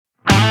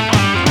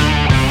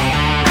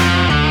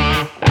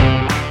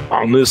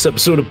On this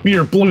episode of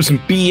Beer, Blues, and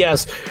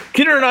BS,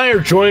 Kidder and I are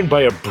joined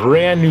by a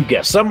brand new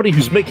guest, somebody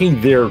who's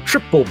making their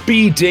Triple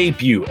B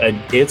debut,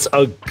 and it's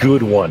a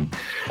good one.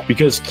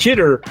 Because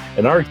Kidder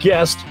and our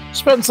guest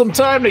spent some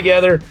time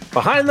together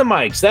behind the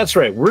mics. That's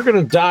right, we're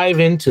going to dive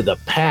into the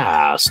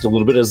past a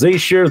little bit as they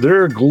share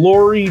their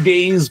glory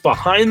days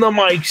behind the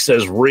mics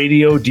as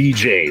radio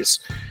DJs.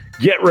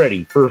 Get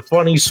ready for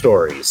funny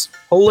stories,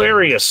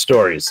 hilarious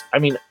stories. I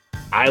mean,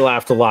 I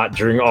laughed a lot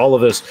during all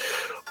of this,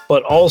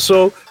 but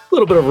also a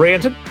little bit of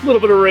ranting, a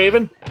little bit of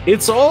raving.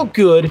 It's all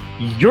good.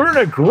 You're in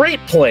a great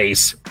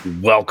place.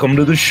 Welcome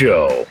to the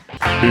show.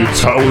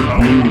 It's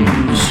Howard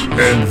Blues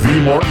and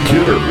V. Mark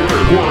Kidder.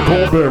 Pour a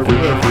cold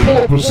beverage, pull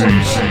up a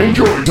seat,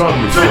 enjoy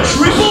time with friends.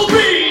 Triple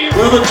B!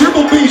 Well, the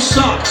Triple B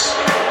sucks.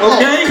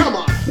 Okay? Come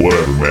on.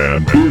 Whatever,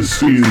 man.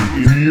 This is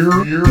Beer,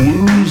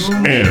 Blues,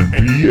 and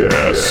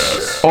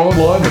BS.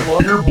 Online at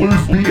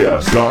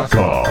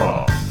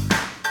beerbluesbs.com.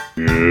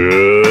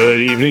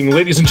 Good evening,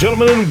 ladies and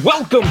gentlemen, and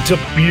welcome to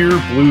Beer,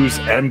 Blues,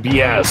 and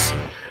BS,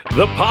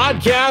 the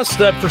podcast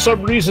that for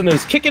some reason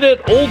is kicking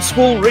it old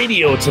school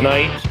radio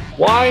tonight.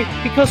 Why?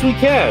 Because we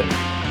can.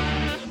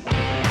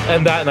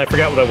 And I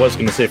forgot what I was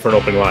going to say for an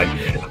opening line.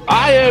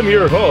 I am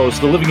your host,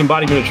 the living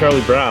embodiment of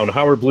Charlie Brown,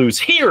 Howard Blues,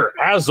 here,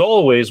 as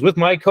always, with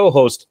my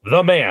co-host,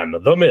 the man,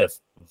 the myth,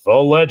 the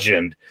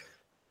legend,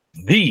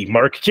 the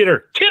Mark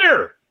Kidder.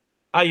 Kidder,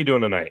 how you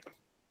doing tonight?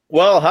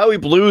 Well, Howie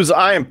Blues,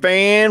 I am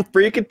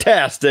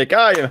fan-freaking-tastic.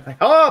 I am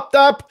hopped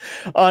up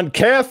on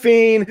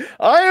caffeine.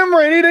 I am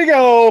ready to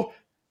go.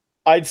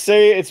 I'd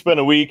say it's been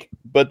a week,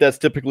 but that's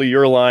typically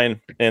your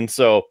line. And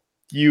so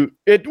whoa,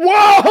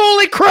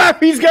 holy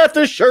crap, he's got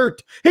the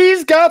shirt.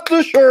 He's got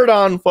the shirt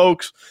on,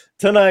 folks,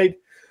 tonight.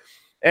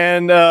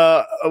 And,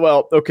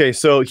 okay,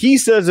 so he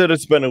says that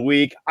it's been a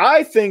week.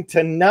 I think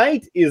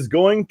tonight is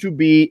going to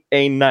be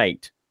a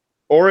night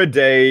or a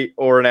day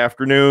or an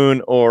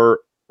afternoon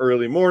or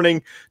early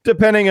morning,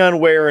 depending on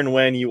where and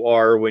when you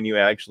are when you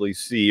actually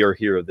see or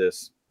hear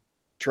this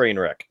train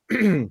wreck.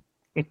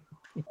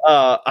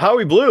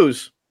 Howie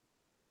Blues,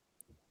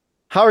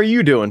 how are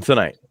you doing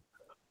tonight?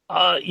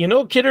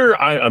 Kidder,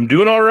 I'm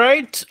doing all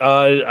right.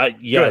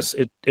 Yes,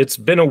 it's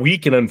been a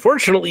week, and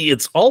unfortunately,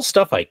 it's all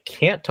stuff I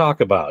can't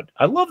talk about.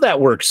 I love that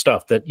work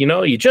stuff that,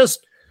 you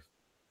just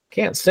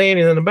can't say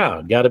anything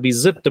about. Got to be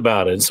zipped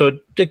about it. So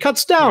it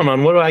cuts down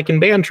on what I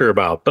can banter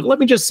about. But let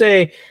me just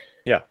say,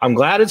 yeah, I'm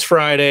glad it's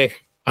Friday.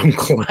 I'm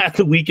glad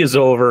the week is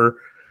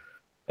over,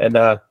 and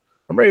I'm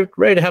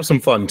ready to have some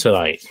fun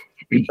tonight.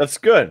 That's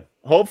good.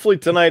 Hopefully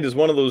tonight is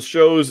one of those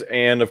shows,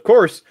 and of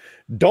course,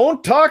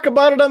 don't talk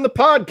about it on the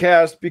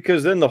podcast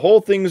because then the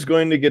whole thing's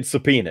going to get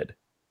subpoenaed.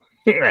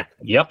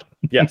 Yep.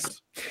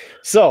 Yes.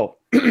 So,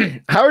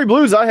 Howie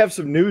Blues, I have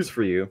some news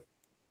for you.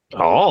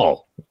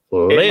 Oh,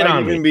 lay it on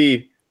me. It might even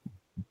be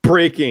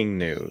breaking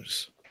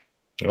news.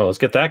 Well, let's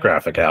get that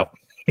graphic out.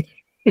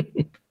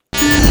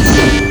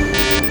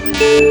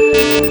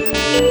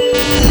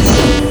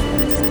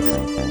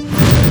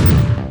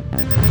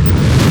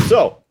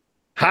 So,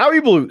 Howie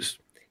Blues,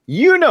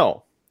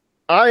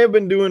 I have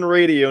been doing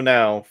radio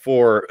now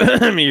for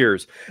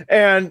years,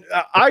 and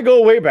I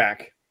go way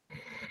back.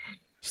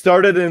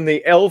 Started in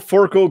the El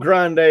Forco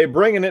Grande,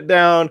 bringing it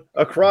down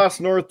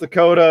across North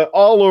Dakota,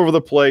 all over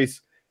the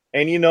place,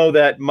 and you know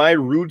that my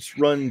roots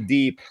run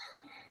deep.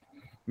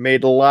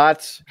 Made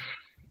lots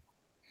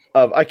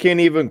of, I can't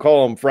even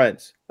call them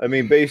friends. I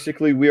mean,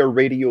 basically, we're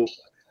radio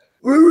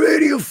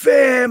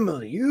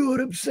family. You know what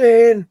I'm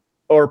saying?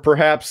 Or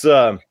perhaps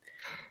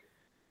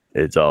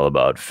it's all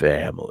about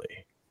family.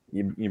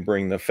 You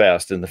bring the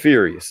Fast and the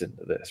Furious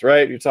into this,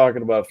 right? You're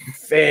talking about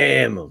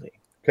family.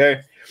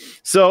 Okay.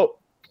 So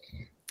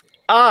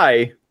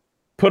I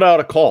put out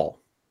a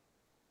call.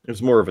 It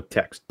was more of a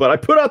text, but I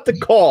put out the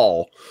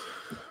call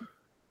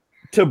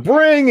to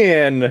bring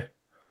in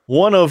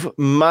one of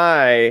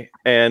my,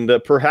 and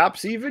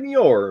perhaps even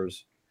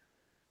yours,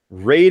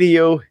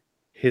 radio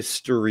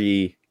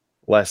history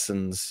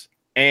lessons.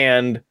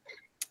 And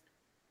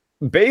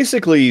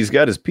basically he's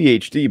got his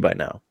PhD by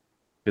now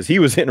because he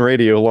was in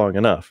radio long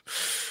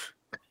enough,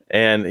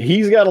 and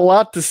he's got a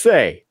lot to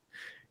say.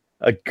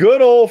 A good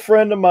old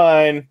friend of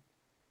mine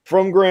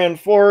from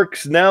Grand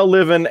Forks, now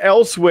living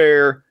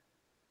elsewhere,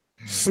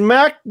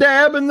 smack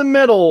dab in the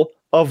middle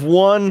of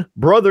one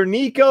brother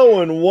Nico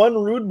and one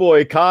rude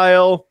boy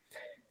Kyle.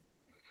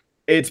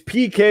 It's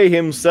PK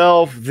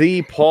himself,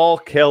 the Paul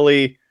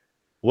Kelly.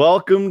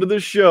 Welcome to the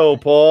show,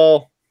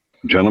 Paul.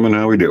 Gentlemen,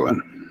 how we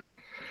doing?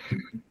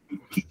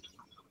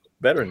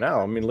 Better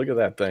now. I mean, look at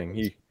that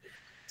thing.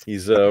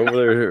 He's over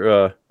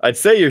there. I'd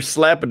say you're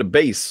slapping the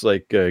bass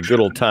like good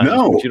old times.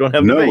 No, but you don't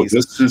have the bass.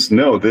 This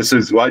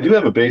is. Well, I do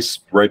have a bass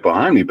right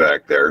behind me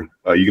back there.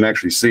 You can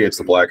actually see it's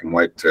the black and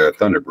white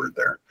Thunderbird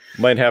there.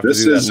 Might have to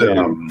do that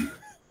later.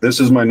 This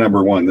is my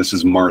number one. This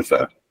is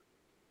Martha.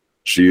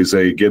 She's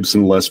a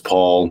Gibson Les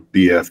Paul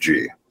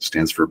BFG.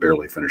 Stands for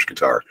barely finished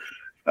guitar.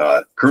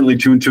 Currently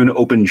tuned to an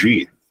open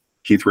G,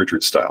 Keith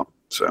Richards style.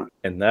 So,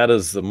 and that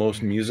is the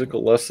most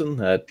musical lesson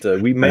that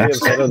we may have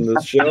said on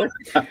this show.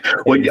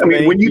 well, I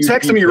mean, when you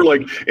texted me, you were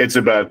like, "It's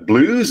about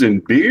blues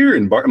and beer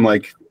and bar." I'm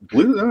like,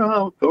 "Blues?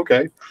 Oh,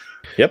 okay."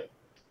 Yep.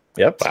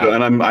 So,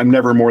 and I'm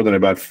never more than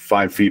about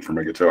 5 feet from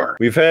a guitar.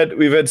 We've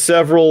had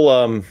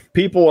several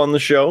people on the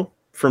show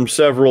from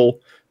several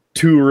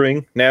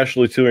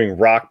nationally touring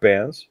rock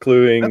bands,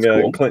 including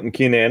Cool. Clinton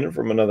Keenan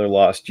from Another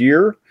Lost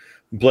Year,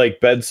 Blake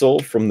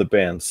Bedsole from the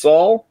band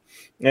Saul,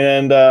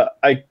 and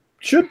I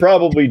should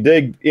probably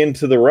dig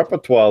into the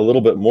repertoire a little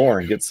bit more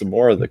and get some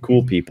more of the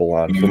cool people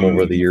on from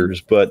over the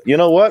years. But you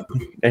know what?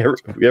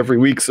 Every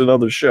week's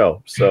another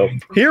show. So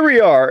here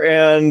we are.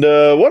 And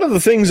one of the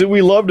things that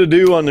we love to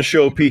do on the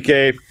show,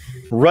 PK,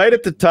 right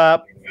at the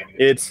top,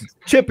 it's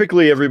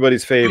typically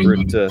everybody's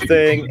favorite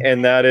thing,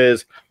 and that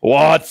is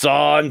what's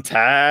on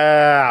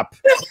tap.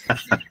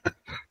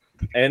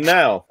 And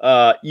now,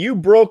 you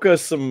broke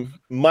us some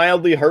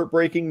mildly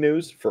heartbreaking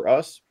news for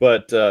us,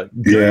 but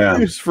good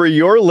news for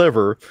your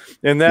liver,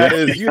 and that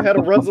is you had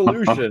a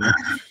resolution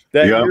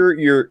that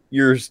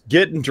you're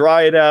getting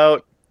dried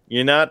out.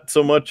 You're not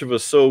so much of a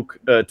soak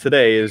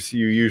today as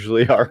you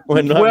usually are.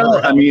 I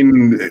mean,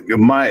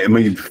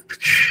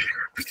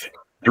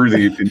 through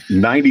the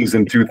 90s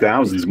and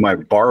 2000s, my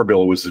bar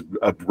bill was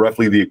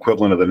roughly the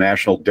equivalent of the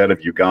national debt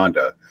of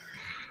Uganda.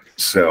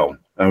 So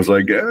I was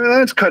like,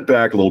 let's cut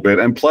back a little bit.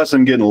 And plus,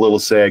 I'm getting a little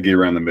saggy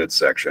around the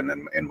midsection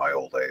in my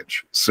old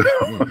age. So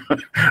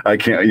I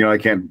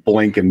can't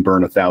blink and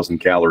burn 1,000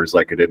 calories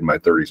like I did in my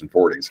 30s and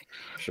 40s.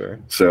 Sure.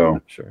 So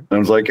I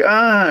was like,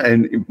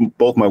 and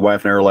both my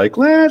wife and I are like,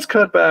 let's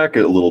cut back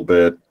a little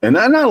bit. And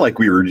not like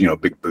we were,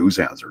 big booze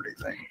hounds or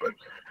anything, but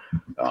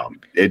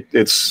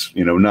it's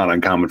not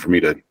uncommon for me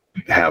to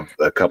have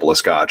a couple of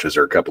scotches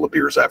or a couple of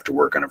beers after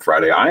work on a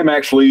Friday. I'm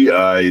actually,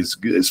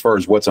 as far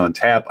as what's on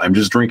tap, I'm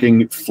just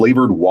drinking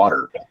flavored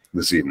water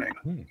this evening.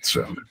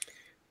 So,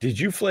 did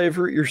you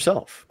flavor it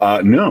yourself?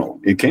 No,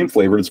 it came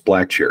flavored. It's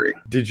black cherry.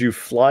 Did you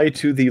fly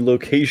to the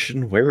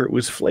location where it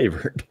was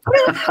flavored?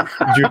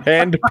 Did you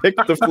hand pick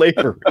the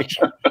flavoring?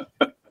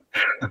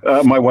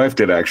 My wife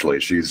did, actually.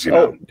 She's,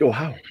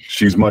 wow.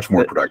 She's much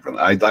more productive.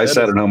 I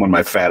sat at home on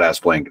my fat ass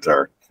playing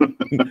guitar.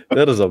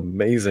 That is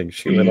amazing.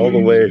 She went all the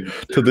way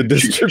to the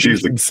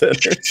distribution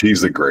center.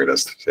 She's the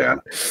greatest. Yeah.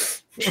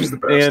 She's the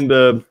best.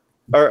 And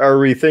are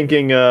we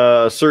thinking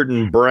a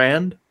certain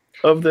brand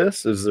of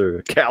this? Is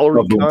there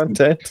calorie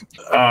content?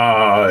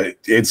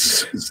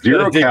 It's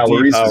 0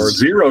 calories,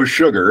 0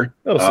 sugar.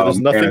 Oh, so there's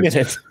nothing in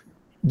it.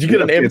 Did you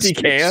get an empty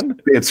can?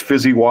 It's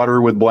fizzy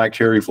water with black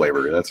cherry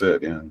flavor. That's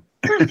it. Yeah.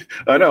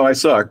 I know I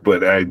suck,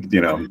 but and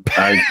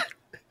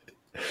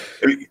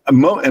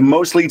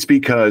mostly it's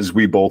because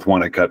we both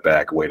want to cut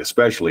back weight,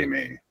 especially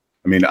me.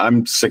 I mean,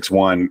 I'm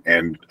 6'1",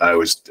 and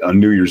on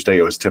New Year's Day,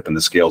 I was tipping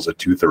the scales at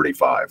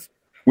 235,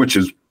 which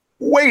is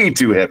way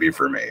too heavy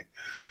for me.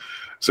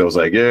 So I was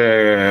like,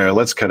 yeah,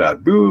 let's cut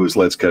out booze.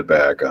 Let's cut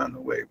back on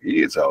the way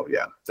we eat. So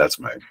yeah, that's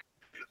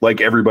like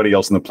everybody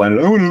else on the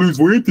planet, I want to lose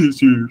weight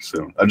this year.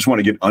 So I just want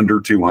to get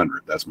under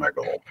 200. That's my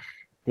goal.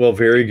 Well,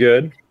 very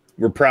good.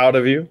 We're proud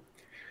of you.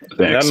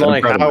 Thanks. And I'm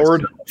like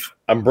Howard.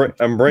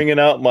 I'm bringing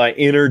out my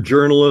inner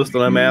journalist,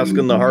 and I'm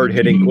asking the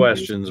hard-hitting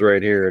questions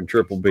right here in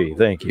Triple B.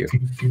 Thank you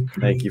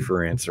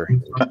for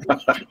answering.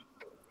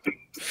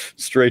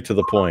 Straight to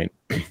the point.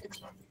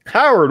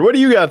 Howard, what do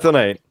you got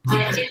tonight?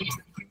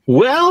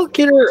 Well,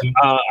 Kidder,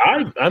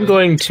 I'm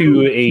going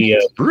to a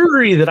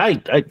brewery that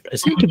I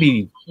seem to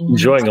be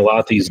enjoying a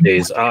lot these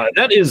days.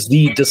 That is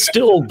the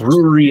Distill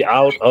Brewery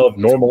out of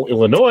Normal,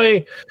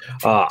 Illinois.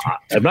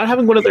 I'm not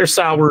having one of their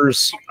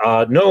sours.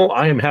 No,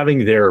 I am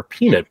having their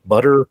peanut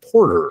butter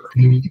porter.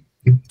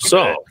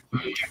 So,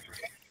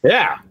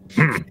 yeah,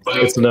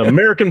 it's an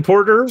American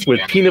porter with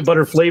peanut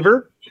butter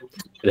flavor.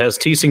 It has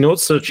tasting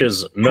notes such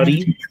as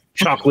nutty,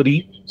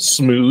 chocolatey,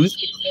 smooth.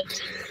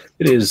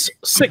 It is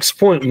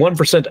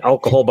 6.1%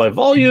 alcohol by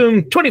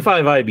volume,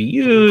 25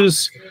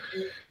 IBUs,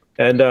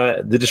 and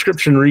the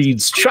description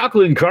reads,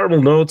 chocolate and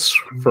caramel notes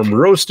from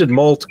roasted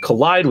malt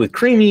collide with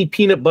creamy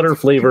peanut butter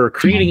flavor,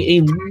 creating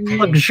a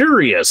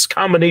luxurious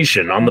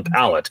combination on the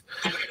palate.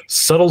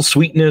 Subtle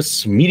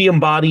sweetness,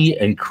 medium body,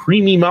 and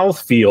creamy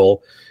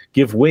mouthfeel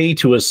give way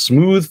to a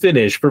smooth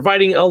finish,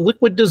 providing a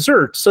liquid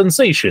dessert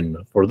sensation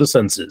for the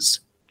senses.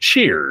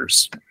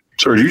 Cheers.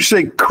 So did you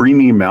say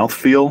creamy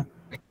mouthfeel?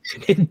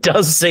 It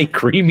does say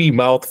creamy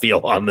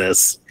mouthfeel on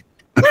this.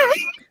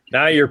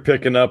 Now you're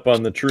picking up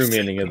on the true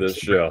meaning of this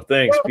show.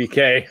 Thanks,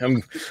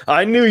 PK.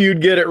 I knew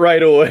you'd get it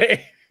right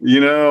away.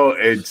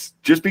 It's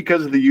just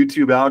because of the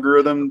YouTube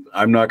algorithm.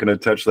 I'm not going to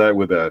touch that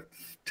with a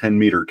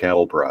 10-meter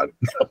cattle prod.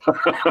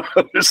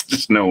 There's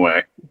just no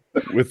way.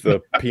 With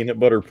the peanut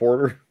butter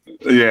porter?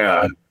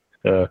 Yeah.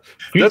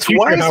 That's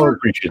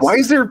why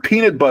is there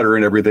peanut butter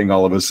in everything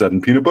all of a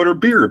sudden? Peanut butter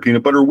beer,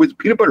 peanut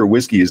butter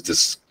whiskey is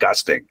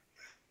disgusting.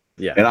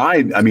 Yeah. And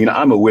I mean,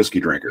 I'm a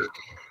whiskey drinker,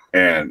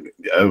 and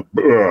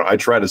I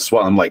try to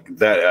swallow. I'm like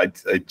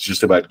that. It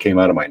just about came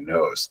out of my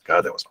nose.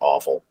 God, that was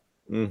awful.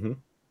 Mm-hmm.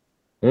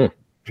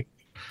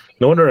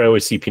 No wonder I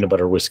always see peanut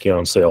butter whiskey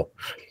on sale.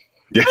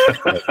 Yeah.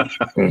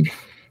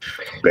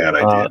 Bad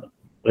idea.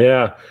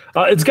 Yeah.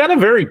 It's got a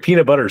very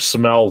peanut butter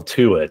smell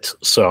to it.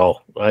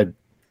 So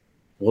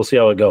we'll see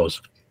how it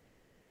goes.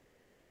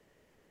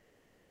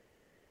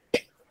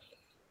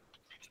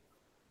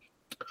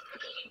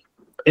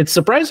 It's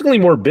surprisingly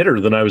more bitter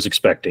than I was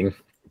expecting.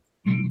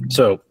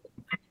 So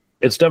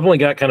it's definitely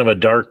got kind of a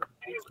dark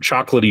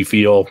chocolatey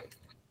feel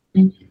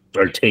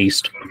or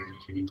taste.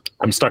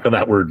 I'm stuck on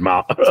that word,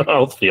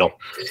 mouthfeel.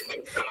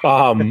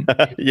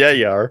 Yeah,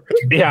 you are.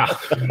 Yeah.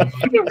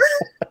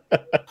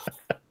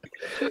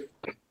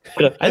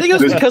 I think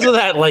it was because of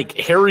that like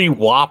hairy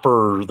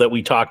whopper that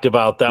we talked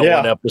about that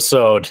one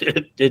episode.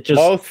 It just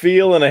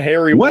mouthfeel and a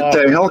hairy what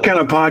whopper. The hell kind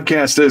of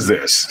podcast is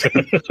this?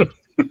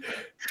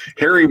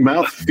 Hairy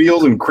mouth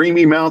feels and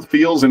creamy mouth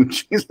feels and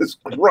Jesus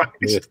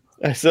Christ.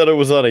 I said it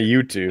was on a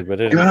YouTube, but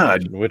it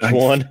God, which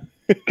one?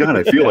 God,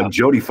 I feel like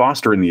Jodie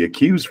Foster in The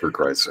Accused, for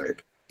Christ's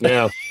sake.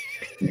 Yeah.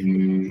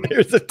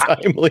 Here's a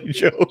timely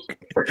joke.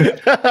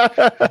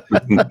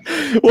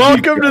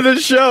 Welcome to the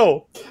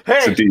show.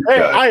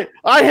 Hey,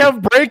 I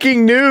have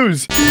breaking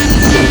news.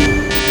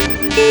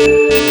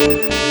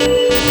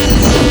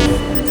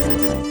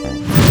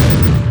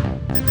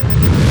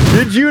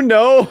 Did you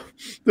know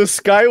the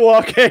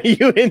Skywalk at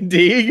UND?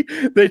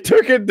 They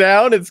took it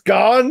down. It's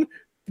gone.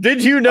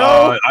 Did you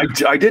know?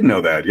 I did know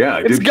that.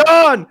 Yeah, it's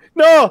gone.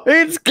 No,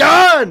 it's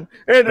gone.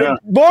 And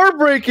more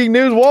breaking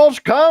news: Walsh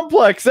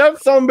Complex. That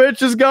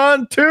sumbitch is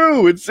gone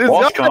too. It's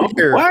out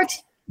here. What?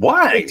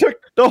 Why? They took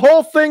the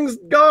whole thing's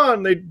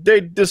gone. They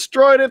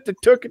destroyed it. They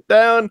took it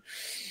down.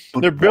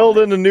 They're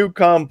building a new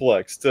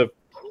complex to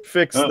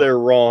fix their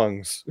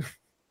wrongs.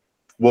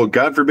 Well,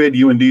 God forbid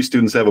UND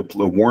students have a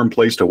warm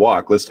place to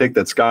walk. Let's take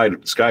that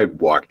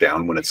skywalk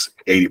down when it's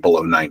 80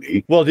 below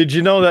 90. Well, did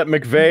you know that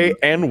McVeigh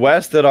and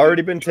West had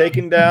already been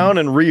taken down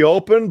and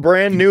reopened?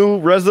 Brand new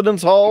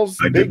residence halls,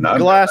 big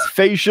glass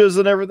fascias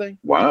and everything.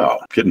 Wow,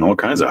 getting all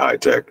kinds of high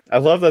tech. I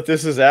love that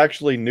this is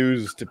actually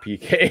news to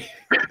PK.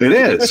 It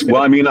is.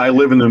 Well, I mean, I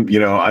live in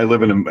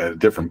a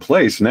different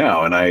place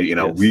now,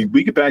 and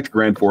we get back to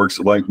Grand Forks.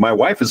 Like my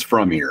wife is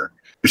from here.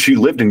 She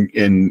lived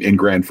in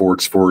Grand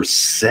Forks for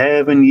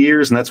 7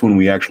 years, and that's when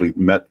we actually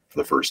met for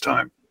the first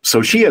time.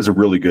 So she has a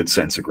really good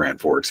sense of Grand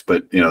Forks,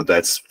 but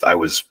I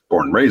was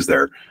born and raised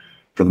there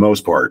for the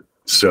most part.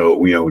 So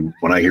when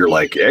I hear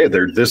like, hey,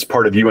 this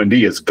part of UND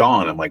is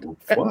gone, I'm like,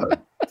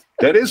 what?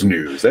 That is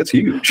news. That's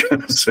huge.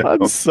 So,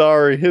 I'm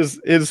sorry.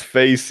 His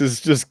face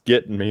is just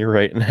getting me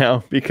right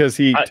now because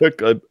he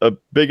took a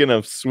big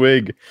enough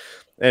swig.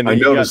 And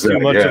he got too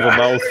much of a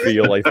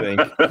mouthfeel, I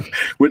think.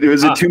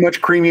 Is it too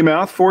much creamy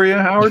mouth for you,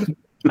 Howard?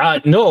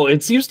 No,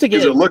 it seems to get.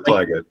 Does it look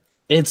like it?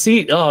 It's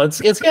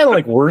kind of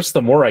like worse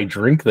the more I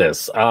drink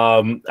this. I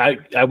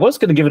was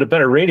going to give it a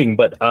better rating,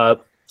 but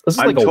this is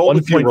like a 1.5.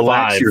 If you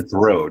relax your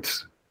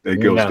throat, it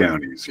goes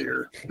down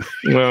easier.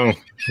 Well,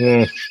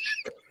 and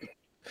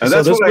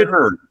that's what I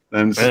heard.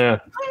 And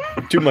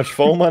too much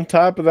foam on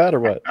top of that,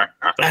 or what?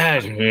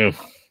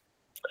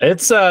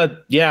 It's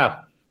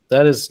that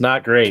is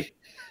not great.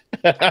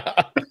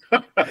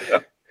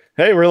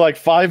 Hey, we're like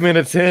 5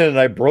 minutes in and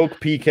I broke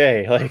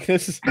PK. Like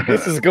this is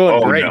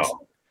going great.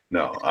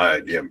 No, I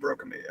haven't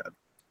broken me yet.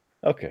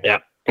 Okay. Yeah.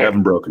 You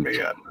haven't broken me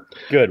yet.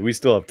 Good. We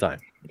still have time.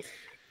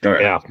 All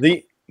right. Yeah.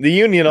 The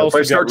union also.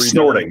 If I start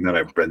snorting,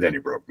 then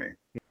you broke me.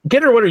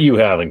 Gitter, what are you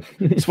having?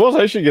 Suppose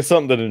I should get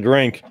something to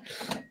drink.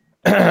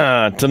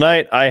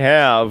 Tonight I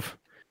have,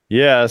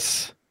 the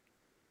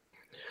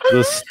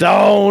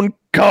Stone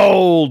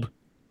Cold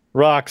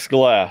Rocks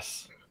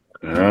Glass.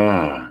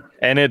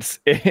 And it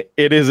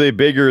is a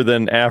bigger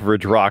than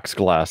average rocks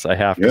glass. I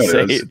have to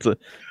say it's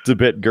a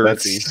bit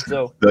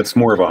girthy. That's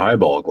more of a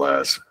highball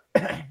glass.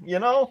 It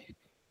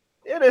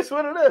is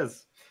what it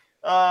is.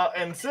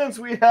 And since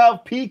we have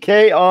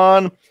PK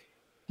on,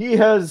 he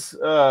has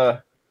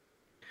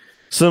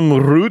some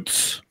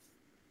roots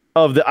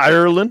of the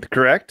Ireland,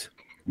 correct?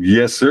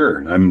 Yes,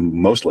 sir. I'm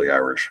mostly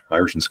Irish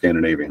and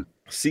Scandinavian.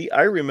 See,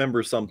 I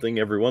remember something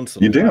every once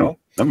in a while. You do.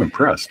 I'm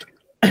impressed.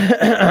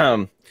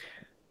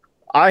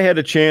 I had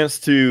a chance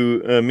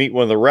to meet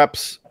one of the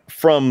reps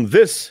from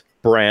this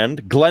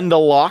brand,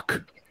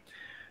 Glendalough,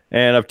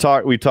 and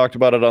we talked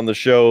about it on the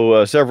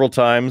show several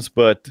times.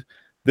 But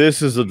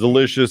this is a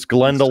delicious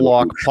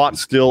Glendalough pot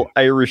still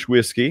Irish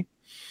whiskey,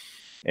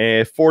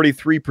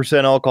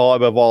 43% alcohol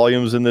by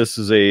volumes, and this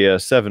is a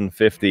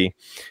 750.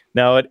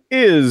 Now it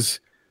is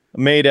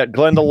made at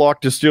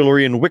Glendalough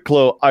Distillery in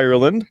Wicklow,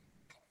 Ireland,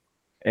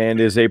 and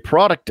is a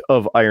product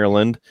of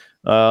Ireland.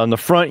 On the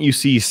front, you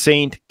see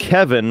Saint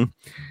Kevin.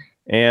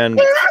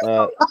 And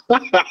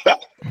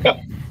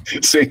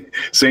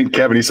Saint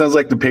Kevin, he sounds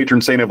like the patron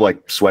saint of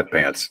like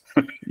sweatpants.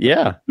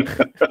 Yeah.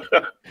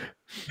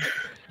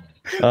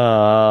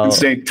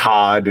 Saint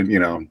Todd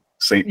and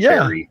Saint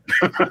Perry.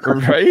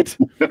 Right.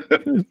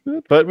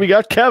 But we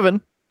got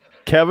Kevin.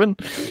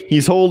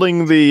 He's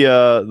holding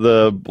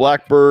the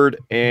Blackbird,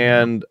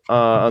 and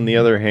on the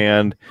other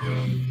hand,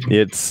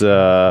 it's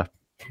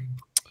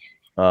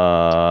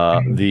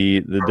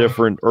the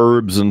different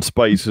herbs and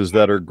spices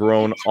that are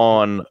grown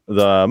on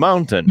the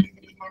mountain.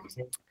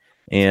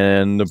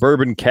 And the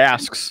bourbon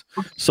casks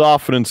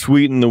soften and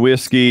sweeten the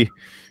whiskey.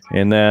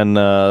 And then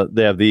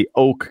they have the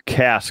oak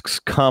casks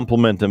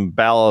complement and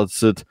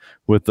balance it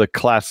with the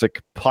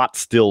classic pot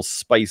still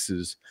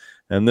spices.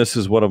 And this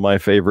is one of my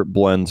favorite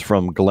blends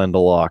from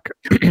Glendalough.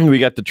 We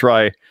got to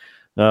try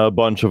a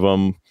bunch of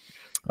them.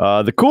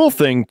 The cool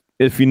thing,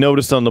 if you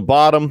notice on the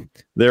bottom,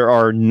 there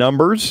are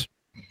numbers.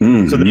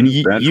 So then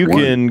you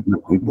can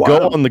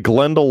go on the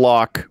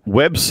Glendalough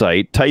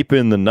website, type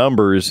in the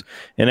numbers,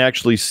 and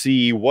actually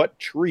see what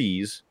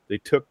trees they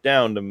took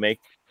down to make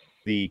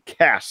the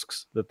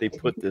casks that they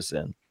put this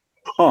in.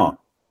 Huh.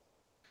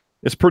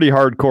 It's pretty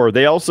hardcore.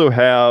 They also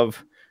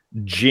have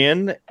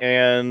gin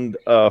and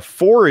a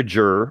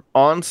forager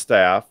on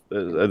staff.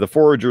 The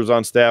forager's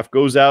on staff,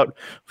 goes out,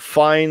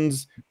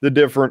 finds the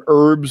different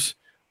herbs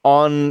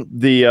on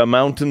the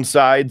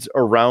mountainsides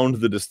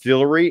around the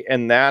distillery,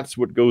 and that's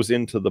what goes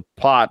into the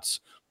pots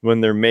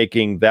when they're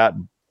making that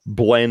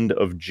blend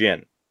of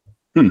gin.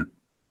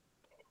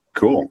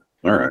 Cool.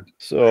 All right.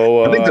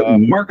 So I think that,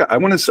 Mark, I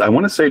want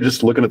to say,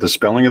 just looking at the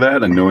spelling of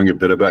that and knowing a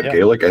bit about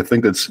Gaelic, I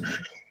think it's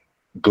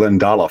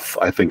Glendalough,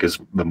 I think is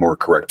the more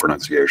correct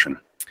pronunciation.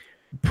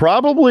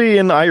 Probably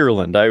in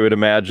Ireland, I would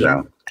imagine.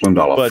 Yeah,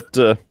 Glendalough.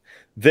 But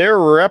their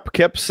rep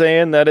kept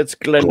saying that it's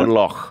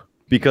Glendalough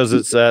because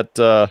it's at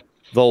the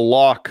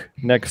lock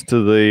next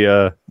to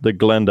the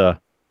Glenda.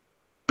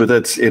 But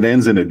it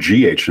ends in a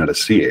GH, not a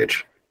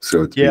CH.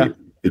 So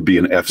it'd be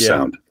an F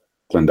sound.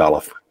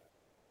 Glendalough.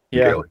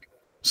 Yeah. Gaelic.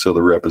 So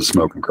the rep is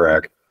smoking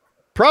crack.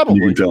 Probably.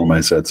 You can tell him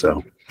I said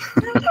so.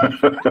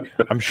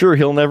 I'm sure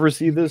he'll never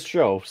see this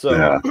show. So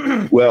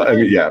yeah. Well, I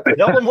mean, yeah.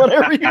 Tell him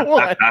whatever you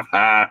want.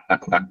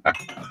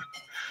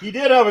 He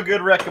did have a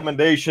good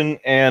recommendation,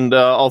 and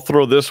I'll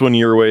throw this one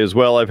your way as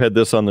well. I've had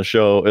this on the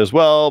show as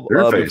well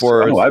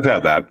before. Oh, I've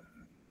had that.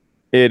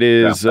 It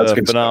is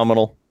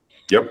phenomenal.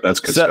 Stuff. Yep, that's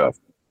good stuff.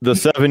 The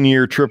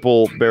 7-year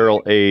triple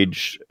barrel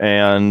age,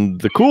 and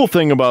the cool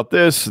thing about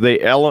this,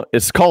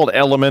 it's called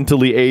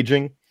elementally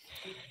aging.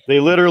 They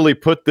literally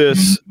put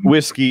this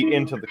whiskey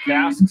into the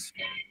casks.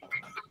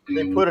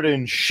 They put it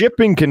in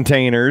shipping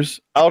containers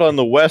out on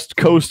the west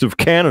coast of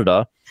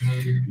Canada.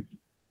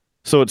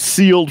 So it's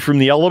sealed from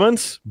the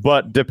elements,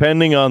 but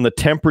depending on the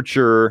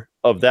temperature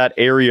of that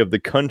area of the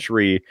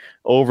country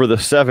over the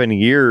 7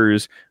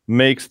 years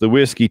makes the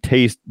whiskey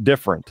taste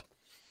different.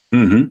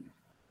 Mm-hmm.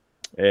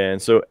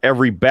 And so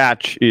every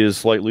batch is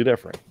slightly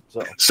different.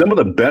 So some of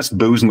the best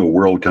booze in the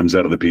world comes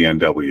out of the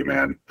PNW,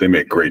 man. They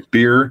make great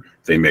beer.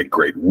 They make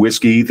great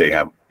whiskey. They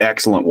have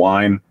excellent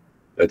wine.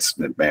 That's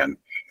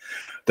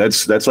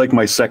like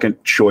my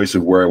second choice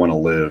of where I want to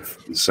live,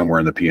 somewhere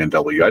in the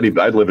PNW.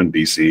 I'd live in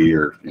BC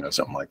or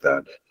something like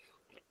that.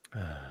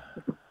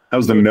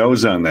 How's the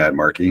nose on that,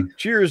 Marky?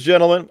 Cheers,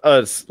 gentlemen.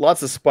 It's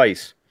lots of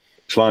spice.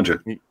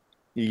 Slanja.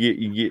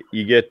 You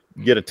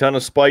get a ton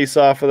of spice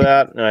off of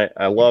that, and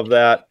I love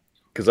that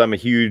because I'm a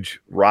huge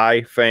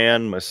rye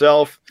fan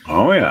myself.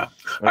 Oh yeah,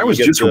 I was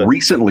just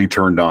recently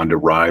turned on to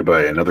rye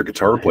by another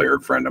guitar player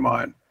friend of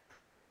mine.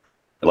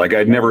 Like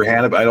I'd never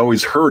had it. I'd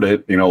always heard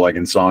it, like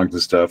in songs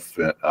and stuff.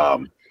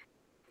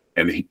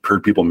 And he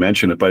heard people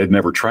mention it, but I'd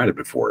never tried it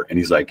before. And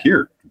he's like,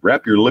 "Here,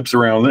 wrap your lips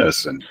around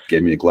this," and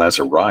gave me a glass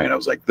of rye. And I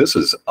was like, "This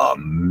is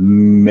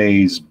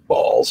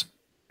amazeballs,"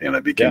 and I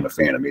became a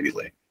fan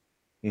immediately.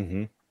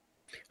 Mm-hmm.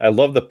 I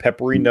love the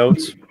peppery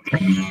notes.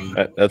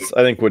 That's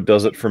I think what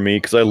does it for me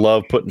because I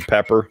love putting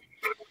pepper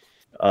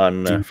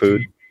on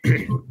food.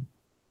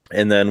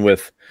 And then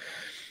with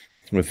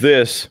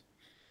this,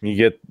 you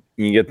get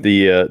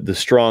the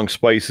strong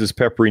spices,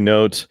 peppery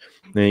notes.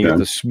 Then you get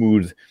the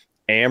smooth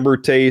amber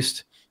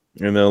taste,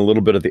 and then a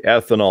little bit of the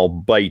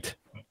ethanol bite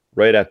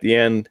right at the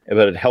end.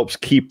 But it helps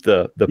keep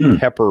the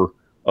pepper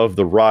of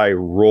the rye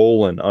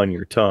rolling on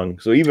your tongue.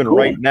 So even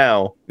right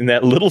now, in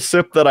that little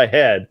sip that I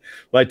had,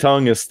 my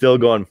tongue is still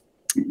going.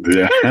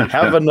 Yeah.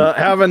 Have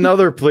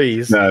another,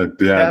 please. Drink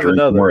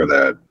another. more of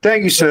that.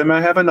 Thank you, Sam.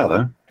 I have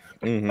another.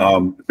 Mm-hmm.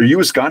 Are you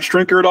a Scotch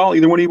drinker at all?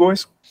 Either one of you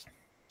boys?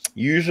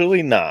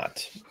 Usually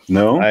not.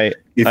 No.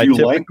 If you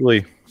like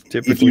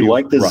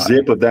the rye.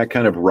 zip of that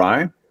kind of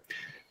rye,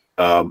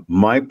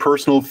 my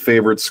personal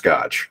favorite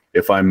Scotch,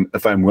 if I'm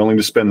willing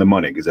to spend the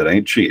money because it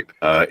ain't cheap,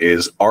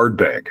 is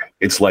Ardbeg.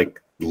 It's like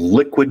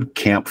liquid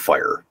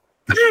campfire.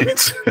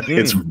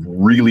 It's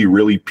really,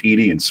 really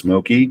peaty and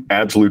smoky.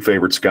 Absolute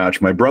favorite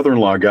Scotch. My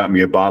brother-in-law got me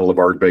a bottle of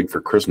Ardbeg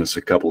for Christmas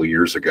a couple of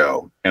years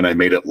ago, and I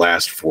made it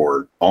last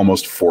for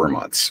almost 4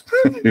 months.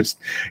 It's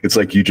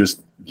like you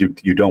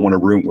don't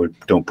want to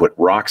don't put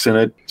rocks in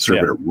it. Serve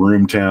it at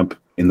room temp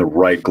in the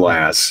right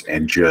glass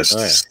and just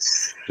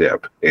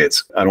sip. I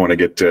don't want to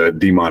get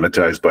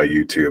demonetized by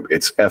YouTube.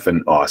 It's effing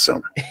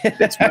awesome.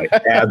 It's my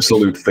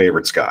absolute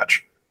favorite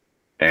Scotch.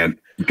 And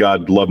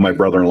God love my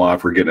brother-in-law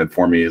for getting it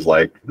for me. He's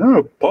like,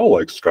 "Oh, Paul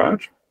likes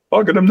Scotch.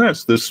 I'll get him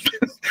this."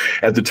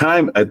 At the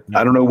time, I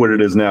don't know what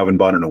it is now. I haven't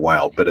bought it in a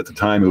while, but at the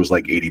time it was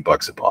like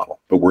 $80 a bottle,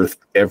 but worth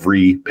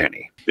every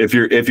penny. If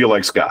you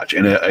like Scotch,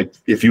 and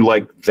if you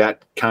like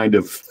that kind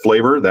of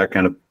flavor, that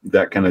kind of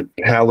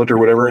palate or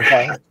whatever,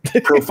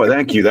 profile.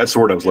 Thank you. That's the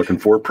word I was looking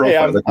for.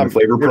 Profile. That kind of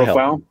flavor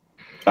profile.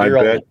 I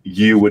bet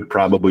you would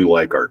probably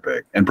like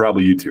Artback, and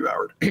probably you too,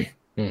 Howard.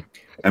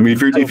 I mean,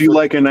 if you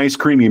like a nice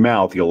creamy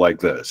mouth, you'll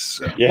like this.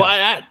 So. Yeah.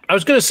 Well, I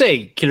was going to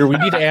say, Kidder, we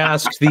need to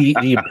ask the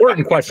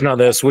important question on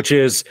this, which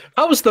is,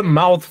 how does the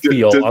mouth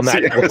feel on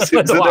that? Does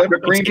it have a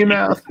creamy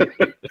mouth?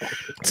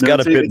 It's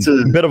got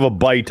a bit of a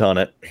bite on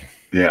it.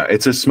 Yeah,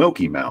 it's a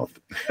smoky mouth.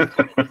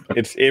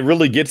 It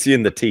really gets you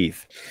in the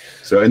teeth.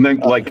 So, and then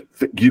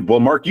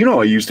Mark, you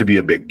know, I used to be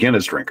a big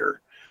Guinness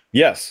drinker.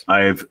 Yes,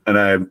 I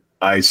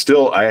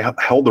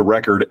held the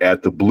record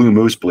at the Blue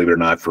Moose, believe it or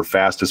not, for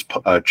fastest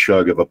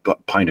chug of a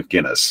pint of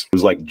Guinness. It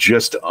was like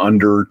just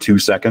under 2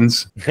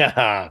 seconds.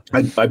 I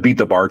beat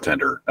the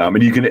bartender.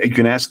 And you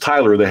can ask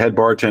Tyler, the head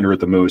bartender at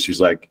the Moose. He's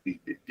like,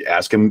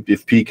 ask him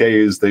if PK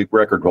is the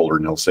record holder,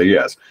 and he'll say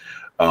yes.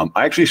 I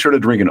actually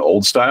started drinking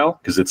Old Style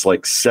because it's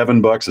like $7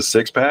 a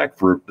 6-pack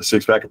for a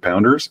 6-pack of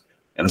Pounders,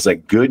 and it's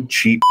like good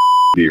cheap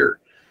beer.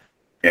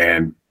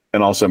 And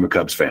also, I'm a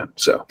Cubs fan,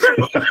 so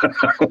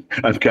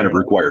I'm kind of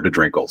required to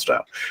drink Old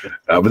Style.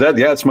 But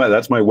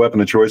that's my weapon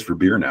of choice for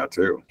beer now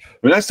too. I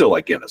mean, I still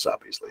like Guinness,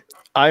 obviously.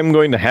 I'm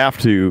going to have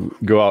to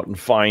go out and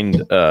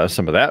find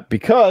some of that,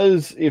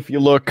 because if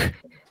you look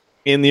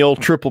in the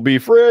old Triple B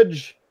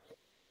fridge,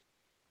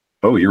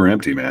 you're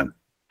empty, man.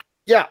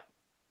 Yeah,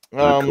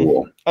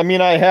 cool. I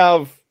mean, I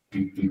have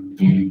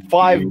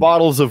 5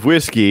 bottles of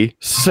whiskey,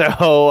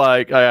 so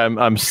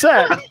I'm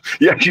set.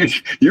 Yeah,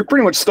 you're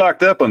pretty much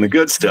stocked up on the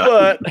good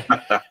stuff,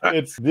 but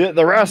it's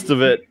the rest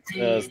of it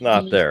is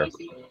not there.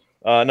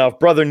 Now, if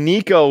Brother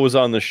Nico was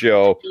on the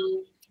show,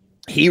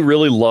 he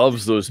really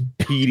loves those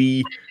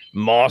peaty,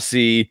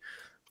 mossy,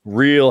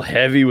 real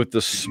heavy with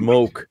the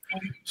smoke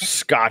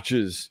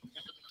scotches.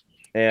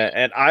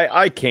 And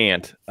I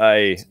can't.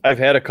 I've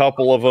had a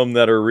couple of them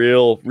that are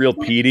real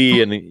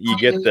peaty, and you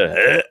get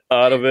the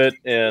out of it.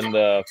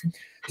 And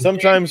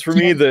sometimes for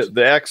me,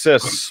 the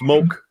excess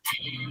smoke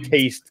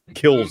taste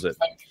kills it.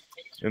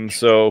 And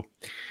so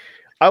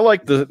I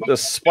like the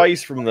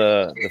spice from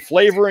the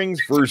flavorings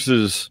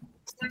versus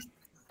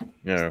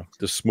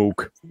the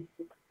smoke.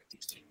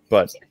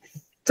 But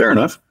fair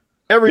enough.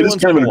 Everyone's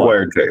kind of an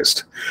acquired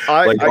taste.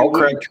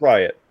 I'll try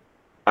it.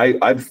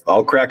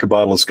 I'll crack a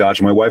bottle of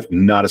scotch. My wife,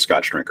 not a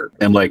scotch drinker,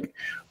 and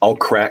I'll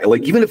crack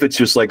even if it's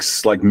just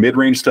like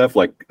mid-range stuff,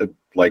 like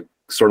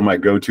sort of my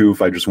go-to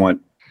if I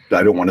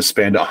don't want to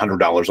spend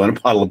 $100 on a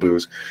bottle of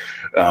booze.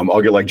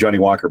 I'll get like Johnny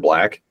Walker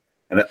Black,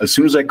 and as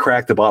soon as I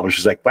crack the bottle,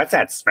 she's like, "What's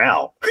that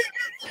smell?"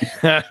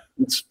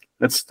 That's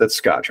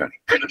scotch, honey.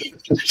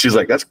 She's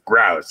like, "That's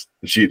gross."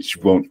 She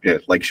won't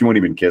she won't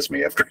even kiss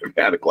me after I've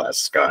had a glass of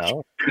scotch.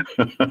 Oh.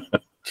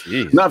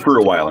 Jeez. Not for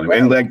a while anyway.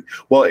 And I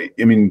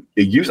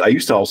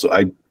used to also,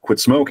 I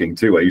quit smoking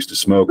too. I used to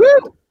smoke a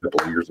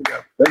couple of years ago.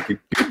 Thank you.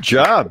 Good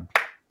job.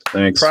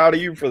 Thanks. Proud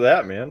of you for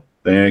that, man.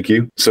 Thank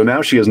you. So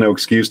now she has no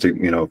excuse to,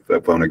 if I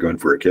want to go in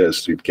for a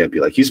kiss, you can't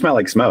be like, "You smell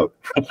like smoke."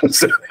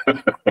 So,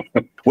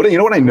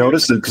 what I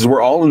noticed, because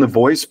we're all in the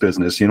voice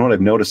business, what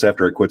I've noticed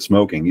after I quit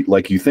smoking,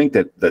 you think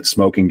that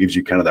smoking gives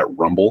you kind of that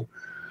rumble.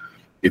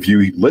 If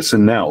you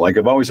listen now,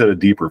 I've always had a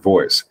deeper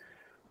voice,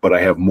 but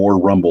I have more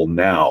rumble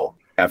now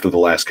after the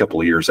last couple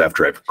of years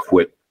after I've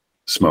quit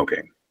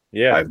smoking.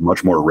 Yeah. I have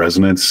much more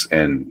resonance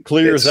and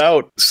clears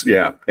out.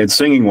 Yeah. And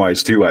singing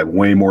wise too, I have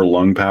way more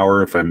lung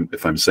power if I'm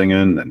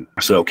singing. And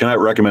so cannot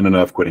recommend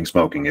enough quitting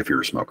smoking if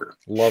you're a smoker.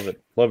 Love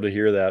it. Love to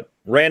hear that.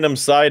 Random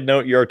side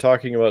note, you are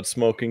talking about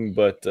smoking,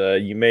 but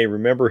you may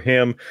remember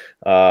him.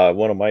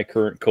 One of my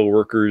current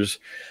coworkers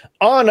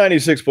on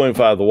 96.5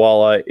 The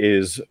Walleye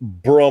is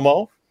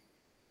Bromo.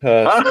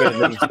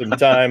 Spending some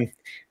time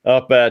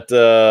up at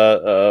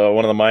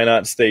one of the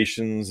Minot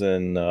stations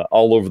and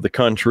all over the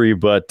country.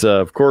 But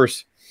of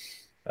course,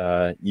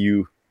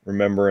 you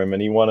remember him, and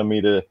he wanted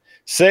me to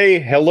say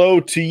hello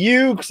to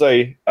you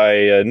because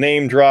I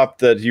name dropped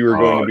that you were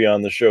going to be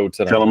on the show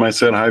tonight. Tell him I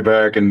said hi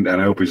back, and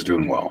I hope he's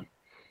doing well.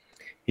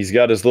 He's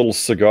got his little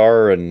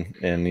cigar and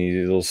he's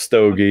a little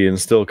stogie and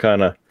still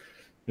kind of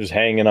just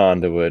hanging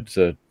on to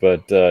it.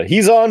 But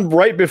he's on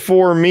right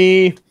before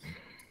me.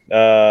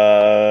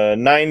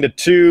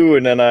 9-2,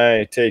 and then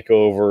I take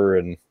over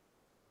and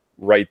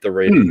write the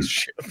ratings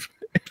ship.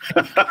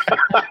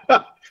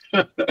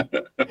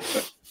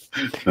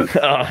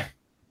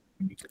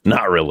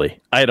 Not really.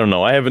 I don't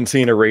know. I haven't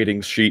seen a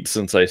ratings sheet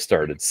since I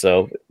started,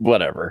 so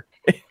whatever.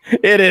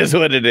 It is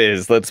what it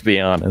is. Let's be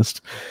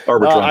honest.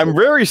 I'm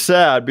very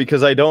sad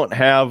because I don't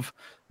have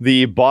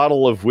the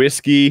bottle of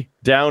whiskey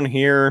down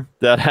here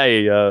that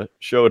I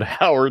showed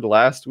Howard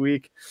last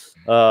week.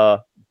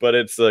 But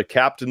it's a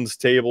Captain's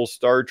Table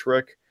Star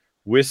Trek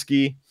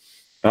whiskey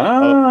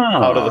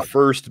out of the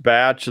first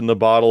batch, and the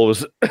bottle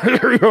was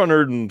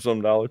 $300 and some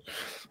dollars.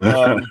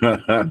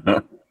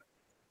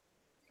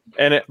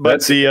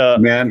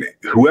 Man,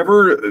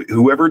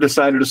 whoever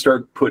decided to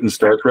start putting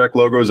Star Trek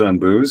logos on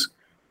booze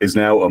is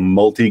now a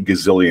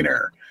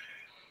multi-gazillionaire.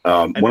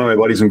 One of my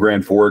buddies in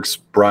Grand Forks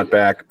brought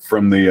back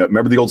from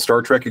remember the old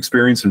Star Trek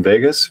experience in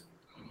Vegas?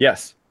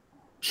 Yes.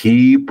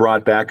 He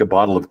brought back a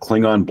bottle of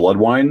Klingon blood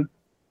wine.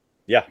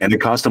 Yeah. And it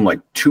cost him like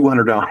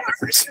 $200.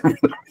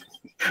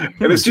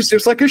 And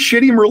it's like a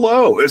shitty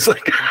Merlot.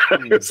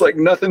 It's like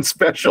nothing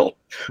special.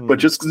 But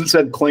just because it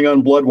said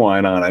Klingon blood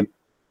wine on it,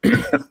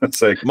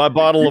 it's like my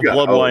bottle of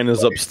blood wine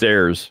is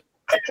upstairs.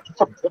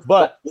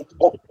 But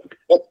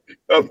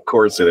of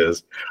course it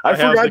is. I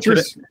forgot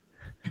the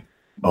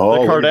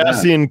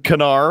Cardassian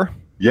Canar.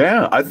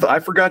 Yeah, I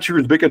forgot you're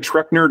as big a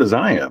Trek nerd as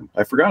I am.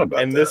 I forgot about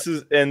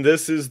that.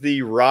 This is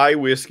the rye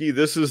whiskey.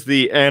 This is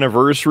the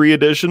anniversary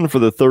edition for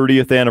the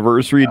 30th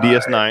anniversary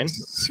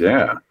DS9.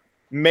 Yeah.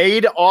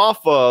 Made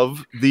off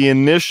of the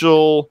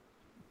initial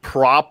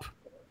prop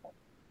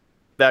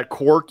that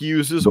Quark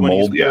uses when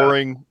he's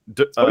pouring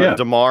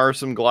Damar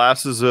some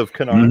glasses of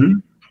Canar. Mm-hmm.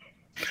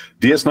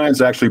 DS9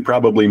 is actually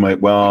probably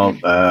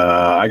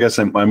I guess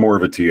I'm more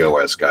of a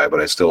TOS guy,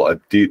 but I still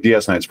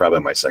DS9 is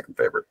probably my second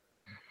favorite.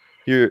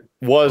 Here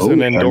was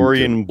an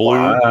Andorian blue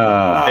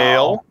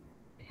ale.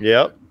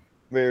 Yep.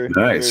 Very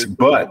nice.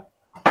 Very cool.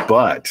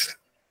 But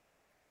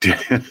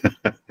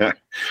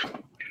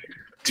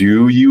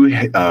do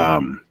you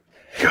I'm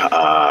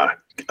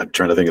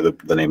trying to think of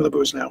the name of the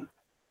booze now.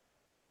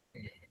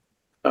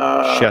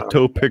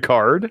 Chateau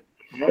Picard?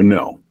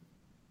 No.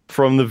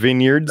 From the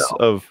vineyards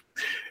of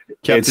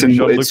Captain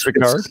Jean-Luc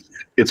Picard?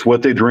 It's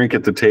what they drink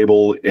at the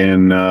table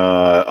in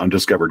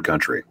Undiscovered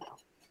Country.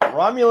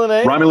 Romulan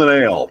Ale?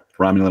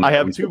 Romulan Ale. I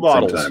have 2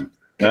 bottles.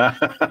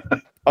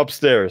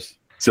 Upstairs.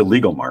 It's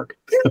illegal, Mark.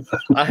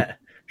 Yeah.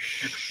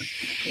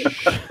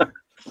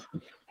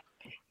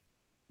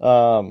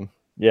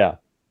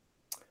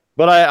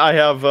 But I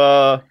have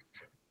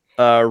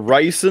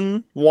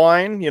Ricin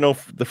wine,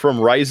 from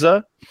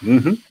Riza.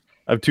 Mm-hmm.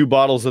 I have 2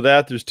 bottles of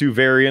that. There's 2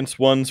 variants.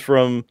 One's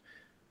from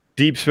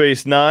Deep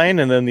Space Nine,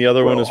 and then the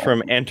other one is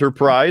from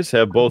Enterprise.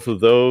 Have both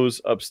of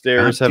those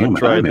upstairs. Haven't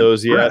tried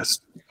those yet.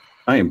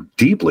 I am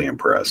deeply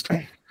impressed.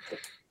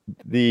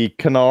 The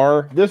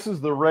Canar. This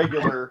is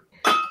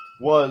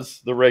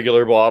was the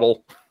regular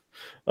bottle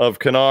of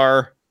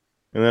Canar,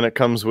 and then it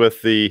comes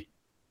with the,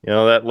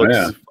 that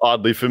looks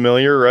oddly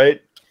familiar, right?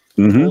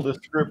 Mm-hmm. Full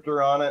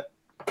descriptor on it.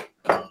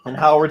 And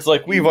Howard's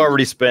like, we've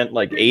already spent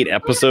like 8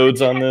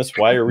 episodes on this.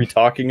 Why are we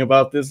talking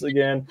about this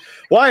again?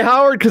 Why,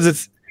 Howard?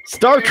 Because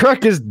Star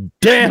Trek is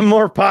damn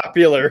more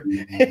popular.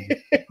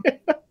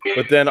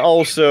 But then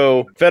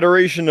also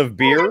Federation of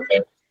Beer.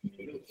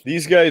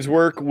 These guys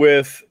work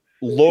with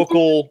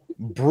local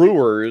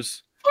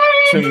brewers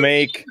to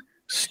make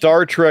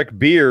Star Trek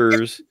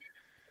beers.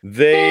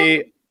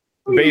 They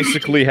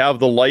basically have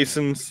the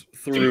license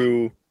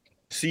through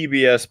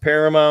CBS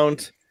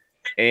Paramount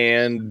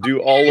and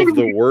do all of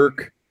the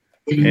work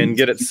and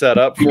get it set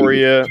up for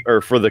you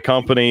or for the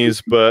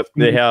companies. But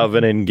they have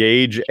an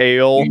Engage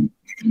Ale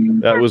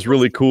that was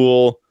really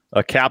cool,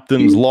 a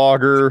Captain's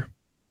Lager,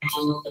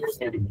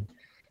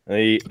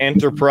 the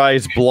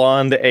Enterprise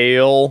Blonde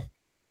Ale.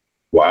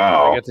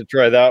 Wow. I got to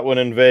try that one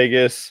in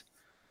Vegas.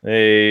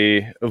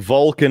 A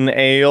Vulcan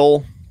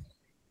Ale,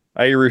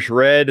 Irish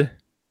Red.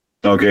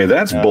 Okay,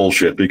 that's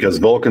bullshit because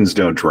Vulcans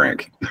don't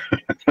drink.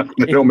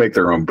 They don't make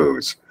their own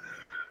booze.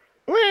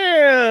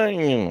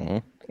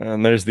 Well,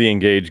 and there's the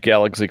Engage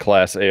Galaxy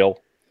Class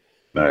Ale.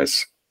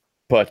 Nice.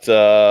 But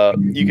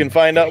you can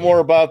find out more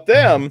about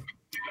them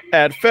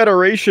at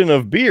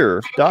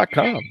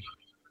federationofbeer.com.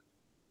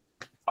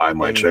 I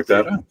might check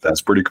that out.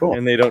 That's pretty cool.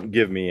 And they don't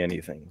give me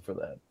anything for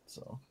that,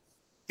 so.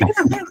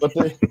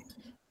 But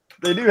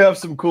they do have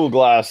some cool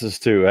glasses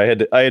too. I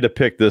had to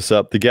pick this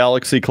up. The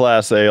Galaxy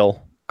Class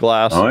Ale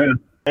glass. Oh yeah.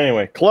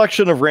 Anyway,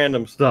 collection of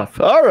random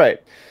stuff. All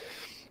right.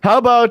 How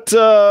about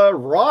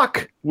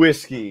rock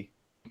whiskey?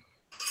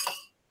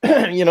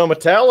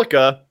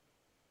 Metallica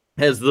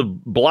has the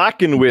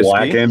blackened whiskey.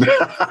 Blackened.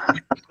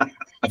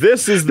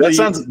 This is that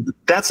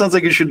sounds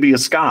like it should be a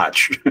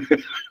Scotch.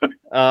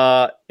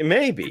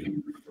 Maybe.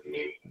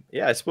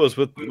 Yeah, I suppose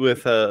with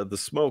the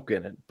smoke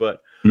in it,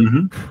 but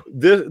mm-hmm.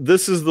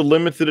 this is the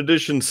limited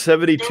edition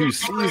 72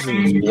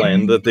 Seasons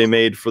blend that they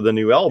made for the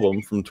new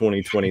album from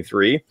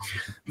 2023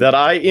 that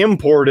I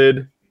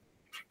imported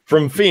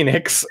from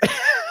Phoenix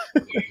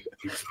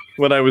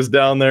when I was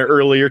down there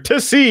earlier to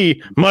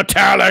see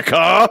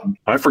Metallica.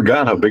 I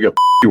forgot how big a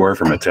you are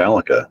for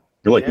Metallica.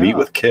 You're like meat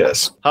with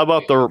Kiss. How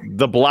about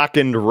the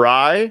blackened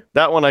rye?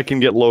 That one I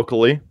can get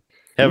locally.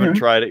 Haven't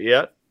tried it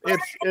yet.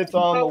 It's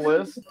on the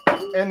list.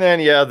 And then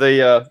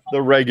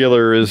the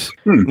regular is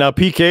now.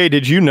 PK,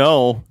 did you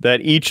know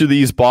that each of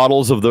these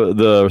bottles of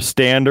the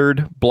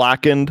standard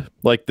blackened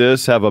like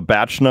this have a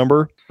batch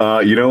number?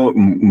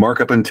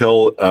 Mark, up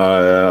until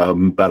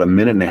about a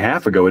minute and a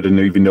half ago, I didn't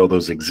even know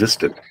those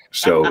existed.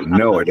 So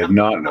no, I did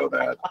not know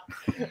that.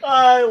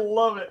 I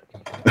love it.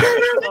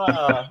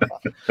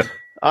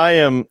 I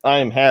am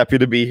happy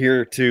to be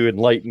here to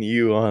enlighten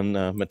you on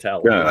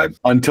Metallica. Yeah,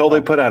 until they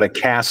put out a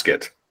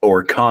casket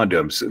or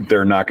condoms,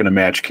 they're not going to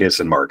match Kiss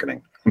in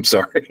marketing. I'm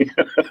sorry.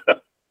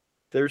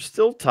 There's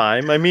still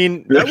time. I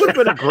mean, that would have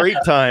been a great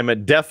time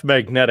at Death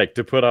Magnetic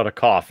to put out a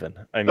coffin.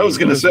 I was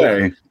going to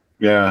say,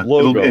 yeah,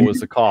 logo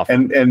was a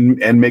coffin,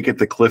 and make it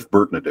the Cliff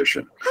Burton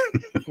edition.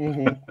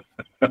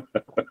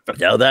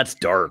 Now that's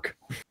dark.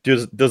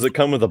 Does it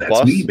come with a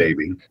bus? Me,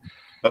 baby.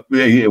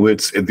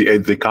 It's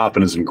the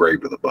coffin is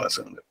engraved with a bus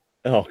on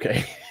it.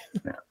 Okay.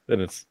 Yeah.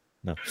 Then it's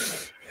no.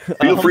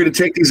 Feel free to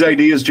take these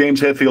ideas, James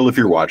Hetfield, if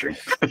you're watching.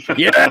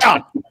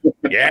 Yeah.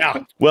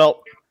 Yeah.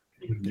 Well,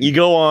 you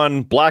go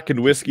on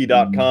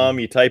blackandwhiskey.com,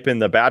 you type in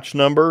the batch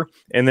number,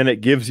 and then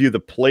it gives you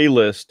the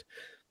playlist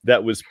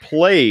that was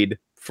played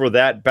for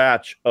that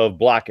batch of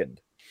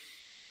Blackened.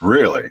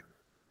 Really?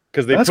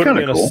 Because they put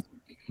it in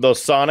the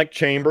sonic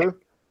chamber,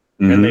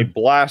 and they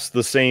blast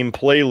the same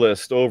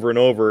playlist over and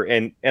over.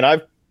 And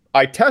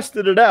I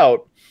tested it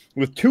out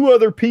with 2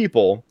 other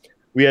people.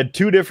 We had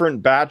 2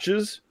 different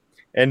batches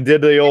and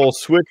did the old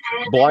switch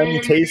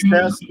blind taste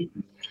test.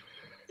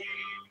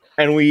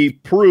 And we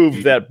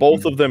proved that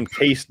both of them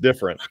taste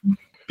different.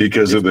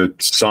 Because of the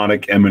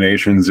sonic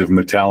emanations of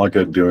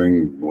Metallica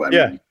doing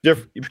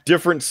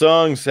different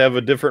songs have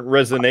a different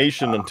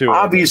resonation to it.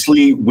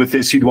 Obviously, with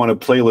this, you'd want a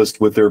playlist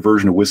with their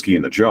version of Whiskey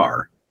in the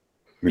Jar.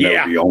 I mean,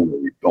 that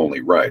would be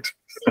only right.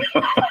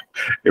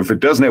 If it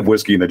doesn't have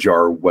Whiskey in the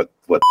Jar, what's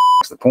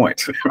the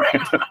point?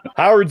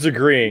 Howard's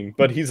agreeing,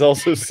 but he's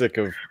also sick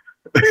of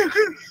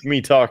me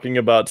talking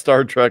about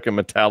Star Trek and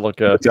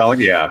Metallica.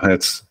 Yeah,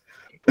 that's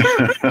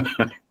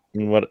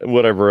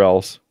whatever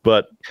else.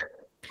 But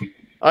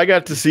I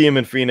got to see him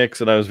in Phoenix,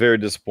 and I was very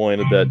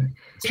disappointed that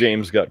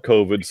James got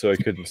COVID, so I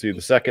couldn't see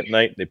the second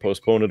night. They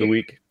postponed it a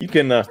week. You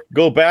can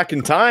go back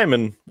in time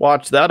and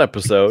watch that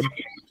episode.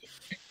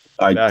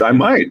 I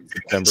might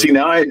see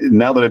now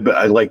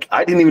that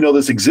I didn't even know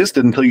this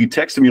existed until you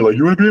texted me like,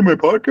 you want to be in my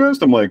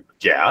podcast? I'm like,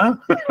 yeah.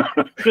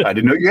 I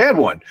didn't know you had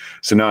one,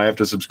 so now I have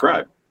to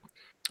subscribe.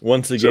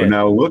 Once again, so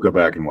now we'll go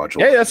back and watch.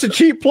 Hey, that's a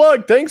cheap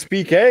plug. Thanks,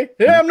 PK.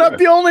 Yeah, I'm not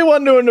the only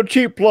one doing the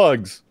cheap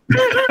plugs.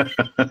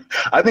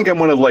 I think I'm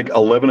one of like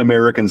 11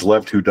 Americans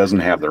left who doesn't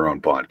have their own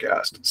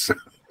podcast. So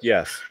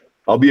yes.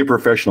 I'll be a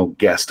professional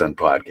guest on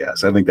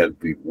podcasts. I think that'd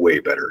be way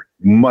better.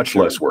 Much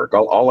less work.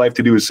 All I have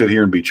to do is sit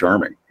here and be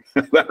charming.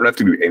 I don't have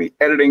to do any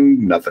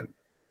editing, nothing.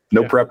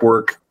 No prep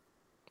work.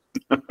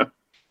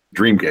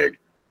 Dream gig.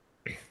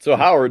 So,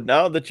 Howard,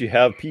 now that you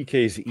have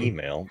PK's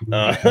email,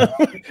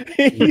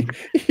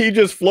 he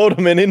just float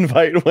him an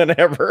invite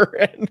whenever.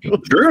 And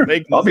sure.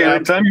 I'll be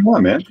anytime you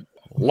want, man.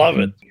 Love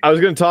it. I was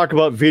going to talk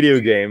about video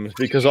games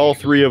because all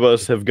 3 of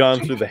us have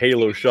gone through the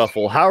Halo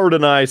shuffle. Howard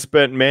and I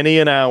spent many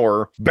an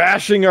hour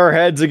bashing our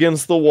heads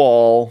against the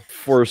wall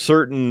for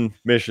certain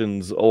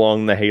missions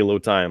along the Halo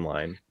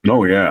timeline.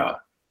 Oh, yeah.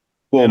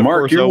 Well,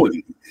 Mark, I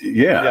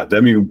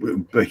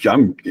mean,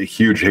 I'm a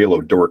huge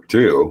Halo dork,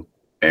 too.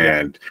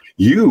 And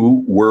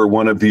you were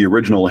one of the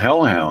original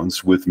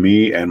Hellhounds with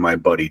me and my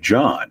buddy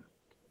John,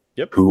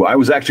 who I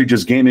was actually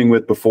just gaming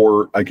with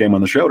before I came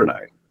on the show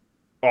tonight.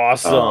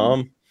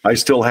 Awesome. I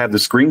still have the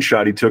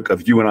screenshot he took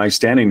of you and I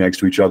standing next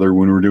to each other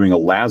when we were doing a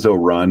lasso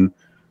run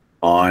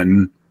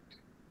on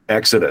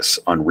Exodus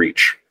on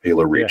Reach,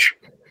 Halo Reach.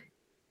 Yeah.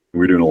 We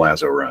were doing a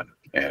lasso run.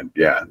 And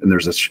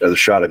there's a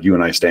shot of you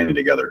and I standing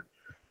together.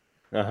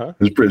 Uh-huh. It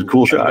was a pretty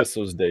cool shot. I miss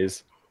those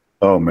days.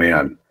 Oh,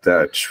 man.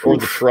 Or the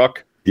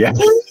truck. Yeah.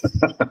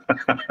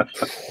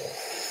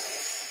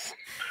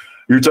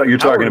 You're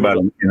talking about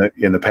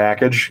in the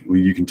package where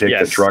you can take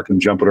the truck and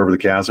jump it over the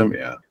chasm.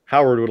 Yeah.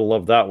 Howard would have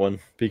loved that one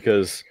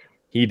because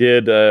he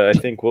did, I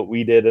think, what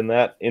we did in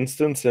that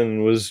instance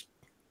and was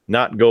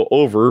not go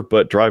over,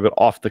 but drive it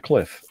off the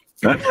cliff.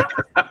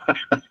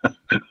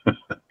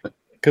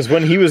 Because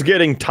when he was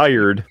getting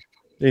tired,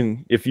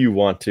 and if you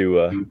want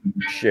to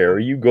share,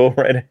 you go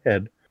right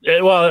ahead.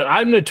 Well,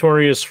 I'm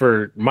notorious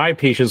for my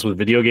patience with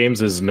video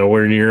games is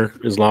nowhere near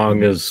as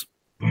long as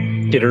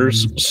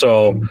Kitter's.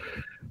 So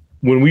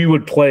when we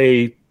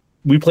played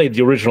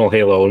the original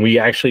Halo, and we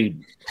actually,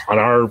 on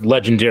our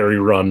legendary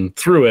run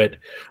through it,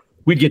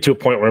 we'd get to a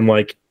point where I'm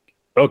like,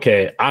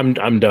 okay, I'm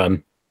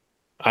done.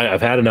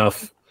 I've had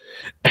enough.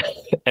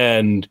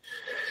 And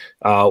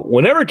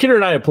whenever Kidder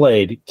and I have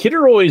played,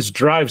 Kidder always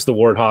drives the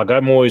Warthog.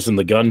 I'm always in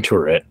the gun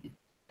turret.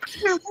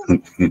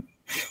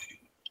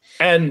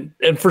 And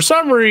for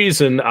some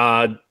reason,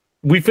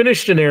 we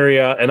finished an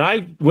area, and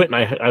I went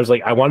and I was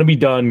like, I want to be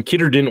done.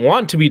 Kidder didn't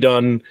want to be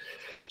done.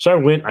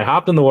 So I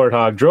hopped in the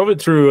Warthog, drove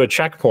it through a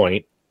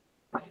checkpoint.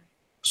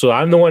 So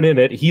I'm the one in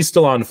it. He's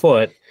still on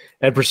foot,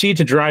 and proceed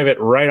to drive it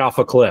right off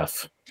a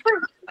cliff.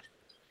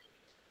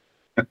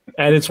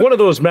 And it's one of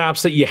those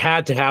maps that you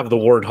had to have the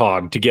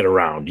Warthog to get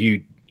around.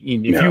 If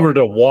you were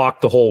to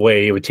walk the whole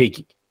way, it would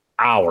take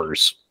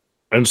hours.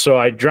 And so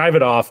I drive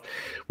it off,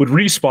 would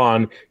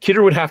respawn.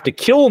 Kidder would have to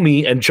kill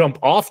me and jump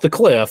off the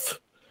cliff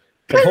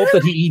and hope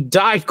that he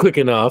died quick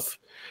enough.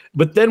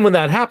 But then when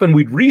that happened,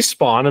 we'd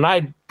respawn, and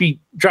I'd be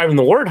driving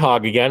the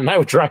Warthog again, and I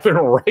would drive it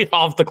right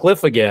off the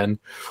cliff again.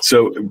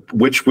 So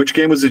which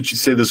game was it? You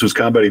say this was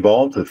Combat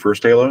Evolved, the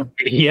first Halo?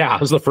 Yeah, it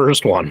was the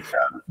first one.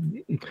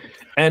 Yeah.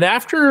 And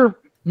after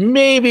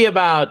maybe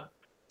about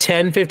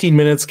 10, 15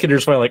 minutes,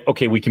 Kidder's finally like,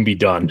 okay, we can be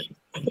done.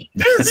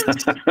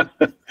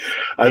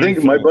 I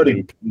think my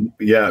buddy,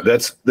 you have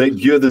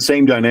the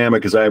same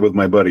dynamic as I have with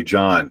my buddy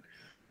John.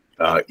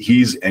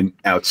 He's an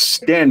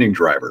outstanding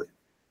driver,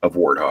 of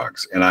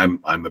warthogs, and I'm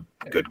a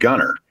good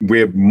gunner. We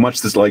have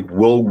much this like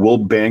we'll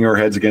bang our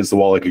heads against the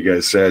wall, like you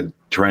guys said,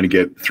 trying to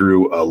get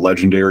through a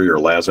legendary or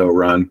lasso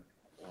run.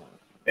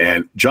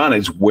 And John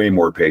has way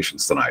more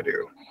patience than I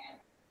do.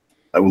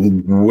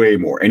 Way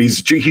more, and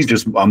he's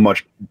just a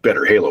much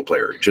better Halo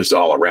player, just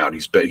all around.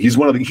 He's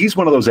one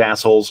of those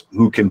assholes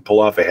who can pull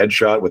off a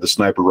headshot with a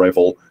sniper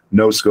rifle,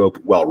 no scope,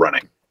 while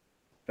running.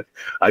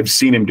 I've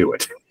seen him do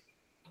it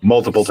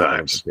multiple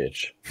times.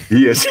 Bitch.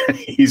 He is.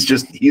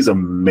 He's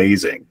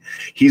amazing.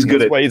 He's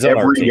good at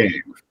every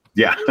game.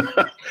 Yeah,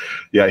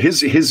 yeah.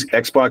 His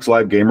Xbox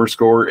Live gamer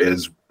score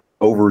is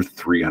over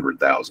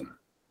 300,000.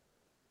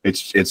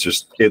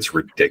 It's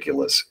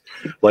ridiculous.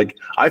 Like,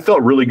 I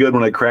felt really good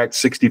when I cracked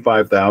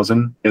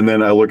 65,000, and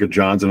then I look at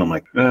John's and I'm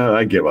like,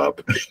 I give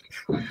up.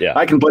 Yeah,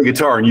 I can play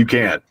guitar and you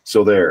can't.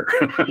 So there.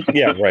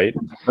 Yeah, right.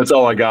 That's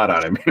all I got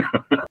on him.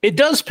 It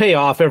does pay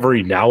off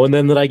every now and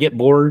then that I get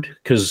bored,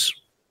 because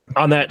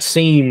on that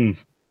same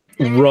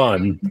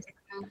run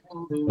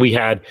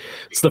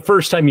it's the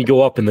first time you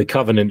go up in the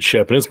Covenant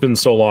ship, and it's been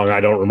so long I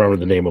don't remember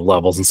the name of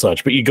levels and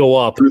such, but you go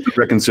up. Truth and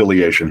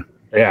Reconciliation.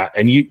 Yeah,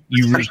 and you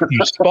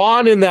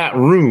spawn in that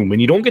room, and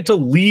you don't get to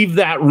leave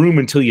that room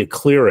until you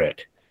clear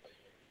it.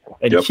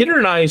 And Kidder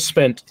and I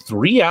spent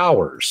 3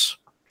 hours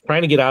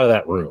trying to get out of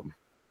that room.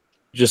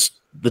 Just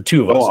the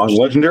two of us. Oh, on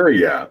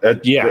Legendary, yeah.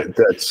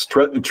 That's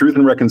Truth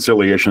and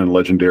Reconciliation and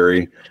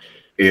Legendary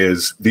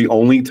is the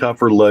only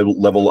tougher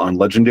level on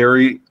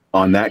Legendary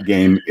on that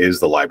game is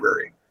the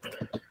library.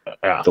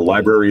 The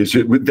library is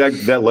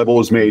that level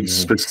is made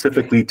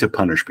specifically to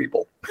punish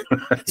people.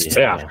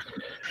 Yeah.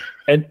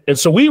 And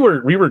so we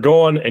were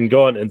going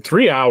in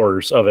 3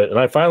 hours of it, and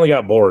I finally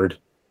got bored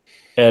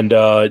and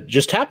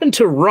just happened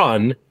to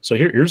run. So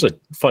here's a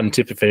fun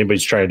tip if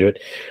anybody's trying to do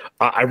it.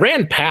 I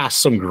ran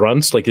past some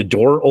grunts, like a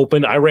door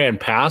opened. I ran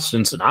past,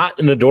 and it's not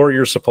in the door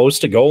you're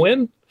supposed to go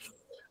in.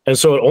 And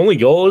so it only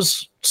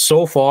goes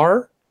so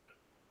far,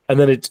 and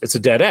then it's a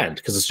dead end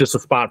because it's just a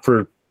spot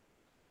for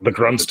the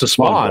grunts to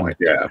spawn. Point,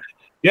 yeah.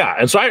 Yeah.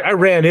 And so I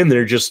ran in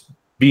there just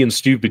being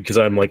stupid because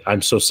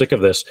I'm so sick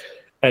of this.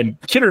 And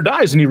Kidder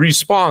dies and he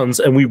respawns,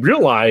 and we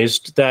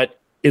realized that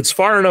it's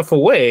far enough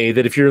away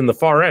that if you're in the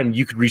far end,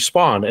 you could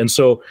respawn. And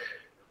so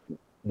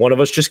one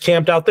of us just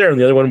camped out there, and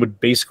the other one would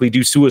basically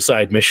do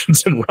suicide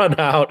missions and run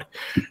out,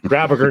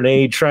 grab a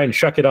grenade, try and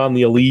chuck it on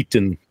the elite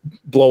and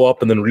blow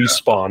up and then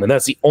respawn. And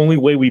that's the only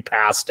way we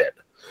passed it,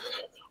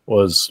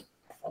 was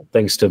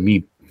thanks to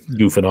me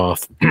goofing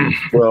off.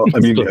 Well, I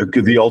mean,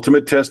 the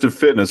ultimate test of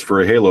fitness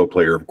for a Halo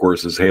player, of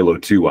course, is Halo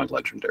 2 on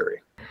Legendary.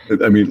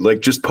 I mean,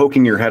 like, just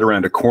poking your head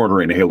around a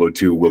corner in Halo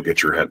 2 will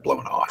get your head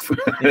blown off.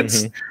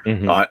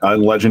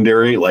 On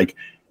Legendary, like,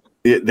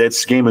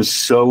 that game is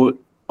so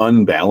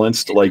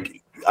unbalanced.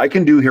 Like, I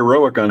can do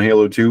heroic on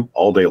Halo 2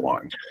 all day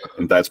long,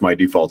 and that's my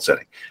default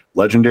setting.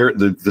 Legendary,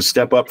 the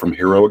step up from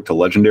heroic to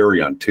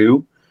Legendary on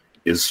 2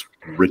 is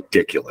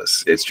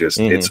ridiculous. It's just,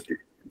 it's,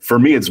 for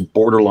me, it's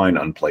borderline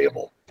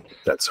unplayable.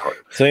 That's hard.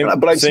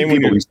 But I see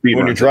when you're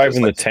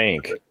driving the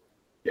tank.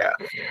 Yeah,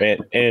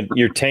 and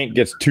your tank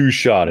gets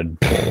two-shotted.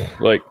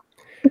 Like,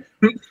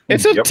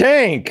 it's a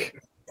tank.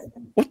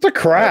 What the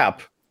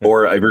crap?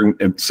 Or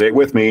say it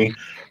with me,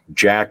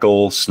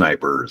 Jackal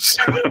snipers.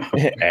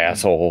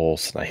 Asshole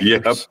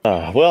snipers.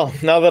 Yep. Well,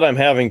 now that I'm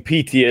having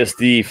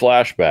PTSD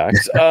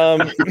flashbacks,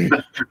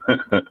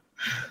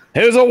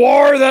 it was a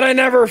war that I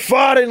never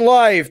fought in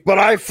life, but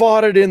I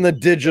fought it in the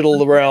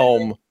digital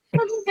realm.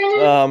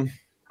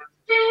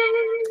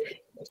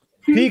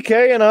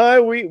 PK and I,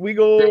 we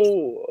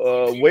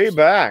go way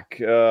back.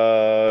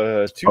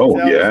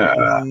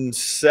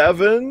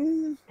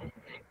 2007,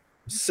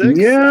 6.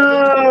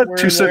 Yeah,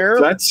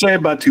 I'd say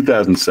about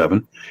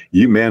 2007.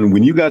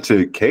 When you got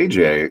to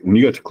KJ, when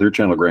you got to Clear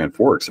Channel Grand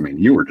Forks, I mean,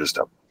 you were just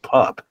a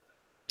pup.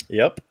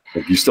 Yep.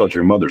 Like, you still had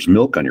your mother's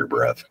milk on your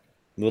breath.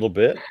 A little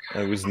bit.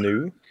 I was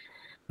new.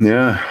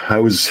 Yeah, I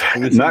was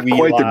not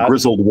quite the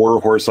grizzled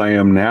warhorse I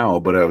am now,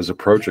 but I was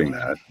approaching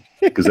that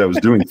because I was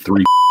doing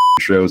 3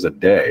 shows a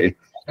day.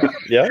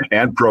 Yeah.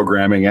 And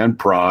programming and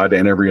prod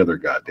and every other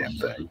goddamn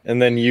thing. And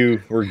then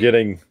you were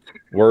getting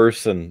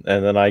worse, and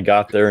then I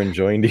got there and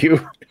joined you.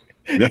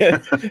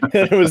 And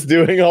was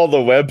doing all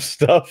the web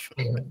stuff.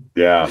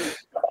 Yeah.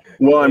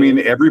 Well, I mean,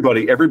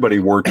 everybody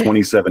wore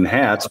 27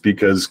 hats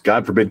because,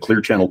 God forbid,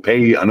 Clear Channel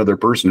pay another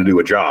person to do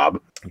a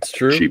job. It's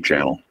true. Cheap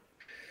Channel.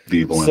 The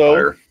evil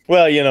empire.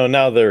 Well,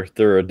 now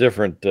they're a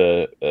different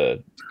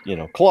cluster,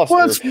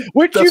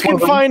 which you can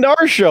find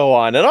our show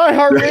on at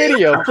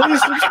iHeartRadio.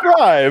 Please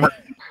subscribe.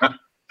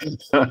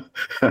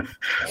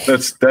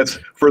 That's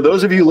for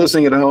those of you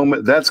listening at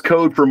home. That's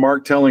code for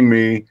Mark telling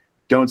me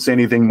don't say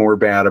anything more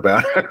bad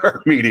about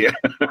our media.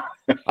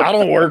 I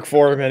don't work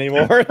for him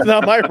anymore. It's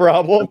not my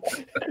problem.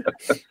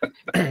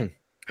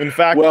 In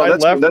fact, I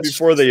left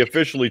before they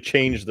officially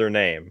changed their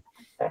name.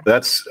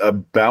 That's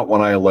about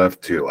when I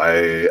left too.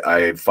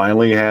 I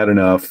finally had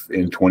enough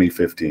in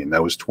 2015.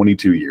 That was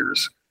 22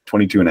 years,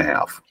 22 and a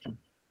half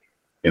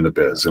in the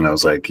biz. And I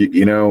was like,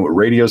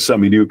 radio's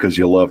something you do because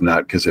you love,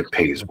 not because it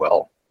pays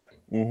well.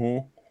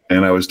 Mm-hmm.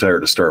 and I was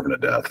tired of starving to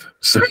death.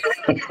 So,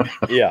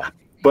 Yeah.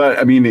 but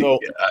I mean, So-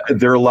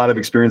 there are a lot of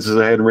experiences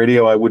I had in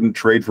radio I wouldn't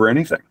trade for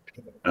anything.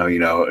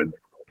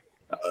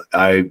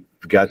 I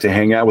got to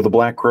hang out with the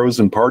Black Crows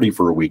and party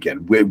for a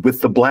weekend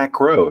with the Black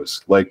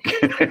Crows. Like,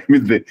 I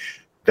mean,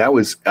 that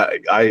was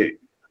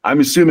I'm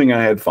assuming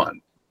I had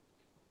fun.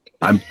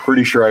 I'm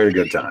pretty sure I had a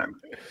good time.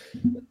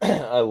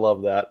 I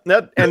love that.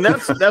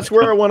 That's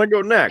where I want to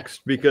go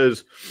next,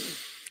 because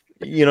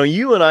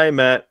you and I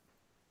met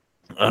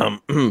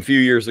a few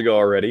years ago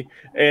already,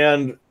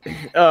 and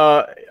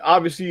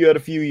obviously you had a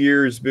few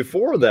years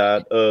before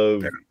that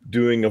of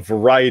doing a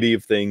variety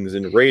of things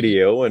in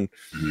radio, and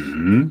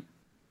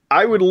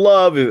I would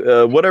love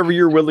whatever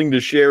you're willing to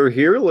share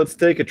here. Let's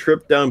take a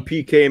trip down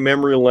PK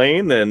memory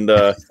lane, and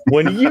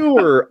when you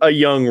were a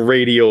young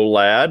radio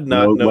lad,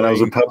 not when I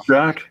was a pup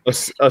jock, a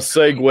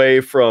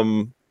segue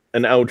from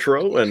an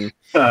outro, and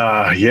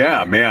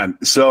yeah, man.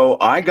 So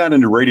I got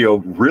into radio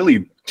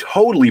really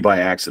totally by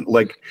accident.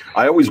 Like,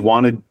 I always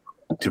wanted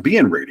to be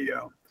in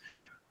radio.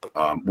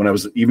 When I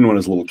was a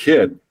little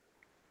kid,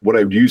 what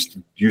I used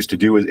to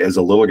do as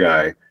a little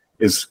guy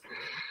is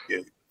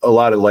a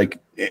lot of, like,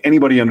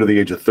 anybody under the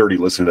age of 30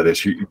 listening to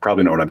this, you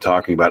probably know what I'm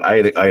talking about. I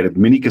had a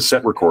mini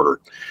cassette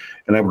recorder,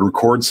 and I would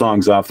record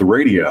songs off the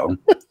radio,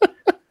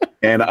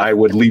 and I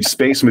would leave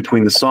space in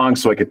between the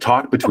songs so I could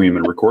talk between them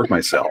and record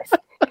myself.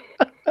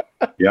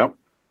 Yep.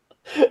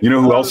 You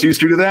know who else used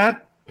to do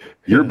that?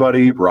 Your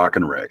buddy, Rock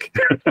and Rick.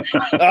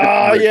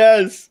 Ah,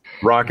 yes.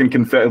 Rock and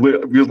Confetti.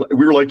 We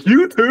were like,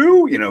 you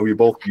too? We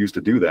both used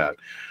to do that.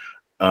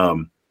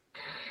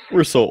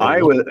 We're so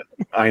old.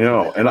 I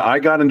know. And I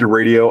got into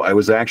radio. I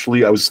was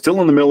still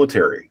in the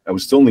military. I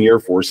was still in the Air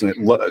Force, and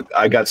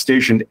I got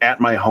stationed at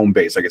my home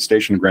base. I got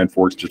stationed in Grand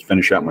Forks to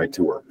finish out my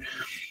tour.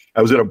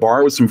 I was at a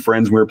bar with some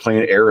friends. We were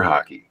playing air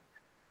hockey,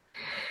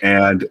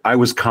 and I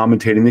was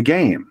commentating the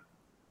game.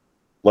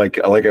 Like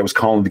I was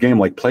calling the game,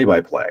 like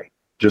play-by-play,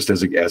 just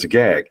as a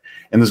gag.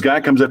 And this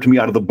guy comes up to me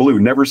out of the blue,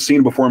 never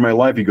seen before in my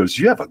life. He goes,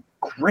 "You have a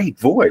great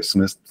voice."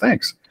 And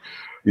thanks.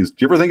 He goes, "Do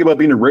you ever think about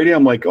being in radio?"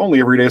 I'm like, "Only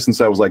every day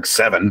since I was like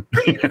 7."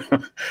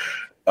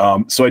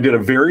 So I did a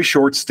very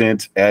short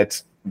stint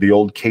at the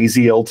old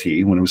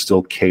KZLT when it was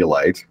still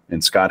K-Light,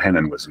 and Scott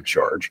Hennon was in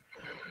charge.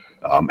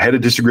 Had a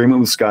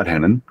disagreement with Scott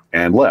Hennon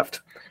and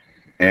left.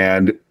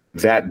 And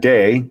that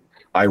day,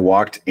 I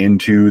walked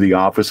into the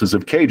offices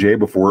of KJ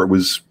before it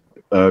was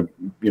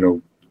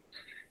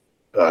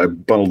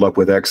bundled up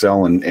with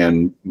XL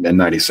and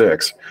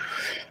 96.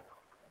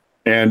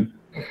 And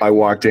I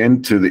walked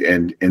in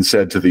and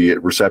said to the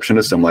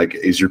receptionist, I'm like,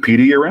 "Is your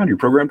PD around, your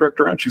program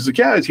director around?" She's like,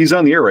 "Yeah, he's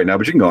on the air right now,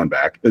 but you can go on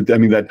back." I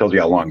mean, that tells you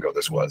how long ago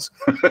this was.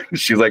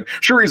 She's like,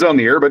 "Sure, he's on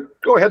the air,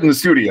 but go ahead in the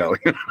studio."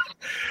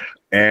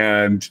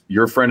 And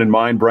your friend and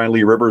mine, Brian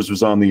Lee Rivers,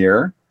 was on the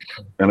air.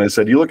 And I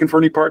said, "You looking for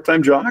any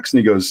part-time jocks?" And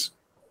he goes,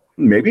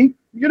 "Maybe.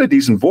 You got a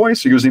decent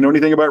voice." He goes, "You know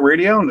anything about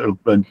radio?" And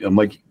I'm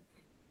like,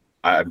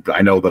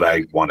 I know that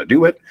I want to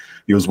do it.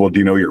 He goes, "Well, do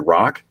you know your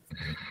rock?"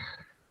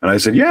 And I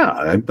said, "Yeah,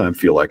 I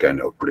feel like I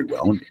know pretty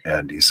well."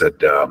 And he said,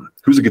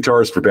 "Who's a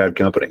guitarist for Bad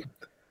Company?"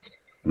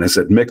 And I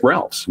said, "Mick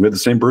Ralphs. We had the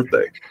same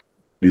birthday."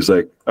 He's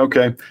like,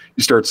 "Okay,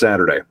 you start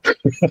Saturday."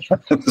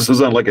 This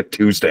was on like a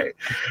Tuesday.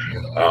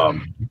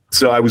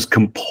 So I was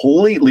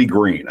completely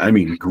green. I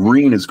mean,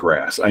 green as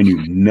grass. I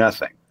knew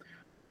nothing.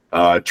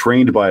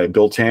 Trained by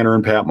Bill Tanner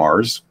and Pat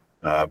Mars.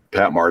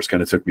 Pat Mars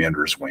kind of took me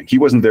under his wing. He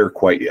wasn't there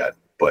quite yet,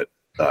 but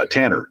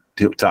Tanner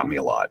taught me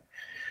a lot.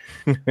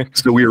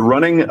 So we were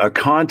running a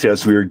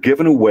contest. We were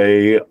giving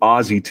away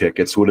Aussie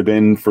tickets. Would have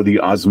been for the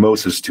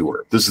Osmosis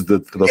tour. This is the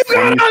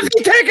Aussie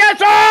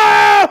tickets.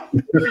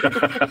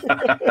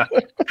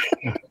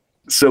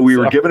 So we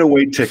were giving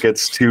away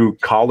tickets to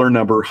caller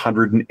number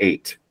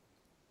 108.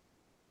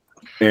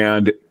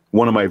 And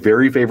one of my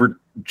very favorite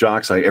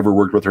jocks I ever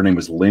worked with, her name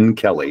was Lynn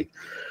Kelly,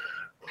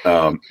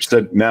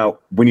 said, "Now,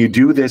 when you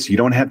do this, you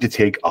don't have to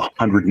take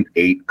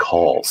 108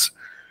 calls.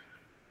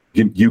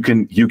 You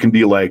can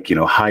be like,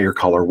 higher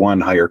caller 1,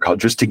 higher call,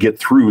 just to get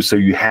through. So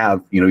you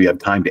have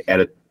time to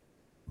edit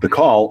the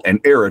call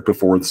and air it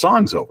before the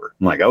song's over."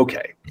 I'm like,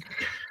 "Okay."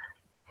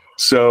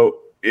 So,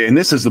 and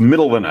this is the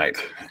middle of the night,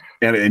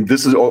 and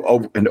this is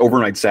an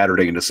overnight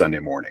Saturday into Sunday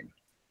morning.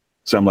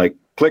 So I'm like,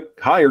 click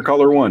higher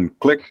caller 1,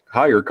 click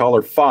higher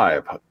caller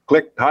 5,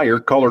 click higher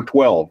caller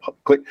 12,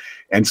 click.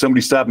 And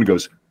somebody stopped and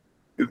goes,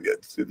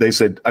 they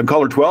said, "I'm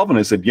caller 12. And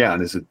I said, "Yeah."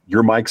 And they said,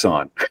 "Your mic's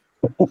on."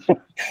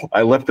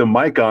 I left the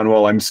mic on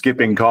while I'm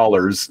skipping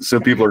callers,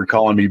 so people are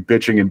calling me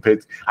bitching and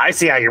pits. "I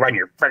see how you run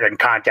your friggin'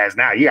 contest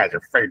now. You guys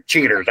are friggin'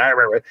 cheaters."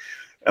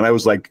 And I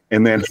was like,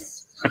 and then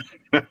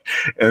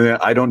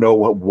I don't know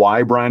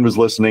why Brian was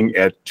listening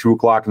at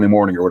 2:00 in the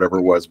morning or whatever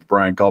it was. But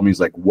Brian called me. He's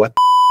like, "What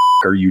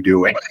the are you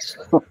doing?"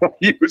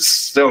 He was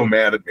so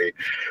mad at me.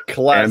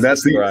 Classic, and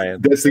that's Brian.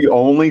 And that's the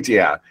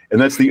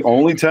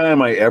only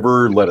time I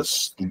ever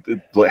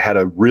had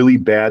a really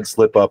bad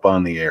slip up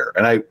on the air.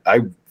 And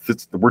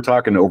we're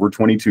talking over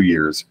 22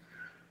 years.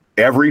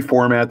 Every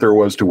format there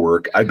was to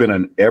work. I've been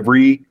on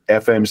every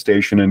FM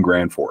station in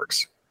Grand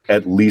Forks,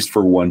 at least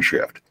for one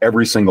shift.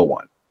 Every single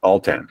one. all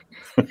 10.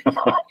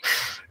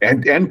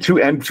 and two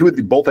of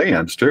the, both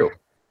AMs too.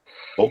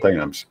 Both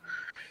AMs.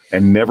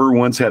 And never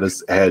once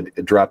had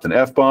dropped an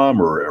F-bomb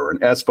or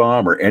an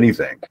S-bomb or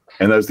anything.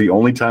 And that was the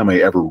only time I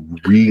ever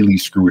really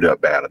screwed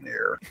up bad in the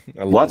air.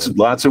 Lots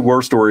of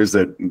war stories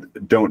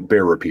that don't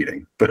bear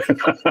repeating.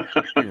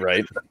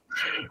 Right.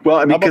 Well,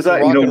 I mean, because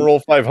Rock and Roll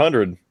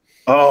 500.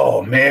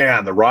 Oh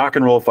man, the Rock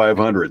and Roll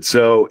 500.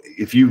 So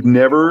if you've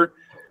never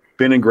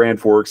been in Grand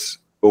Forks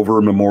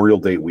over Memorial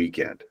Day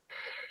weekend,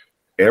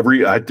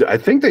 I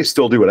think they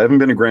still do it. I haven't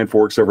been in Grand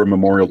Forks over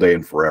Memorial Day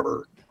in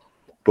forever.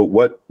 But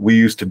what we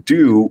used to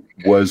do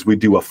was we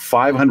do a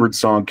 500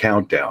 song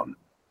countdown,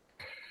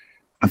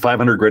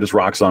 500 greatest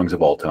rock songs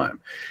of all time.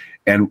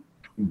 And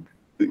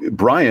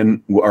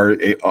Brian, our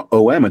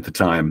OM at the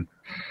time,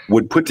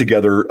 would put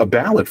together a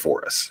ballad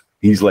for us.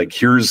 He's like,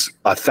 here's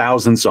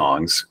 1,000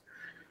 songs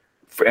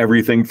for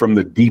everything from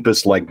the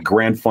deepest, like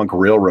Grand Funk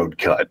Railroad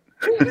cut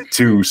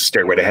to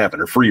Stairway to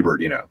Heaven or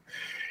Freebird, you know.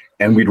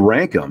 And we'd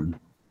rank them.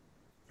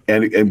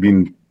 And I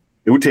mean,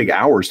 it would take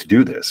hours to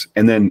do this.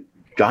 And then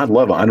God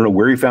love him, I don't know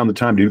where he found the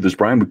time to do this.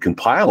 Brian would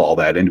compile all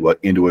that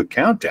into a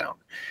countdown.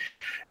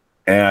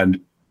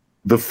 And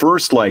the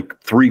first like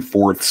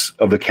 3/4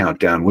 of the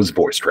countdown was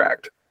voice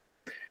tracked.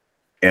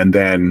 And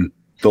then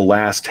the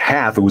last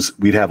half,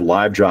 we'd have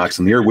live jocks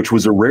in the air, which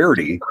was a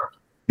rarity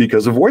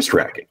because of voice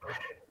tracking.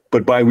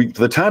 But by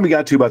the time we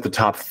got to about the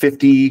top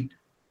 50,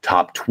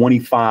 top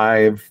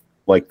 25,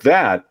 like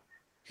that,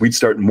 we'd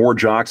start, more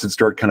jocks would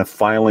start kind of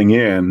filing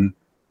in.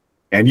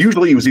 And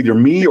usually it was either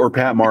me or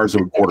Pat Mars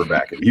who would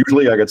quarterback it.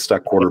 Usually I got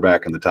stuck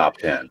quarterback in the top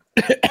 10.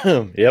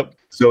 Yep.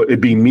 So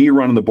it'd be me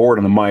running the board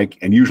on the mic,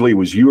 and usually it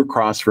was you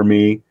across from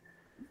me.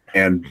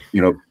 And,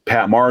 you know,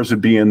 Pat Mars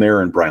would be in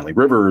there, and Brian Lee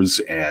Rivers,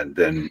 and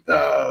then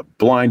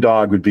Blind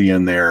Dog would be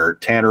in there.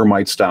 Tanner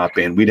might stop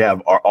in. We'd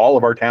have all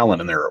of our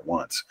talent in there at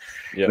once.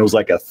 Yep. It was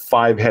like a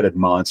 5-headed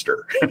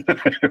monster.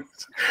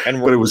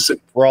 And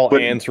we're all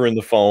answering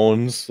the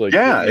phones. Like,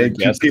 yeah,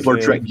 people are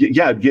trying.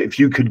 Yeah, if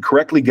you could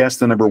correctly guess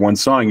the number one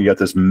song, you got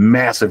this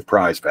massive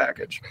prize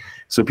package.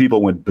 So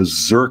people went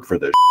berserk for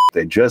this.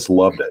 They just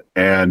loved it.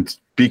 And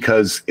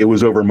because it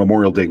was over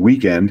Memorial Day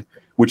weekend,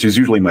 which is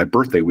usually my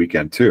birthday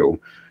weekend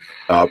too,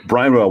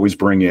 Brian would always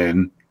bring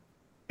in,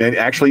 and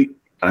actually,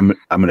 I'm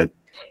going to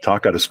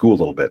talk out of school a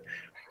little bit.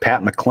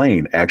 Pat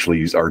McLean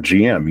actually our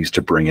GM used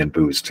to bring in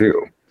booze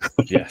too.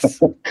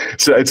 Yes.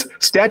 So it's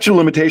statute of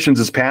limitations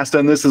is passed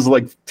on this is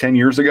like 10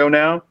 years ago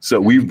now.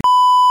 So we've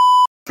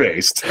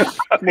faced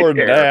more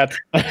than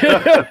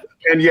that.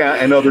 And yeah,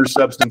 and other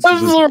substances.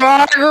 This is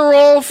Rock and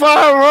Roll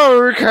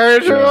 500.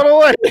 Can't you run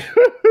away?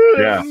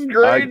 Yeah. This is a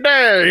great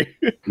day.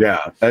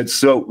 Yeah. And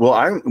so,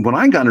 when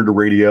I got into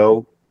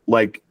radio,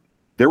 like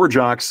there were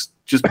jocks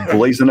just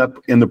blazing up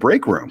in the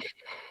break room,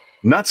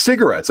 not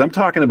cigarettes. I'm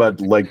talking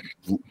about like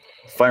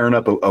firing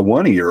up a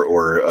oneie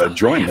or a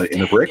joint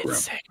in the break room.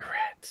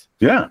 Cigarettes.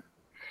 Yeah.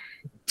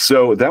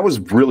 So that was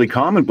really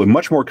common, but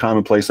much more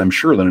commonplace, I'm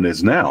sure, than it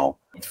is now.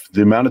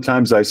 The amount of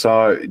times I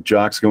saw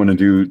jocks going to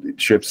do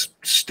chips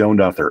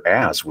stoned off their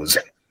ass was,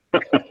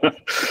 in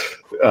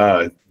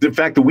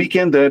fact, the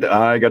weekend that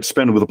I got to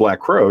spend with the Black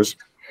Crows,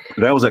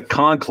 that was at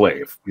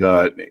Conclave.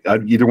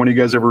 Either one of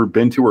you guys ever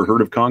been to or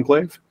heard of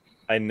Conclave?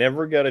 I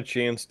never got a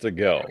chance to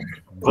go.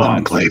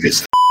 Conclave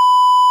is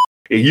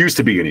it used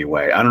to be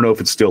anyway. I don't know if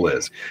it still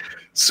is.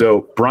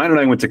 So Brian and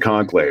I went to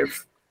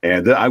Conclave,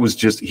 and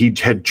he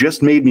had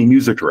just made me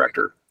music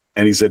director.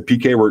 And he said,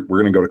 PK, we're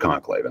going to go to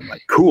Conclave. I'm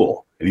like,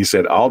 cool. And he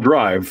said, I'll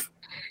drive,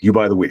 you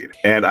buy the weed.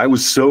 And I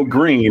was so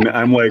green.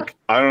 I'm like,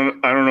 I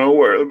don't know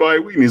where to buy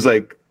weed. And he's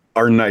like,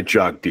 our night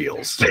jock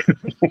deals.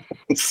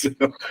 So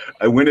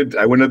I went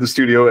to the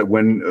studio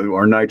when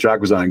our night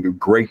jock was on. A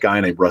great guy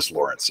named Russ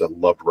Lawrence. I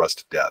loved Russ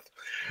to death.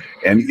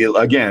 And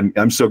again,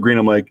 I'm so green.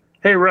 I'm like,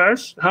 hey,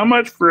 Russ, how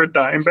much for a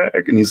dime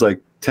bag? And he's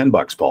like,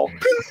 $10, Paul.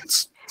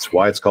 That's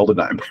why it's called a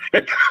dime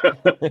bag.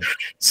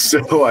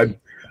 So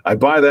I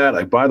buy that.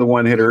 I buy the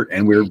one hitter,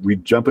 and we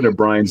jump into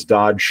Brian's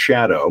Dodge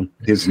Shadow,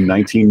 his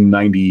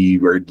 1990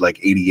 or like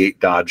 88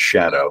 Dodge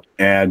Shadow,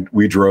 and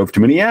we drove to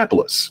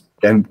Minneapolis,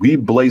 and we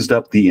blazed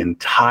up the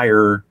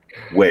entire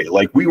way.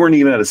 Like we weren't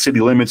even at a city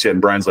limits yet,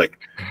 and Brian's like,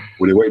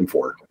 "What are you waiting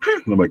for?"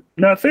 And I'm like,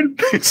 "Nothing."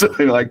 So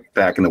like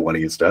back in the 1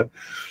 and stuff.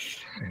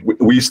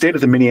 We stayed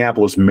at the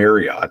Minneapolis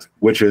Marriott,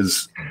 which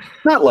is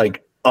not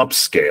like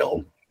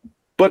upscale,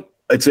 but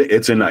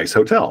it's a nice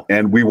hotel.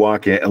 And we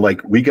walk in, and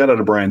like we got out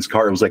of Brian's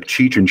car. It was like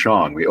Cheech and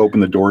Chong. We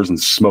opened the doors and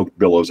smoke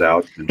billows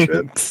out and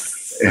shit.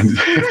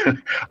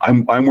 And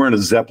I'm wearing a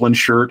Zeppelin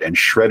shirt and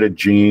shredded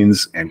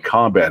jeans and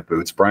combat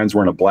boots. Brian's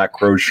wearing a Black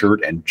Crow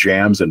shirt and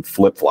jams and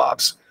flip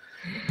flops.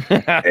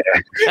 And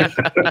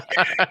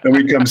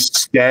we come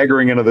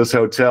staggering into this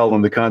hotel,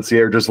 and the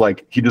concierge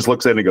he just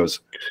looks at it and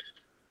goes,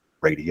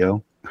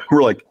 "Radio?"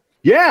 We're like,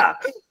 "Yeah."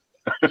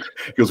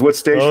 He goes, "What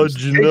station?" How'd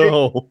you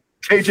know?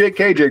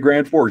 KJ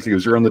Grand Forks. He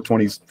goes, "You're on the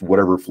 20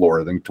 whatever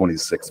floor, I think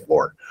 26th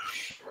floor."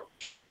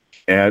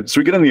 And so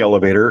we get in the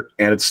elevator,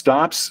 and it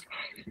stops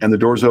and the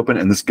doors open,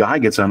 and this guy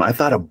gets on. I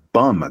thought a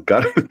bum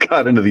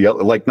got into the,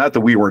 like, not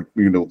that we weren't,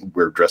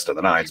 we're dressed to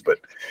the nines, but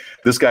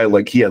this guy,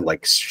 like, he had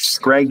like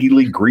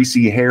scraggly,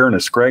 greasy hair and a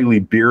scraggly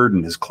beard,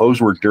 and his clothes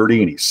were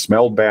dirty, and he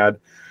smelled bad.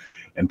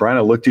 And Brian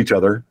and I looked at each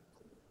other,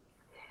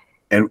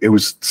 and it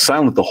was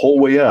silent the whole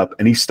way up.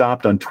 And he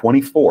stopped on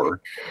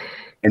 24,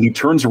 and he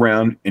turns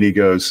around and he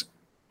goes,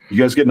 "You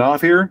guys getting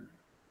off here?"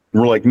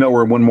 And we're like, "No,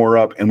 we're one more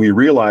up." And we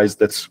realized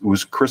that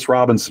was Chris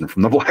Robinson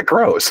from the Black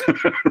Crowes.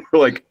 We're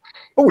like,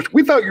 "Oh,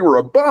 we thought you were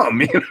a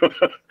bum,"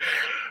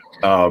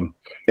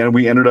 and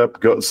we ended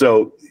up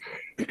so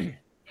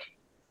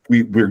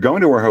we're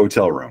going to our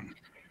hotel room,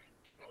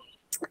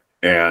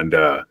 and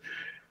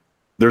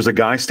there's a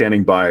guy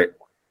standing by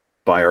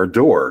our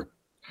door,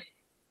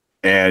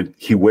 and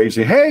he waves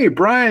me, "Hey,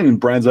 Brian." And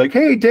Brian's like,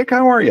 "Hey, Dick,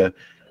 how are you?"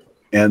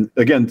 And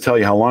again, to tell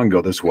you how long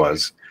ago this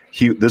was.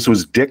 This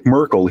was Dick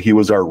Merkel. He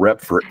was our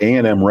rep for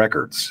A&M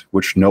Records,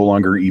 which no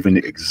longer even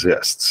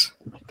exists.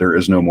 There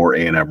is no more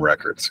A&M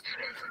Records.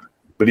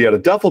 But he had a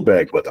duffel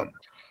bag with him.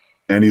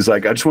 And he's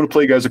like, "I just want to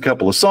play you guys a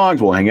couple of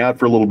songs. We'll hang out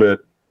for a little bit."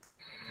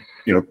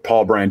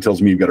 Paul Bryan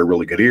tells me you've got a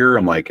really good ear.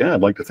 I'm like, "Yeah,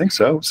 I'd like to think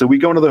so." So we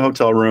go into the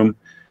hotel room,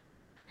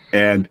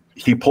 and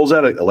he pulls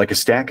out a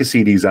stack of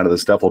CDs out of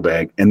this duffel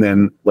bag, and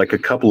then like a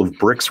couple of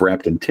bricks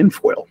wrapped in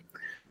tinfoil.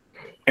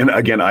 And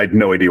again, I had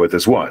no idea what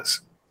this was,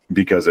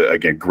 because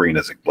again, green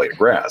as a blade of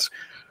grass.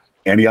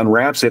 And he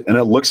unwraps it, and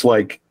it looks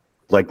like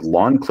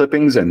lawn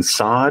clippings and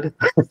sod.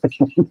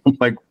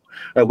 Like,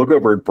 I look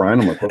over at Brian,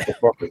 I'm like, "What the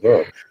fuck is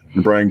that?"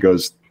 And Brian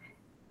goes,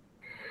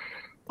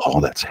 "Oh,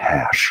 that's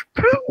hash."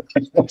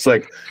 It's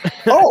like,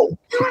 "Oh,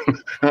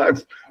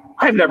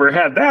 I've never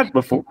had that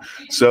before."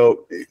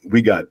 So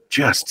we got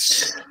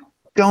just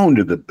stoned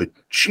to the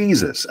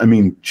bejesus. I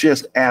mean,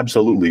 just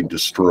absolutely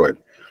destroyed.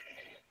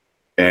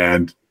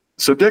 And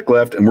so Dick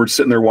left, and we're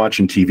sitting there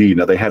watching TV.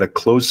 Now, they had a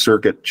closed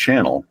circuit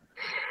channel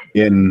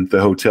in the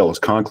hotel. It was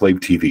Conclave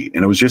TV,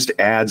 and it was just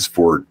ads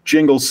for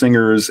jingle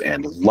singers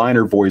and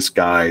liner voice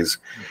guys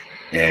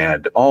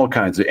and all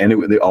kinds of,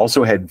 and they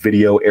also had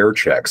video air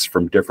checks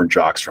from different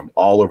jocks from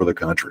all over the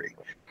country.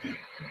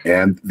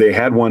 And they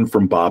had one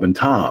from Bob and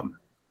Tom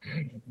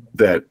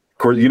that, of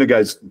course,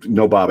 guys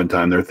know Bob and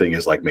Tom, their thing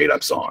is like made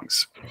up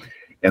songs.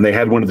 And they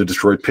had one of the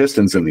Detroit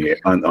Pistons on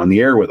the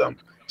air with them.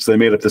 So they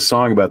made up this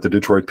song about the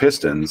Detroit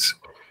Pistons.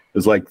 It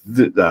was like,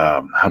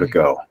 how'd it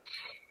go?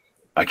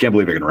 I can't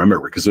believe I can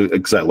remember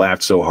because I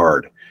laughed so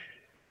hard.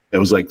 It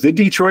was like, "The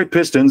Detroit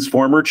Pistons,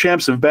 former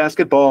champs of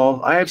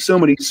basketball. I have so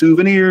many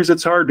souvenirs,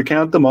 it's hard to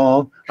count them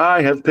all.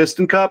 I have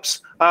Piston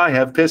cups. I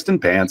have Piston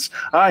pants.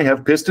 I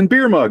have Piston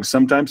beer mugs."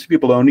 Sometimes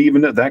people don't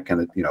even know that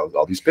kind of,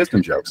 all these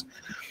Piston jokes.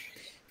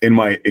 In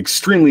my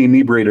extremely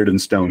inebriated and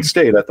stoned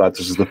state, I thought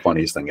this was the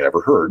funniest thing I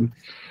ever heard.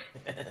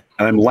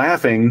 And I'm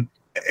laughing.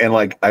 And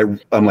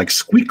I'm like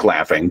squeak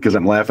laughing because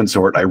I'm laughing so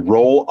hard. I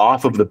roll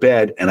off of the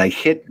bed, and I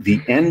hit the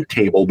end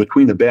table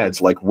between the beds,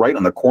 like right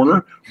on the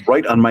corner,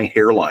 right on my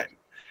hairline.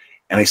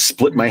 And I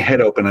split my head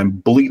open. I'm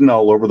bleeding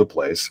all over the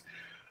place.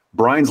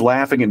 Brian's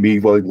laughing at me,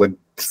 like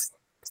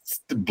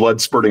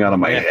blood spurting out of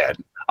my head.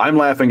 I'm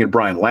laughing at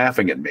Brian,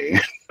 laughing at me.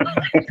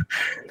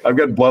 I've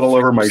got blood all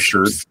over my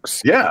shirt.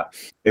 Yeah,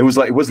 it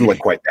wasn't like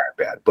quite that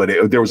bad, but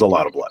there was a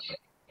lot of blood.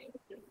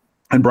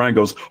 And Brian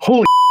goes,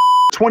 "Holy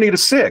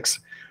 20-6.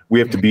 We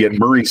have to be at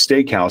Murray's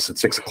Steakhouse at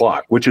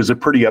 6:00, which is a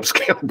pretty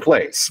upscale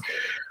place,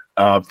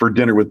 for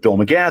dinner with Bill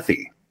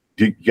McGathy."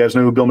 Do you guys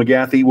know who Bill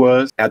McGathy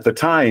was? At the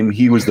time,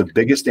 he was the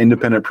biggest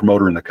independent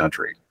promoter in the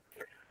country.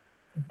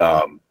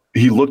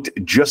 He looked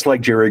just like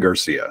Jerry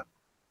Garcia.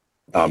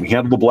 He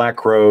handled the Black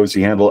Crowes.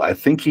 I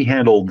think he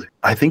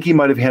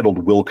might have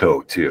handled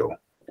Wilco too.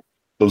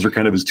 Those are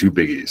kind of his two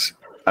biggies.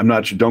 I'm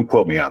not sure. Don't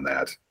quote me on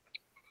that.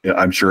 Yeah,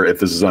 I'm sure if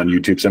this is on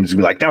YouTube, somebody's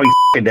gonna be like, "No,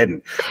 he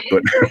didn't."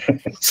 But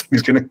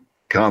he's gonna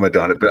comment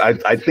on it, but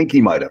I think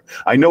he might have.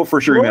 I know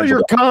for sure. Roll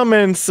your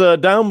comments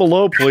down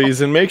below, please,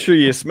 and make sure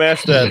you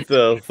smash that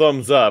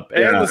thumbs up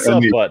and the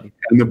sub button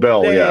and the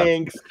bell.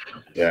 Thanks.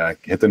 Yeah,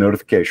 hit the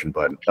notification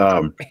button.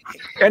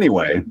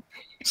 Anyway,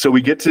 so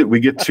we get to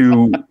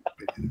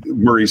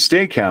Murray's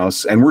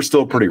Steakhouse, and we're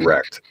still pretty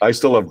wrecked. I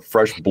still have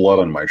fresh blood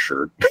on my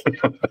shirt.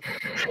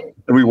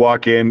 And we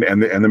walk in,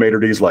 and the maitre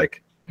d's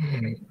like,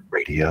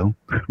 "Radio?"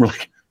 We're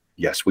like,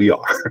 "Yes, we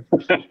are."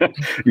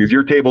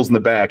 Your table's in the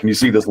back, and you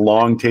see this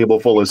long table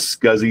full of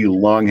scuzzy,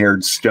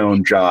 long-haired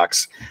stone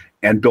jocks,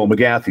 and Bill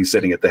McGathy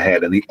sitting at the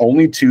head, and the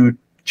only two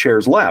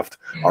chairs left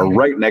are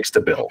right next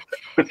to Bill.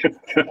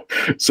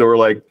 So we're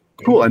like,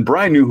 cool. And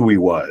Brian knew who he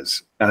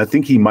was, and I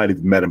think he might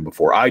have met him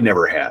before. I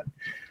never had.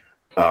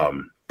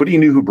 But he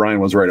knew who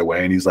Brian was right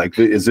away, and he's like,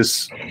 "Is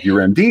this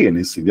your MD?" And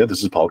he said, "Yeah,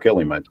 this is Paul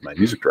Kelly, my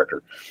music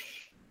director."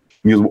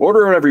 And he goes,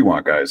 "Order whatever you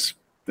want, guys.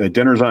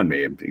 Dinner's on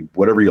me.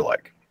 Whatever you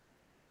like."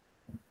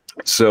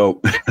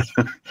 So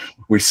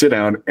we sit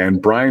down,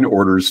 and Brian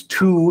orders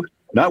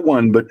not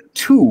one, but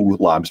two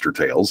lobster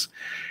tails.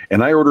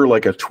 And I order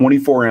like a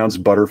 24-ounce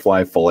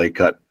butterfly filet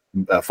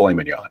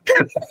mignon.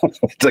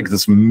 It's like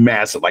this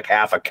massive, like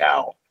half a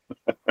cow.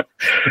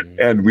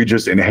 And we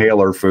just inhale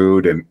our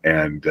food.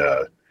 And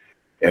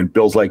And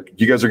Bill's like,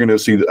 you guys are going to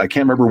see, I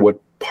can't remember what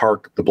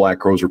park the Black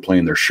Crowes were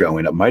playing their show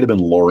in. It might have been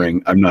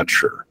Loring. I'm not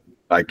sure.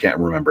 I can't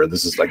remember.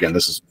 This is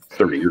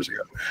 30 years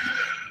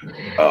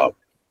ago.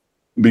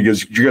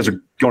 Because you guys are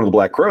going to the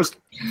Black Crowes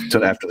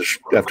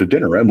after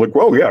dinner. Right? I'm like,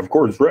 well, yeah, of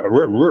course. We're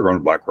going to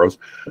the Black Crowes.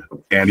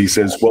 And he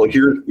says, well,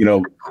 here,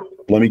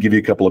 let me give you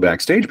a couple of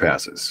backstage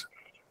passes.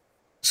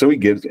 So he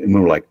gives, and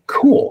we're like,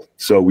 cool.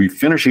 So we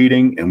finish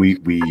eating and we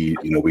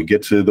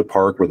get to the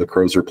park where the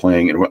Crowes are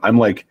playing. And I'm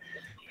like,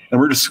 and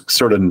we're just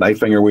sort of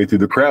knifing our way through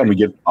the crowd. And we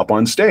get up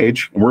on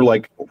stage and we're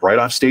like right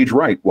off stage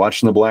right,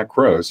 watching the Black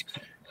Crowes.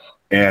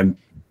 And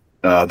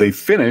they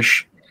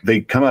finish,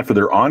 they come out for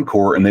their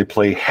encore and they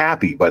play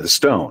Happy by the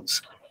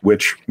Stones,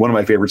 which one of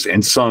my favorites,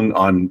 and sung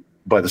on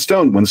by the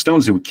Stones. When the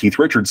Stones do it, Keith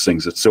Richards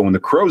sings it. So when the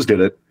Crowes did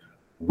it,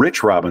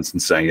 Rich Robinson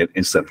sang it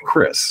instead of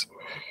Chris.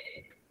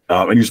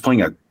 And he was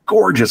playing a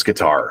gorgeous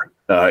guitar.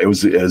 It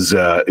was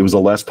a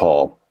Les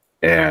Paul.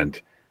 And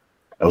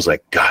I was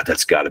like, God,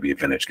 that's got to be a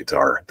vintage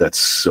guitar. That's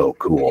so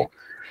cool.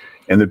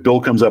 And then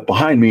Bill comes up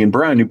behind me and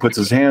Brian, who puts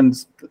his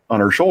hands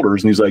on our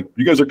shoulders, and he's like,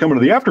 you guys are coming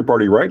to the after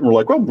party, right? And we're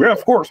like, well, yeah,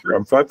 of course. Yeah,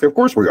 of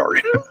course we are.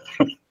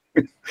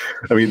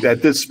 I mean,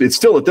 it's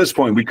still at this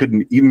point, we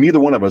couldn't, even neither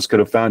one of us could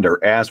have found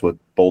our ass with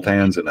both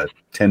hands in a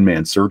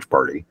 10-man search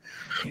party.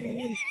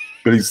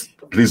 But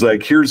he's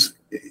like, here's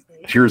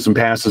some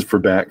passes for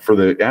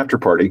the after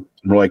party.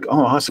 And we're like,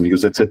 oh, awesome. He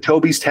goes, it's at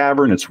Toby's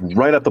Tavern. It's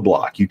right up the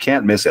block. You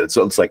can't miss it.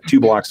 It's like 2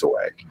 blocks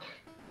away.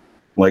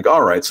 I'm like,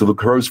 all right. So the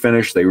Crowes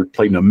finished. They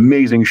played an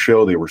amazing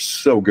show. They were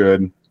so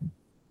good.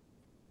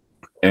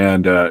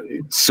 And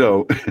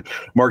so,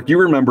 Mark, you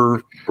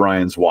remember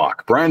Brian's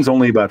walk. Brian's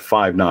only about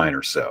 5'9"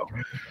 or so.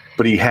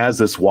 But he has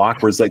this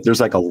walk where it's like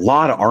there's like a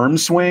lot of arm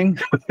swing.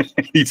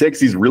 He takes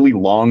these really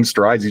long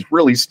strides. He's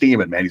really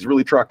steaming, man. He's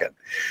really trucking.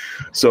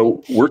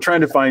 So we're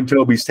trying to find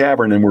Toby's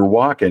Tavern, and we're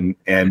walking.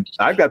 And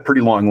I've got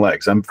pretty long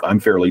legs. I'm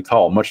fairly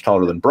tall, much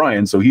taller than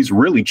Brian. So he's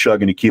really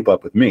chugging to keep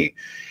up with me.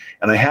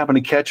 And I happen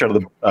to catch out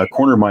of the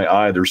corner of my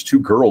eye, there's 2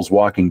 girls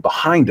walking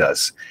behind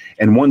us,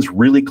 and one's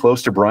really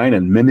close to Brian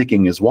and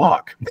mimicking his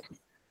walk,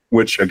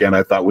 which again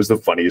I thought was the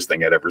funniest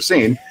thing I'd ever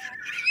seen.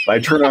 I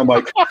turn on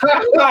like,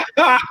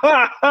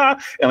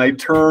 and I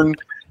turn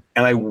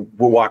and I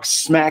walk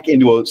smack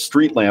into a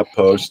street lamp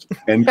post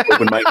and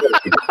open my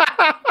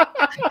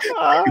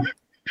head.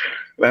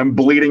 I'm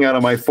bleeding out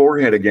of my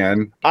forehead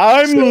again.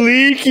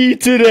 Leaky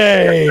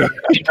today.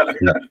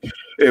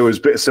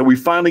 So we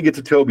finally get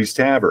to Toby's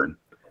Tavern.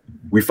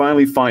 We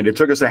finally find it.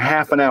 Took us a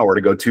half an hour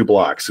to go 2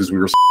 blocks because we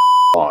were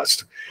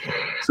lost.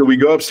 So we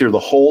go upstairs. The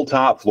whole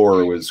top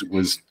floor was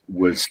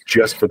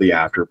just for the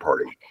after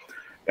party.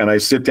 And I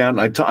sit down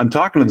and I'm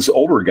talking to this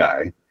older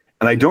guy,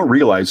 and I don't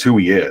realize who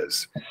he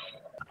is.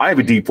 I have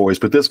a deep voice,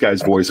 but this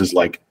guy's voice is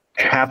like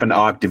half an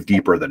octave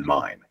deeper than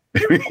mine.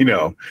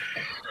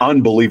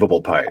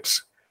 Unbelievable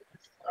pipes.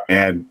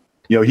 And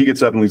he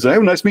gets up and he's like,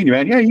 "Oh, nice meeting you,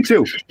 man. Yeah, you too."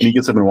 And he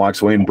gets up and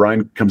walks away, and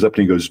Brian comes up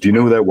and he goes, "Do you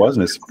know who that was?"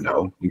 And I said,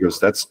 "No." He goes,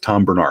 "That's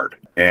Tom Bernard."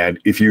 And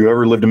if you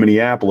ever lived in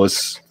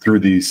Minneapolis through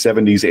the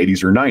 70s,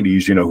 80s, or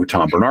 90s, you know who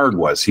Tom Bernard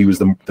was. He was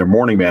their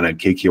morning man at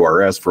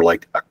KQRS for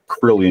like a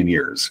trillion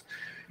years.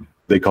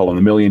 They call him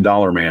the $1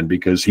 Million Man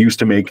because he used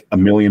to make $1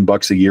 million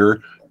a year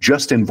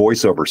just in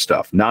voiceover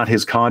stuff, not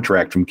his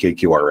contract from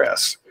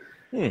KQRS.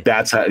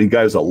 That's how the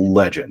guy's a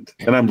legend.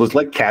 And I'm just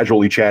like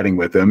casually chatting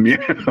with him,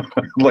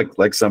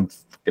 like some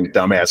fucking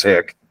dumbass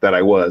hick that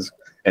I was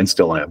and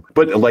still am.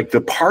 But like the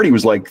party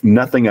was like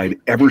nothing I'd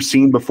ever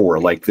seen before.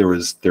 Like there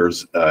was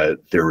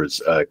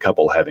a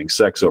couple having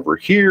sex over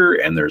here,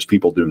 and there's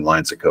people doing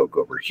lines of coke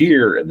over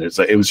here, and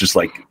it was just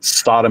like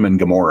Sodom and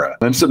Gomorrah.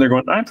 And I'm sitting there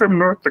going, I'm from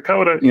North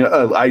Dakota.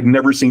 I'd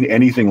never seen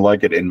anything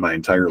like it in my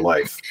entire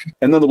life.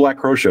 And then the Black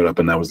Crow showed up,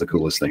 and that was the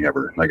coolest thing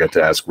ever. I got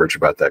to ask Rich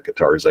about that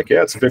guitar. He's like,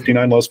 yeah, it's a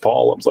 59 Les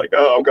Paul. I was like,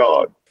 oh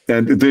God.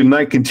 And the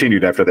night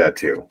continued after that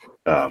too.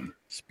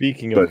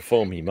 Speaking of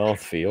foamy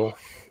mouthfeel.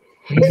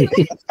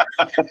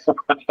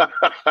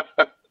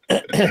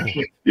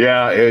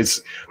 Yeah,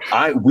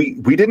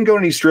 we didn't go to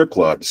any strip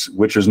clubs,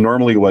 which is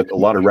normally what a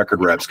lot of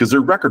record reps, because there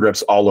are record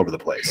reps all over the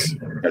place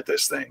at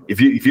this thing. If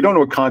you don't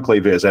know what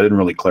Conclave is, I didn't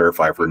really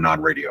clarify for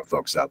non-radio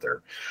folks out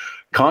there.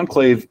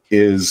 Conclave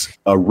is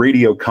a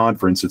radio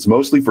conference. It's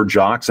mostly for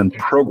jocks and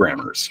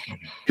programmers,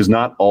 because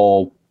not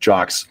all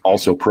jocks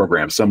also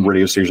program. Some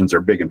radio stations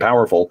are big and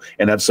powerful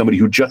and have somebody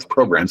who just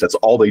programs. That's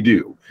all they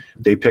do.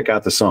 They pick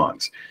out the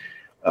songs.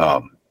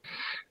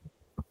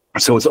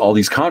 So it's all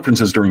these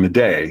conferences during the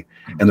day,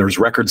 and there's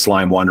record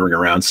slime wandering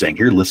around saying,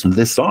 here, listen to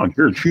this song.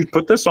 Here, you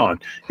put this on.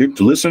 Here,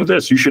 listen to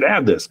this. You should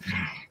add this.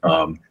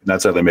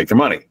 That's how they make their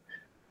money.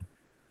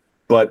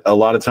 but a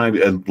lot of times,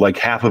 like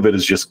half of it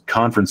is just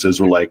conferences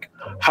were like,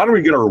 how do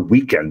we get our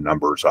weekend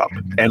numbers up?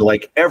 And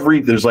like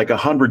there's like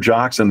 100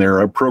 jocks in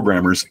there,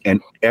 programmers, and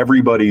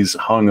everybody's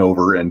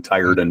hungover and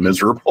tired and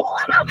miserable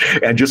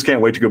and just can't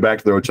wait to go back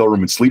to their hotel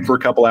room and sleep for a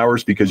couple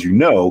hours, because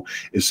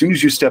as soon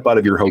as you step out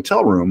of your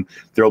hotel room,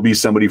 there'll be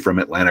somebody from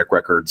Atlantic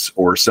Records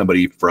or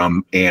somebody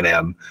from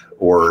A&M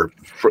or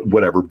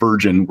whatever,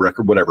 Virgin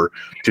Record, whatever,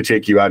 to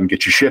take you out and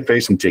get you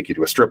shit-faced and take you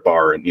to a strip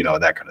bar and,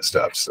 that kind of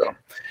stuff. So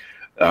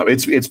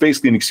it's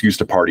basically an excuse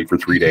to party for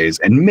 3 days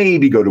and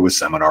maybe go to a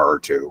seminar or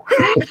two.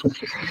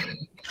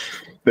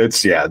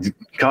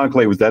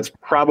 Conclave that's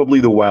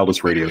probably the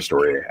wildest radio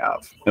story I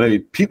have.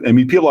 And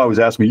people always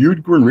ask me, you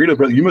were in radio,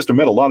 but you must have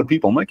met a lot of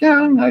people. I'm like,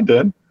 yeah, I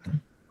did.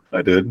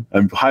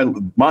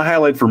 My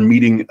highlight for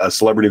meeting a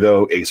celebrity,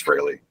 though, Ace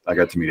Frehley. I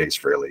got to meet Ace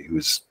Frehley,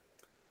 who's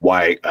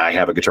why I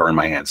have a guitar in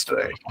my hands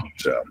today.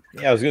 So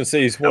yeah, I was going to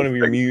say he's one of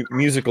your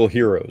musical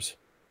heroes.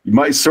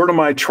 My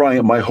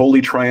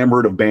holy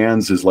triumvirate of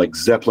bands is like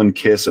Zeppelin,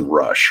 Kiss, and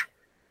Rush.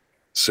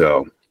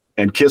 So,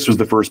 and Kiss was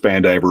the first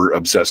band I ever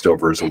obsessed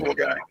over as a little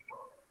guy.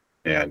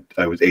 And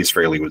Ace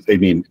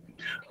Frehley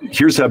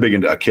here's how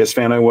big a Kiss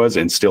fan I was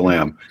and still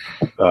am.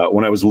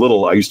 When I was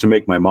little, I used to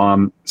make my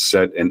mom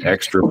set an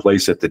extra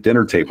place at the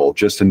dinner table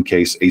just in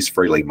case Ace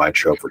Frehley might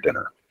show up for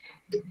dinner.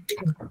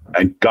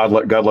 And God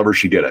love her,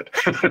 she did it.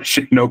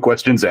 No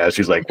questions asked.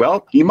 She's like,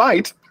 well, he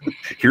might.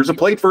 Here's a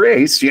plate for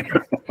Ace. I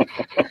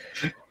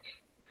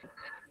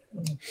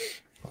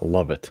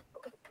love it.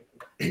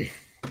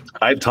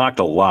 I've talked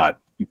a lot,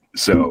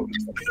 so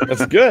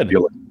that's good.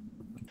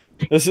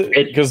 This is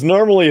because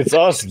normally it's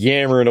us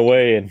yammering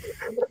away, and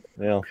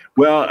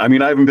well, I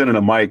mean, I haven't been in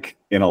a mic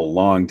in a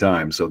long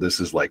time, so this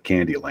is like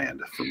Candyland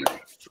for me.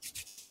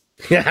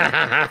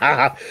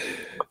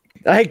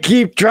 I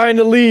keep trying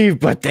to leave,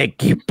 but they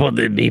keep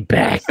pulling me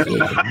back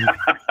in.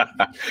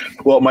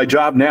 Well, my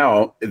job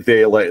now,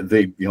 they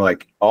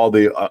like all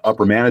the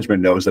upper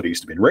management knows that I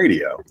used to be in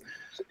radio.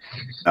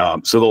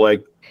 So they're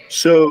like,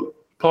 so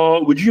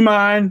Paul, would you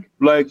mind,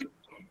 like,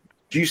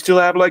 do you still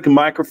have like a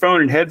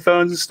microphone and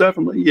headphones and stuff?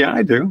 I'm like, yeah,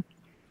 I do. And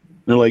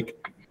they're like,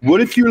 what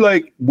if you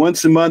like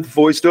once a month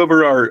voiced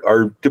over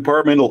our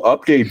departmental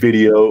update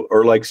video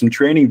or like some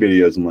training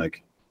videos? I'm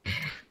like,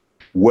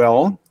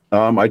 well,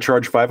 I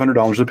charge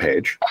 $500 a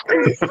page.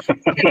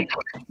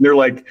 They're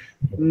like,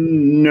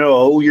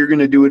 no, you're going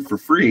to do it for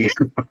free.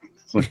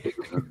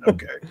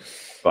 Okay,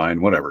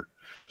 fine, whatever.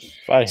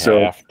 If I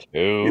have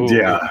to.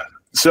 Yeah.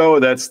 So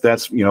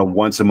that's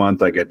once a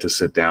month I get to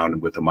sit down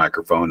with a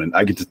microphone and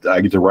I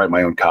get to write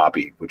my own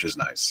copy, which is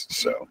nice.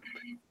 So,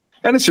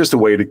 and it's just a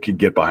way to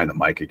get behind the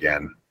mic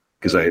again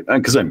because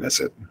I miss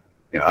it.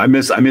 I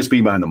miss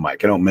being behind the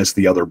mic. I don't miss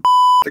the other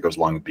that goes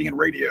along with being in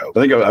radio. I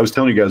think I was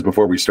telling you guys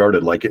before we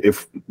started, like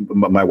if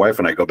my wife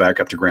and I go back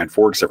up to Grand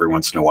Forks every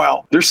once in a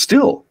while, there's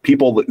still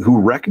people who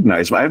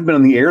recognize me. I haven't been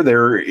on the air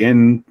there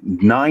in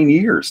 10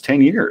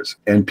 years.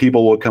 And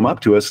people will come up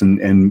to us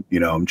and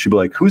she'll be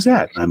like, who's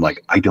that? And I'm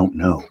like, I don't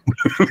know.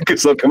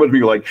 Because they'll come up to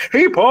me like,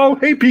 hey, Paul,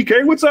 hey,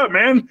 PK, what's up,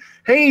 man?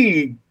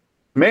 Hey,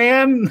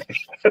 man.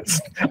 I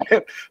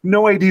have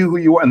no idea who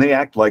you are. And they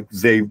act like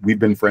we've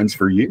been friends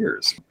for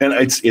years. And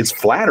it's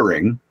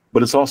flattering,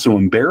 but it's also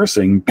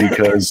embarrassing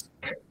because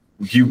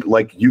you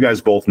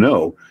guys both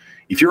know,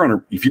 if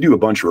you do a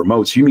bunch of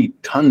remotes, you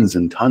meet tons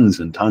and tons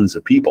and tons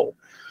of people,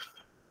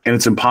 and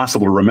it's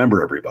impossible to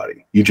remember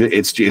everybody.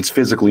 It's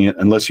physically,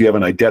 unless you have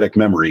an eidetic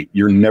memory,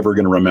 you're never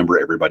going to remember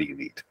everybody you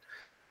meet,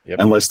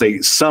 unless they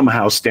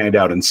somehow stand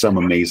out in some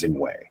amazing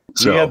way.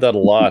 So we had that a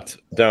lot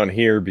down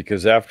here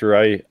because after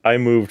I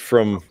moved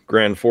from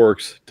Grand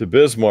Forks to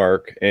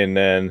Bismarck and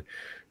then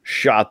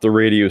shot the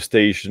radio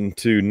station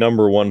to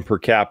 #1 per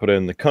capita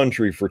in the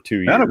country for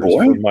 2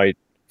 years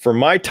for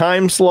my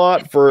time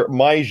slot for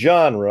my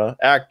genre,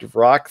 active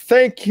rock.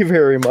 Thank you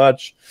very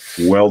much.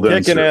 Well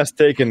done, kicking ass,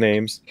 taking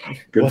names.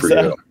 Good for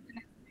you.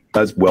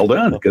 That's well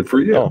done. Good for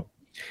you. Oh.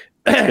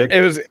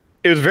 It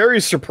was very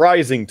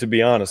surprising, to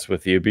be honest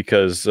with you,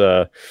 because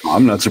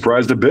I'm not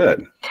surprised a bit.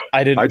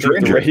 I didn't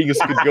think the ratings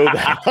could go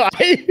that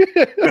high.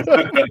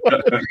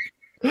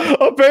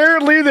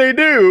 Apparently they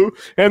do.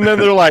 And then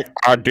they're like,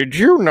 did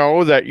you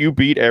know that you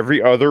beat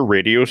every other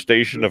radio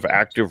station of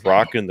active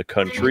rock in the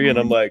country? And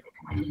I'm like,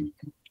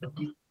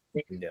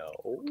 no.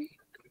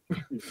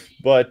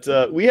 But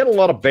we had a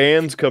lot of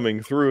bands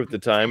coming through at the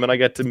time, and I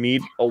got to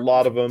meet a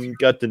lot of them,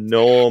 got to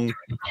know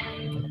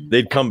them.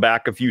 They'd come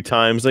back a few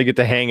times. I get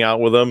to hang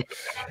out with them.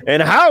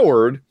 And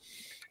Howard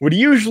would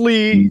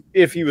usually,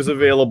 if he was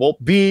available,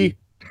 be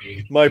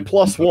my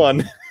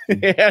 +1.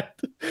 And,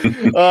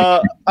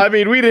 I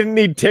mean, we didn't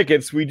need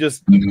tickets. We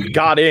just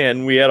got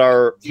in. We had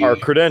our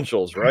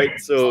credentials, right?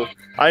 So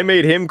I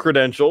made him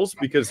credentials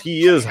because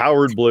he is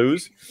Howard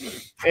Blues.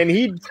 And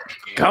he'd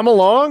come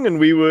along and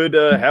we would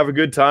have a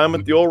good time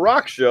at the old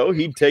rock show.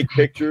 He'd take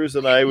pictures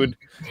and I would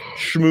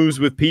schmooze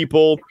with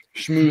people,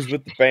 schmooze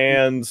with the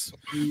bands,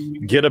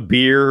 get a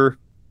beer,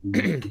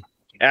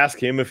 ask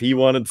him if he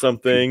wanted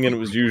something. And it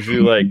was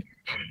usually like,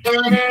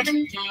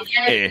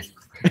 eh.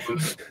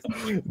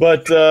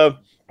 But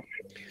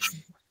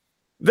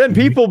then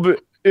people,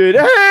 hey,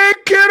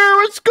 Kidder,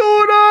 what's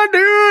going on,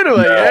 dude? I'm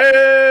like,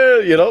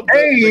 hey,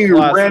 Hey,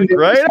 classic,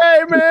 right?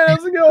 Hey, man,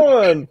 how's it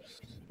going?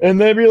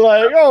 And they'd be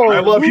like, oh, I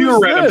love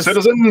you, random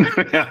citizen.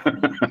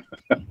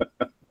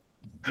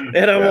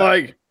 And I'm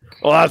like,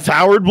 well, that's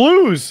Howard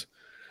Blues.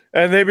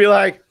 And they'd be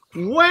like,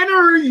 when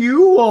are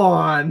you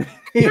on?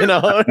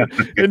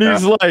 And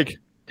he's like,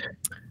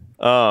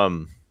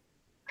 I'm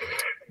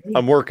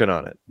working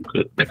on it.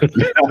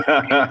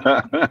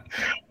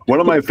 One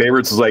of my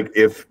favorites is like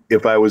if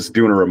I was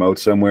doing a remote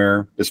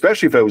somewhere,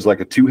 especially if I was like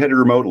a two-headed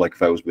remote, like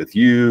if I was with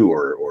you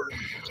or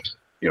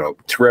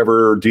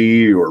Trevor or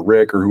D or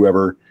Rick or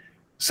whoever,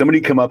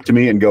 somebody come up to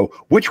me and go,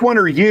 which one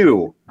are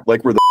you?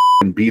 Like we're the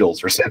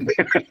Beatles or something.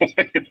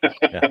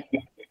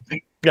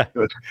 Yeah.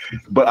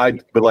 But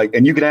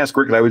and you can ask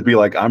Rick, and I would be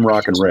like, I'm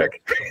rocking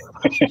Rick.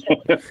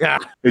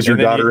 Is your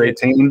daughter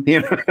 18?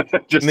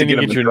 Just then you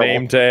get your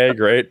name tag,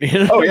 right?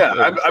 Oh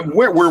yeah,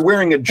 we're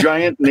wearing a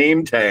giant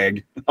name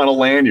tag on a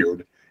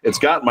lanyard. It's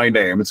got my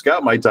name, it's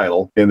got my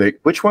title, and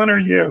which one are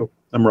you?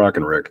 I'm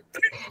rocking Rick.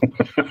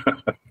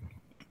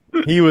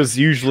 He was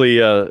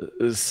usually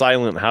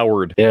Silent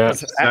Howard. Yeah,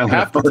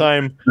 half the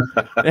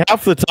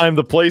time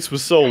the place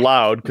was so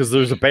loud because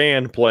there's a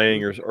band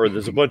playing or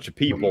there's a bunch of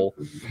people,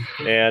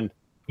 and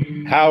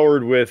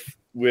Howard with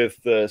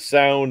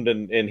sound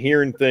and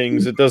hearing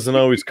things, it doesn't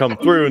always come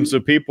through, and so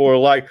people are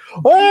like,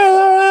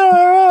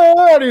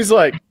 oh, and he's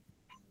like,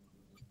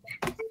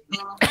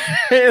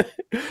 and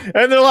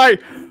they're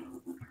like,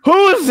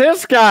 who is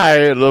this guy?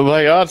 And I'm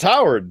like, oh, it's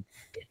Howard.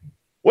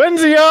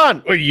 When's he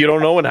on? Well, you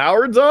don't know when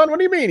Howard's on? What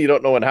do you mean you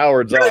don't know when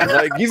Howard's on?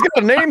 Like, he's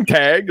got a name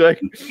tag, like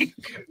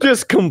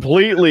just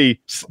completely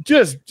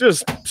just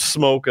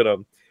smoking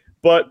him.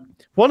 But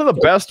one of the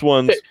best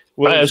ones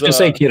was, I was going to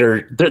say,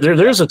 Kidder,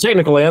 there's a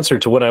technical answer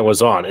to when I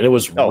was on, and it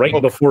was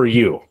before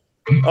you.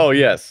 Oh,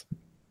 yes.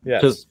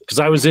 Yes. Because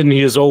I was in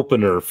his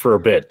opener for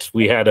a bit.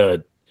 We had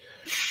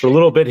for a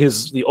little bit,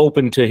 the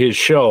open to his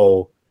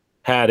show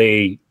had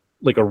a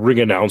ring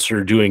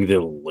announcer doing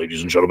the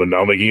ladies and gentlemen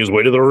now making his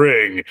way to the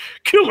ring,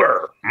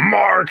 Killer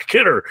Mark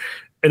Kidder.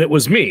 And it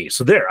was me.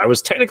 So I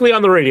was technically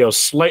on the radio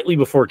slightly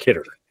before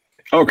Kidder.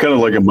 Oh, kind of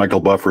like a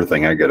Michael Buffer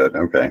thing. I get it.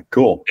 Okay,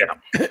 cool.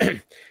 Yeah.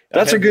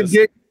 That's a good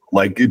gig.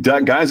 Like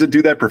guys that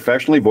do that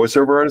professionally,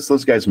 voiceover artists,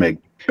 those guys make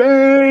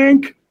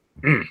bank.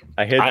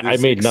 I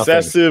made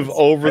excessive,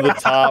 over the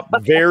top,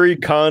 very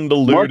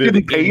convoluted. Mark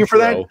didn't pay you for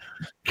that?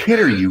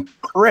 Kidder, you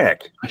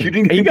prick. You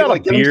didn't. He got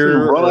a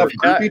beer.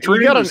 He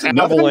got an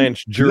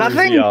avalanche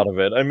jersey out of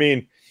it. I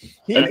mean,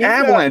 an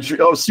avalanche.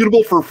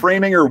 Suitable for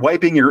framing or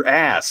wiping your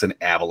ass. An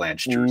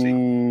avalanche jersey.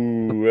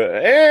 Ooh,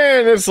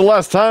 and it's the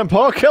last time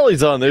Paul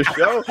Kelly's on this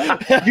show.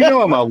 You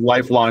know I'm a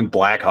lifelong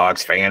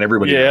Blackhawks fan.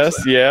 Everybody. Yes.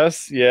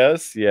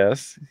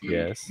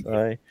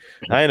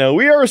 I know.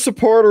 We are a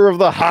supporter of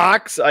the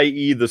Hawks,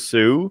 i.e. the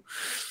Sioux.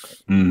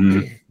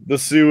 Mm-hmm. The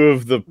Sioux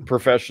of the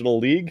professional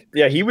league.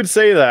 Yeah, he would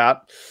say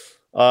that.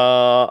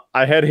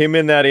 I had him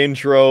in that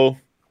intro,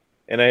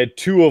 and I had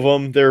two of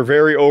them. They're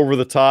very over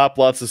the top,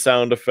 lots of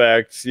sound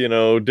effects,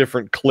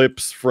 different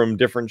clips from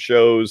different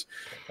shows.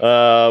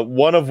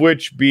 One of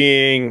which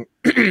being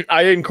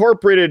I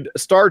incorporated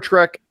Star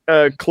Trek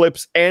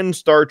clips and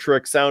Star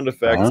Trek sound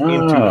effects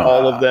into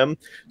all of them.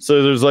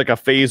 So there's like a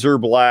phaser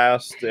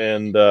blast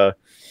and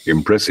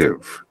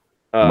impressive.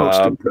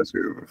 Most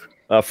impressive.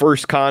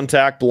 First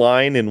contact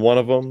line in one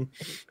of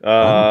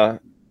them.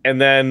 And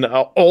then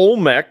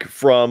Olmec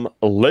from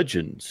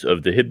Legends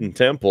of the Hidden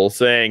Temple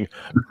saying,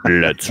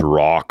 let's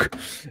rock.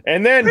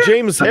 And then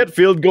James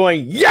Hetfield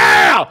going,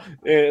 yeah!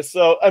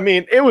 So, I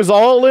mean, it was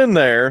all in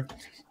there.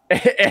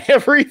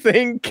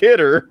 Everything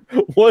Kidder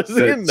was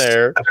in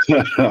there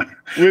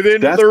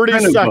within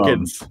 30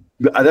 seconds.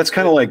 That's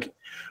kind of like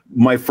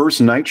my first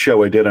night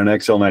show I did on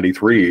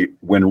XL93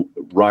 when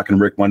Rock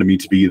and Rick wanted me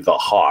to be the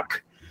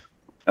Hawk.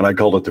 And I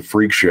called it the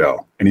Freak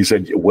Show. And he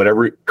said,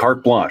 whatever,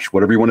 carte blanche,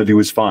 whatever you want to do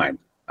is fine.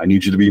 I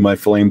need you to be my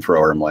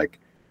flamethrower. I'm like,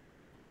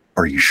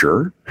 are you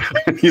sure?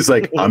 He's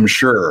like, I'm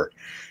sure.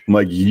 I'm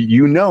like,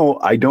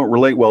 I don't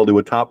relate well to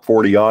a top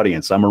 40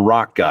 audience. I'm a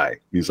rock guy.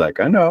 He's like,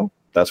 I know.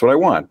 That's what I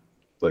want.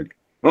 Like,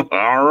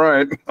 all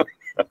right.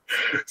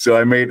 So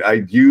I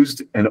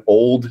used an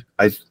old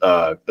a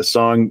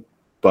song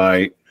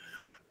by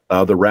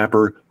the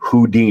rapper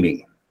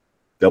Houdini,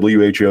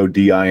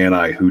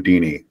 WHODINI,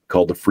 Houdini,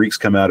 called The Freaks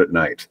Come Out at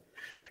Night.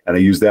 And I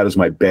used that as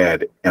my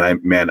bed. And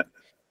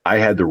I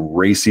had the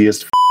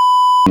raciest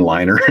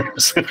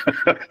liners.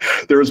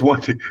 There was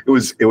one,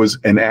 it was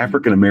an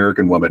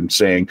African-American woman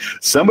saying,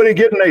 somebody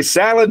getting a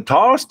salad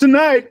tossed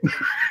tonight.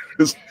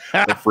 It's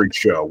a Freak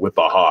Show with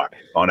the Hawk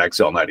on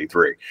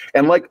XL93.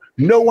 And like,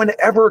 no one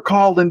ever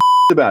called and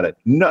about it.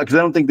 No, because I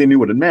don't think they knew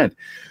what it meant.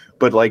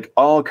 But like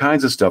all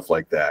kinds of stuff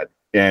like that.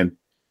 And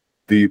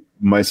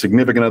my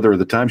significant other at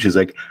the time, she's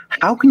like,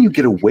 how can you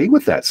get away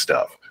with that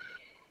stuff?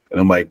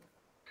 And I'm like,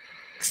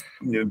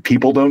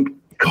 people don't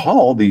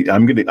call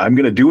I'm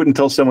gonna do it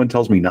until someone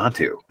tells me not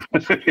to.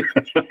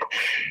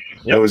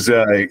 It was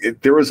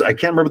there was, I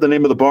can't remember the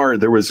name of the bar.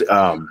 There was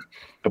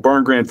bar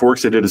in Grand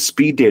Forks. I did a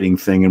speed dating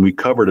thing, and we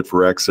covered it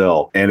for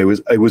XL. And it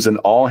was an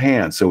all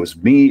hands. So it was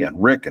me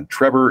and Rick and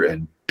Trevor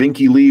and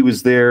Binky Lee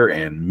was there,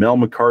 and Mel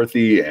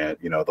McCarthy, and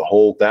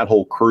that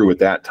whole crew at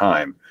that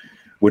time,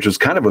 which was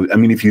kind of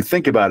if you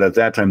think about it, at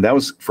that time, that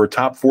was for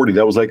top 40.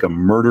 That was like a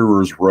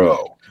murderer's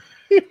row.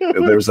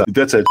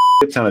 That's a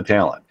ton of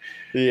talent.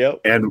 Yep.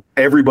 And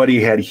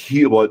everybody had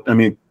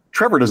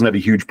Trevor doesn't have a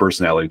huge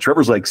personality.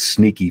 Trevor's like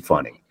sneaky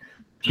funny.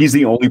 He's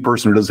the only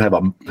person who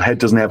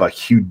doesn't have a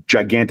huge,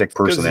 gigantic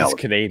personality.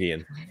 He's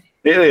Canadian.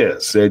 It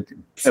is.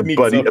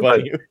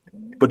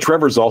 But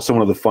Trevor's also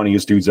one of the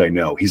funniest dudes I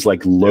know. He's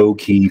like low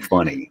key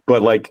funny.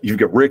 But like you've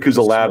got Rick, who's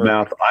a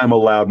loudmouth. I'm a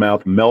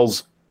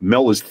loudmouth.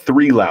 Mel is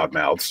 3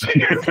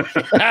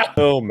 loudmouths.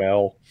 Oh,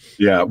 Mel.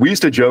 Yeah, we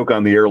used to joke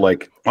on the air.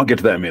 Like, I'll get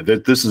to that in a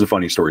minute. This is a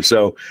funny story.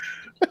 So,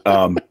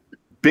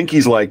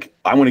 Binky's like,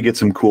 I want to get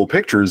some cool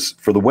pictures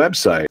for the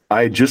website.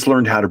 I just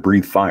learned how to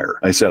breathe fire.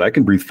 I said, I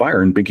can breathe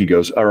fire. And Binky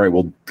goes, all right,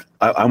 well,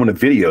 I want to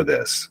video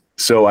this.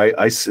 So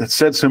I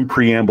said some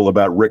preamble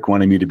about Rick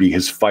wanting me to be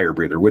his fire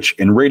breather, which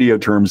in radio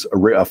terms,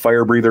 a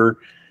fire breather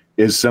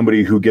is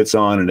somebody who gets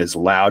on and is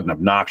loud and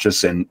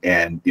obnoxious and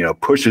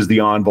pushes the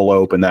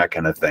envelope and that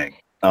kind of thing.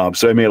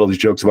 So I made all these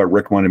jokes about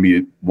Rick wanting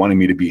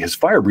me to be his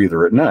fire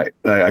breather at night.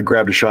 I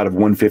grabbed a shot of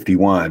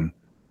 151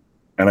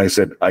 and I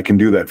said, I can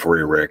do that for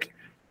you, Rick.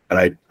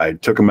 And I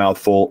took a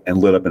mouthful and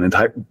lit up an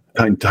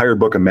entire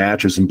book of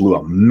matches and blew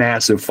a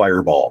massive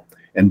fireball.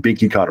 And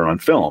Binky caught it on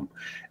film.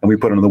 And we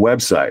put it on the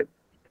website.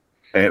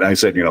 And I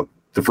said,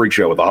 the Freak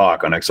Show with the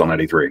Hawk on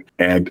XL93.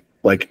 And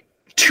like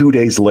 2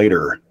 days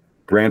later,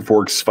 Grand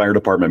Forks Fire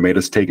Department made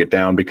us take it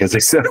down because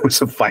they said it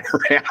was a fire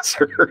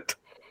hazard.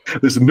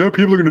 They said, no,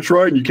 people are going to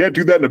try it, and you can't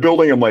do that in a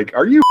building. I'm like,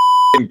 are you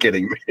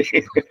kidding me?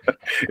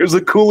 It was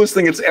the coolest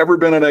thing that's ever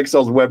been on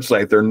XL's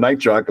website. Their night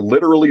jock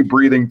literally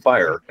breathing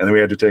fire, and then we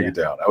had to take it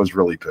down. I was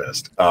really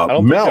pissed. I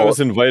don't think I was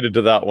invited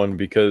to that one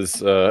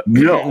because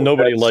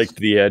nobody liked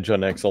the Edge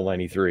on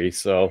XL93.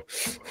 So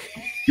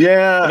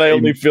yeah, and I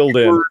only filled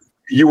in.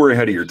 You were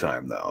ahead of your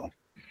time, though.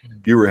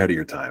 You were ahead of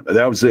your time.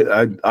 That was it.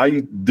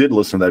 I did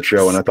listen to that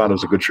show, and I thought it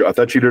was a good show. I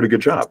thought you did a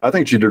good job. I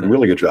think you did a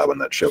really good job on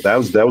that show. That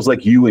was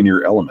like you in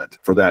your element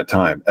for that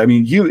time. I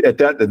mean, you at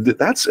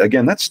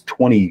that's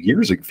 20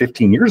 years,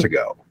 15 years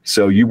ago.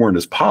 So you weren't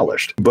as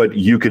polished, but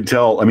you could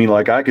tell. I mean,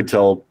 like I could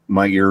tell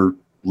my ear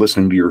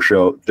listening to your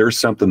show. There's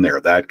something there.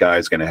 That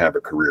guy's going to have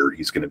a career.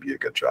 He's going to be a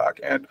good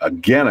jock. And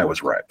again, I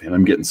was right, and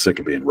I'm getting sick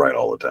of being right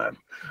all the time.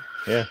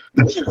 Yeah,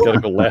 gotta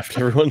go left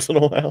every once in a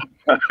while.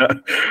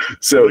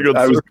 So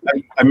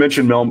I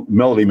mentioned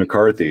Melody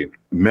McCarthy.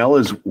 Mel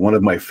is one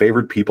of my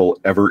favorite people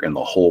ever in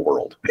the whole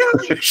world.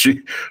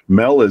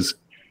 Mel's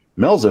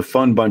a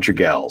fun bunch of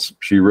gals.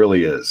 She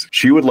really is.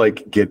 She would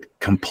like get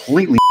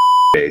completely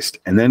based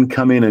and then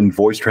come in and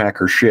voice track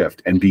her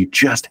shift and be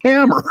just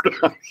hammered.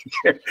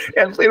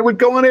 And it would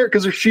go on air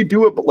because she'd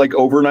do it like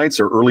overnights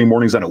or early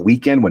mornings on a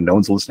weekend when no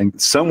one's listening.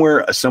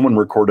 Somewhere someone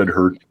recorded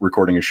her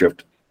recording a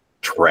shift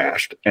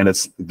trashed, and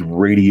it's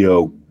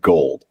radio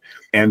gold.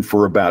 And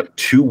for about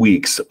 2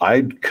 weeks,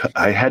 I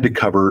had to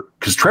cover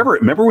because Trevor.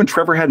 Remember when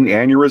Trevor had an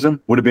aneurysm?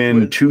 Would have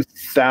been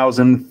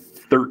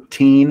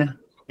 2013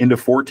 into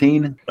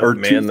 14 or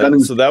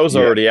man. So that was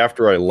already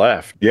after I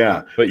left.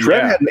 Yeah, but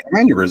Trevor had an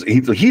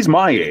aneurysm. He's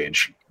my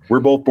age. We're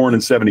both born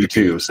in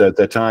 72, so at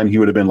that time he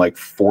would have been like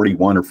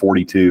 41 or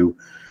 42.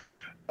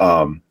 He had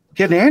an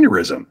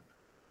aneurysm.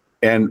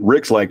 And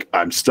Rick's like,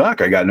 I'm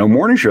stuck. I got no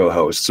morning show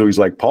host. So he's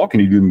like, Paul,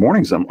 can you do the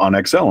mornings on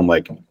XL? I'm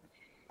like, and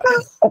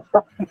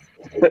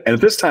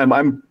at this time,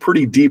 I'm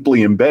pretty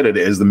deeply embedded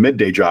as the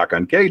midday jock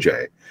on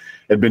KJ.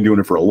 I'd been doing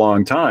it for a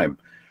long time.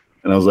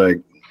 And I was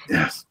like,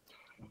 yes,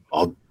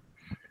 I'll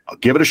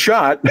give it a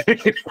shot.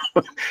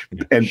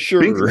 And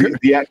sure.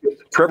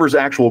 Trevor's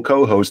actual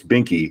co-host,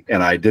 Binky,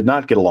 and I did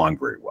not get along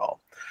very well.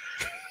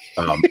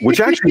 Which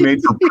actually made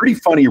for pretty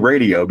funny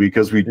radio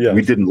because we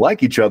didn't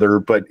like each other,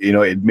 but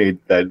it made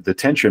the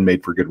tension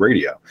made for good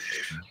radio.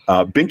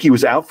 Binky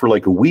was out for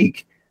like a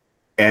week,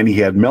 and he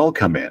had Mel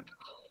come in,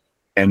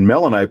 and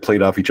Mel and I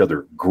played off each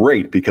other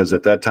great because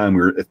at that time we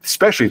were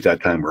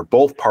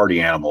both party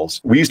animals.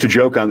 We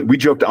joked on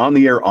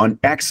the air on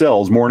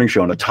XL's morning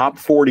show, on a top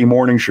 40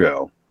 morning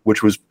show,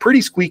 which was pretty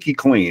squeaky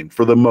clean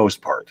for the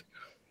most part.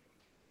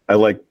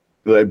 I'd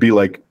be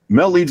like,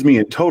 Mel leads me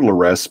in total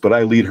arrests, but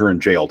I lead her in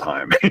jail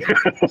time.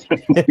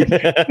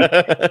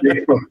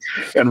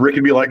 And Rick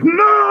would be like,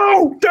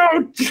 no,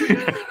 don't.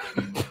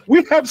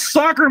 We have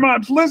soccer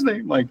moms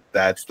listening. Like,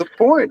 that's the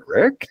point,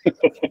 Rick.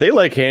 They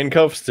like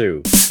handcuffs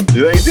too.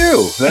 They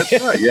do. That's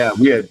right. Yeah,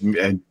 we had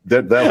and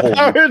that whole.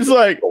 It's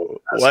like,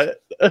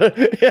 what?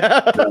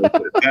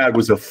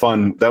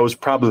 That was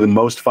probably the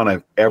most fun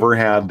I've ever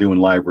had doing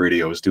live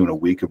radio, was doing a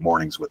week of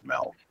mornings with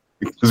Mel.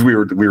 Because we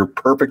were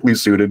perfectly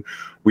suited.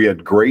 We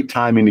had great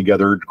timing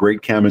together,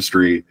 great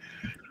chemistry,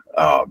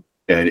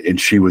 and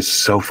she was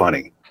so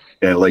funny.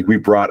 And like we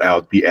brought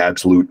out the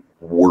absolute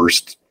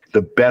worst,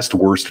 the best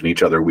worst in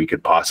each other we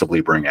could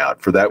possibly bring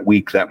out for that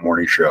week. That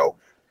morning show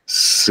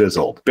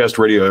sizzled. Best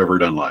radio ever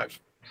done live.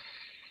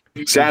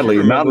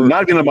 Sadly, not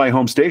even on my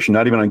home station,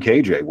 not even on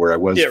KJ, where I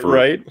was for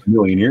a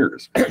million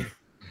years.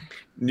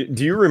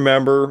 Do you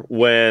remember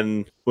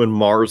when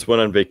Mars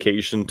went on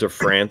vacation to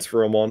France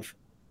for a month?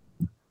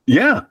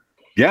 Yeah.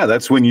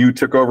 That's when you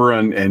took over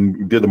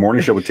and did the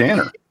morning show with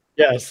Tanner.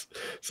 Yes.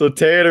 So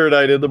Tanner and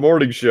I did the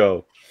morning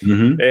show.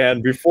 Mm-hmm.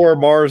 And before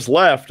Mars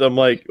left, I'm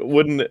like,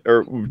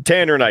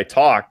 Tanner and I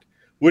talked,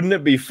 wouldn't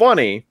it be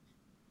funny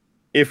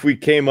if we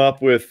came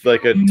up with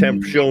like a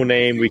temp show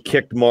name, we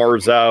kicked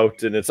Mars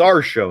out, and it's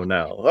our show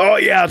now? Oh,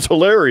 yeah, it's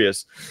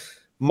hilarious.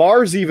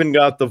 Mars even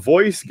got the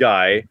voice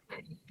guy,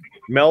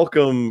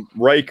 Malcolm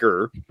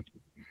Riker.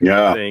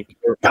 Yeah. I think.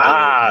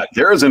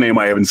 There is a name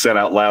I haven't said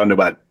out loud in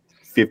about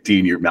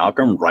 15 years.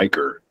 Malcolm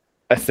Riker.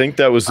 I think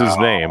that was his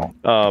name.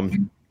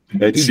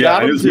 It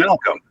is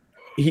Malcolm.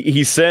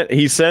 He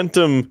sent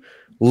him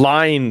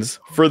lines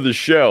for the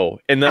show,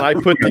 and then I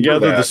put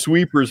together the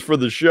sweepers for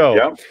the show.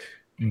 Yep.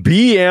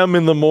 BM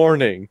in the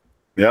morning.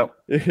 Yep.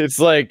 It's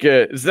like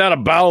it's not a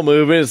bowel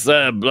movement. It's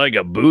like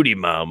a booty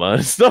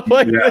mama. Stuff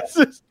like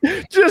this.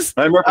 Just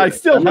I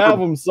still have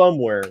them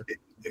somewhere.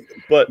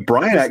 But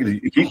Brian, I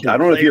don't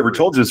know if you ever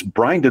told us.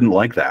 Brian didn't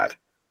like that.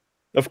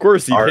 Of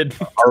course he did.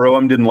 Our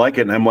OM didn't like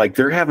it, and I'm like,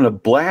 they're having a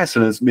blast,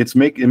 and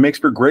it makes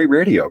for great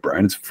radio,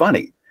 Brian. It's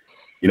funny.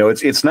 You know,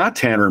 it's not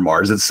Tanner and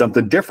Mars. It's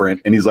something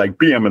different. And he's like,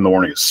 BM in the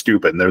morning is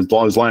stupid. And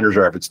those liners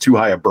are if it's too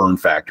high a burn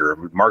factor.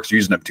 If Mark's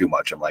using them too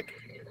much. I'm like,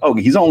 oh,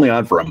 he's only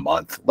on for a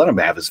month. Let him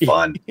have his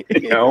fun.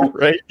 You know,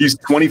 right? He's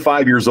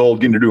 25 years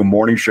old getting to do a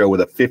morning show with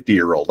a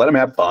 50-year-old. Let him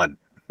have fun.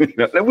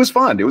 It was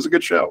fun. It was a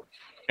good show.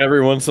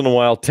 Every once in a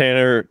while,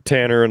 Tanner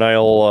and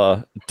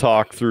I'll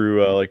talk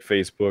through like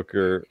Facebook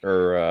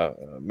or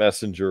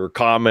Messenger or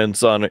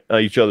comments on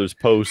each other's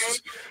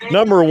posts.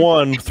 Number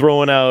one,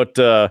 throwing out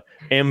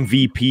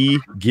MVP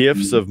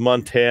gifs of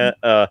Montel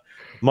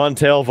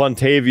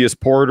Vontavious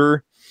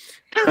Porter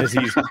as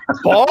he's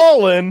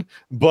balling,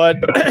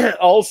 but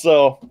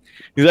also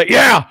he's like,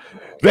 yeah,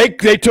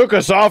 they took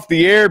us off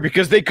the air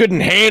because they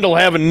couldn't handle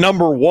having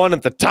number one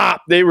at the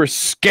top. They were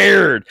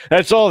scared.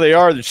 That's all they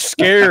are. They're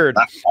scared,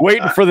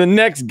 waiting for the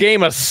next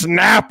game of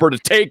snapper to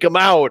take them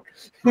out.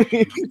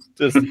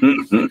 Just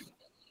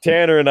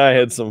Tanner and I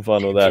had some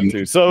fun with that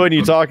too. So when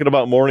you're talking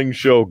about morning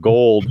show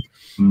gold,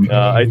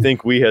 I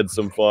think we had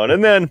some fun.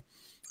 And then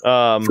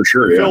for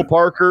sure, Phil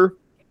Parker.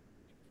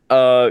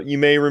 You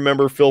may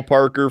remember Phil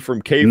Parker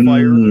from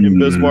K-Fire in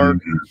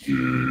Bismarck.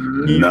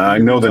 I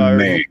know the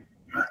name.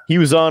 He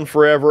was on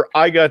forever.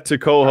 I got to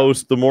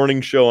co-host the morning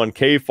show on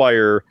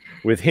K-Fire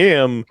with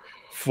him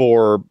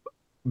for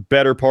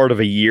better part of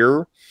a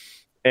year.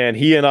 And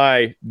he and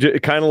I,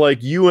 kind of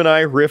like you and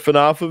I riffing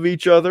off of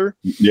each other.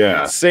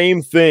 Yeah.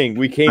 Same thing.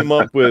 We came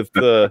up with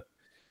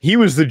he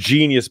was the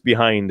genius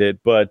behind it,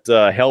 but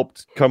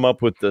helped come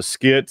up with the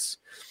skits.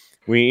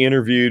 We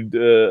interviewed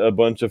a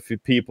bunch of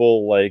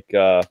people like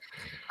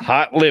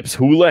Hot Lips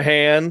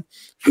Houlihan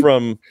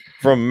from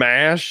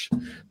MASH.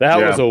 That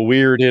was a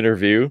weird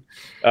interview.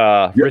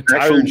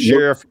 Retired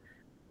sheriff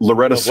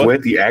Loretta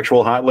Swit, the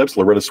actual Hot Lips,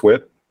 Loretta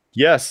Swit.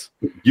 Yes.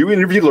 You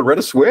interviewed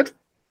Loretta Swit?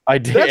 I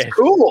did. That's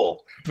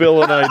cool.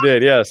 Phil and I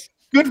did, yes.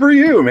 Good for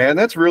you, man.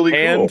 That's really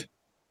cool.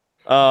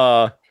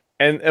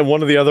 And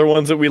one of the other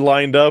ones that we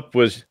lined up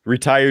was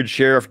retired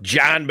Sheriff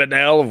John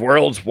Bennell of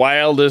World's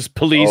Wildest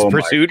Police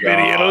Pursuit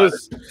Videos.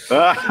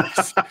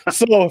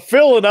 So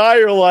Phil and I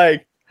are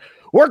like,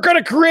 we're going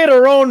to create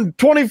our own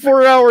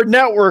 24-hour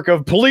network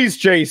of police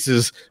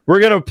chases. We're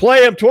going to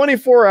play them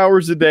 24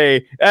 hours a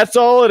day. That's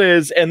all it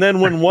is. And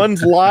then when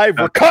one's live,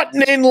 we're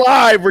cutting in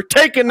live. We're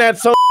taking that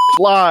so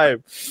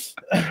live.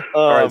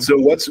 All right. So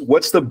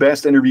what's the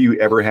best interview you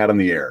ever had on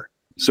the air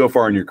so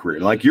far in your career?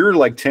 Like you're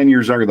like 10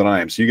 years younger than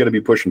I am. So you got to be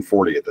pushing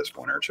 40 at this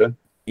point, aren't you?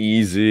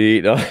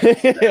 Easy.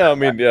 I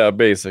mean, yeah,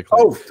 basically.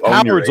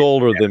 Howard's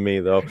older than me,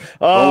 though.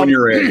 When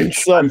your age.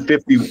 So, I'm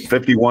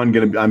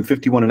 51. I'm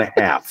 51 and a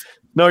half.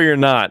 No, you're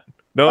not.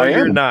 No,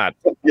 you're not.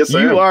 Yes,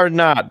 you are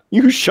not.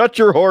 You shut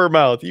your whore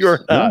mouth. You are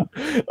not.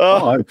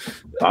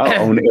 I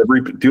own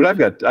every dude. I've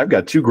got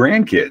 2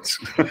 grandkids.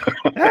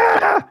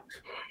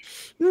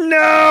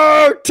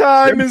 No,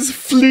 time is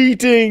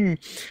fleeting.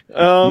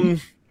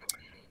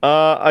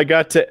 I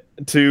got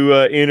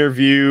to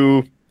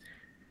interview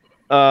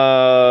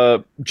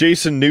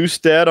Jason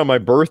Newsted on my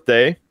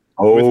birthday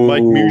with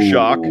Mike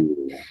Mushok.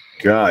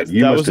 God,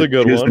 you must have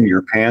jizzed in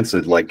your pants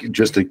at like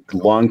just a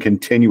long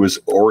continuous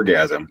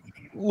orgasm.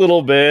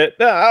 Little bit.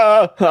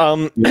 I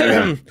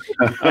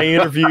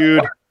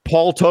interviewed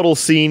Paul Tuttle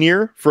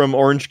Sr. from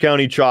Orange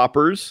County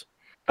Choppers.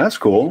 That's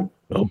cool.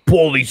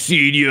 Paulie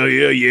Sr.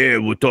 Yeah.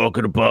 We're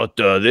talking about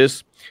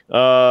this.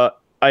 I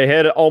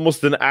had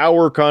almost an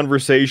hour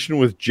conversation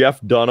with Jeff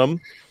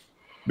Dunham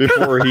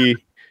before he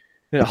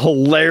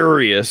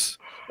hilarious.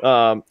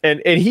 And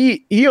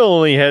he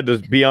only had to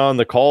be on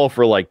the call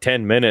for like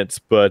 10 minutes,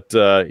 but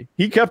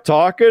he kept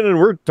talking and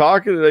we're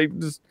talking.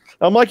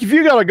 I'm like, if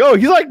you gotta go,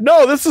 he's like,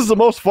 no, this is the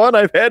most fun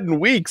I've had in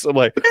weeks. I'm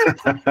like,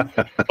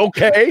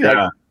 okay.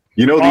 Yeah.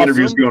 The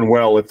interview's going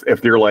well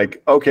if they're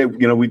like, okay,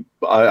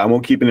 I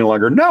won't keep any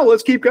longer. No,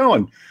 let's keep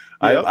going.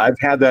 Yep. I've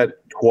had that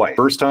twice.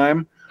 First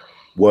time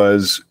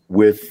was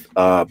with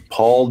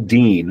Paul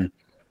Dean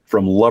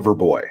from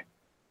Loverboy.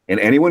 And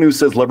anyone who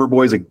says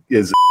Loverboy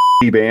is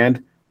a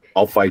band,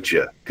 I'll fight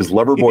you, because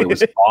Loverboy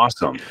was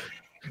awesome.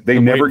 They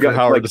never got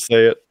Howard to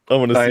say it. I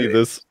want to see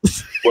this.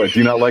 What? Do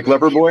you not like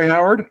Loverboy,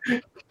 Howard?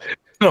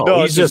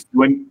 No, he's just.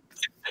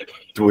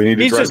 Do we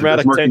need to try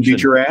to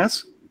beat your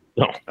ass?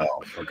 No.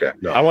 Oh, okay.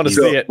 No, I want to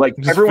see it. Like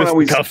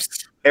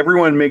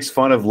everyone makes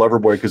fun of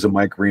Loverboy because of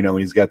Mike Reno,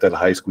 and he's got that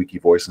high squeaky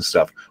voice and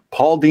stuff.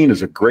 Paul Dean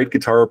is a great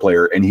guitar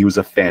player, and he was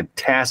a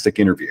fantastic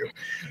interview.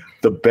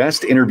 The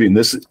best interview, and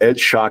it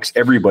shocks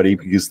everybody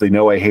because they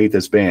know I hate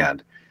this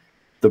band.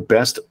 The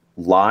best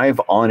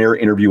live on-air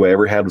interview I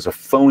ever had was a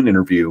phone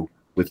interview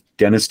with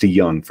Dennis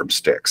DeYoung from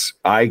Styx.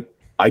 I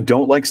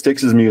don't like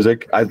Styx's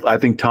music. I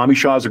think Tommy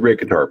Shaw is a great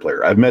guitar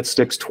player. I've met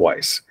Styx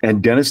twice,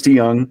 and Dennis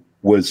DeYoung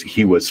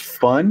was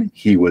fun.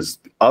 He was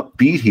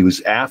upbeat. He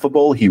was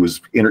affable. He was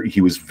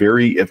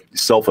very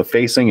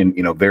self-effacing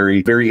and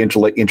very very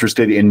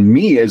interested in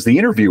me as the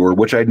interviewer,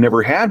 which I'd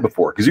never had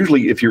before. Because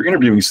usually, if you're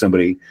interviewing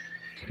somebody,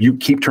 you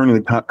keep turning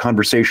the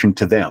conversation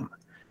to them,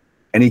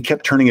 and he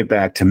kept turning it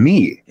back to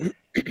me.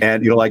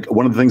 And like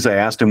one of the things I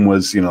asked him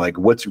was, like,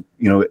 what's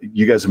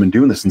you guys have been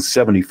doing this in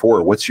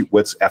 '74.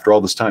 What's after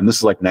all this time? This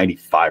is like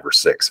 '95 or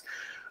 '6.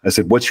 I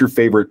said, what's your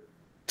favorite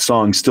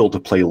song still to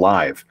play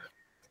live?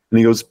 And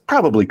he goes,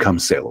 probably Come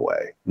Sail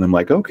Away. And I'm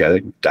like,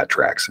 okay, that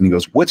tracks. And he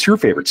goes, what's your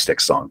favorite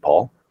Styx song,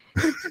 Paul?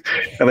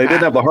 And I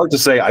didn't have the heart to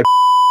say, I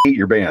hate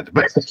your band.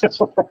 But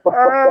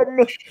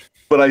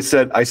I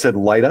said,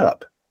 Light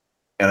Up.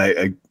 And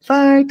I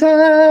light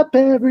up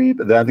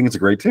everybody. I think it's a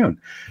great tune.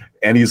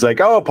 And he's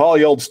like, oh, Paul,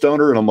 you old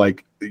stoner. And I'm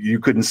like, you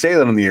couldn't say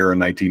that on the air in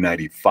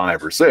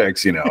 1995 or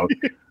 6,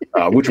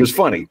 which was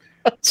funny.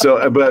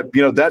 So, but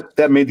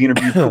that made the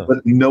interview.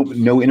 But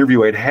no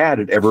interview I'd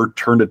had ever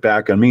turned it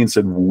back on me and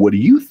said, "What do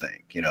you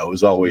think?" It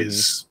was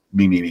always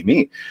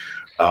me.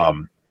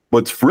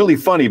 What's really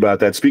funny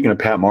about that, speaking of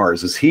Pat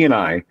Mars, is he and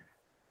I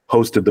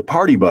hosted the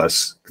party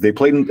bus. They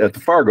played at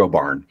the Fargo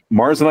Barn.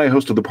 Mars and I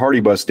hosted the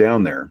party bus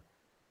down there,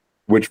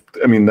 which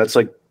that's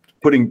like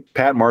putting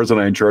Pat Mars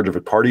and I in charge of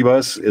a party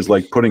bus is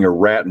like putting a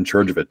rat in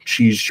charge of a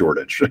cheese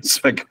shortage.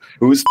 It's like,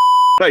 whose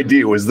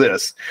idea was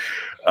this?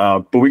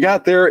 But we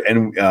got there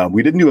and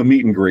we didn't do a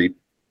meet and greet.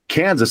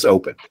 Kansas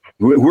opened.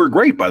 Who were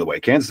great, by the way.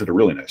 Kansas did a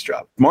really nice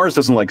job. Mars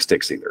doesn't like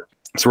Styx either.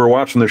 So we're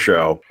watching the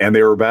show and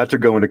they were about to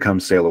go into Come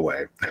Sail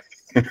Away.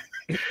 In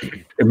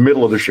the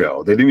middle of the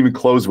show. They didn't even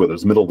close with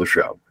us, middle of the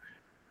show.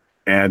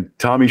 And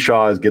Tommy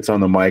Shaw gets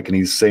on the mic and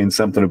he's saying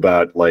something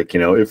about like,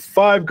 if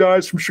 5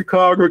 guys from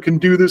Chicago can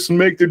do this and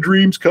make their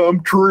dreams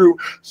come true,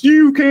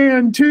 you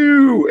can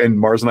too. And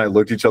Mars and I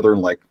looked at each other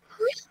and like,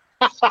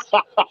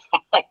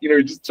 he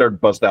just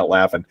started busting out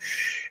laughing.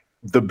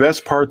 The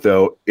best part,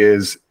 though,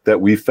 is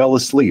that we fell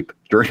asleep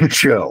during the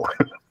show.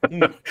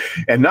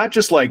 And not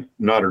just like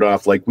nodded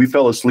off, like we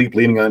fell asleep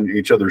leaning on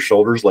each other's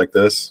shoulders like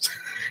this.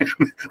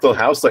 The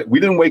house light, we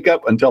didn't wake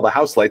up until the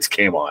house lights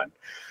came on.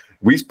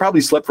 We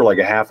probably slept for like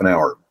a half an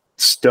hour,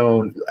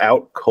 stone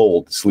out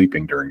cold,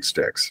 sleeping during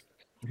Styx.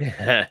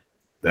 That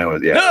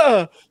was,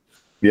 yeah,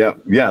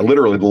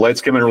 literally. The lights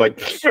came in and we're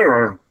like, is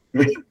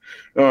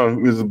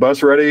the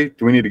bus ready?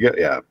 Do we need to get?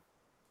 Yeah,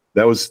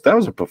 that was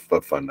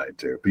a fun night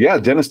too. But yeah,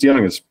 Dennis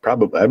DeYoung is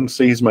probably, I would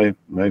say he's my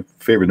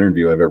favorite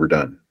interview I've ever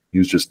done. He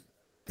was just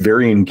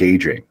very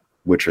engaging,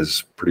 which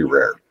is pretty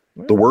rare.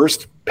 The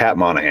worst, Pat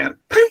Monahan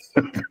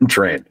from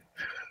Train.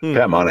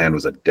 Pat Monahan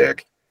was a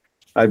dick.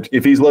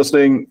 If he's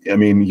listening,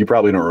 you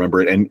probably don't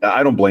remember it, and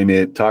I don't blame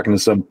you. Talking to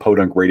some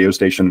podunk radio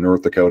station in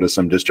North Dakota,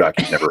 some disc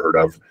jockey you've never heard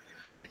of,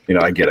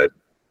 I get it.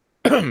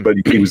 But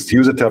he was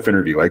a tough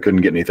interview. I couldn't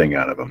get anything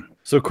out of him.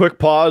 So quick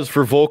pause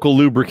for vocal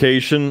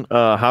lubrication.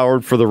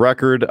 Howard, for the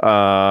record,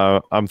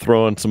 I'm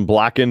throwing some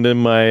blackened in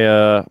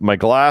my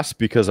glass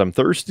because I'm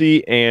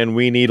thirsty, and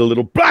we need a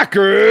little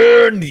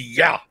blackened.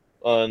 Yeah,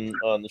 on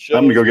the show.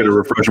 I'm gonna go get a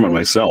refreshment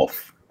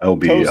myself. I'll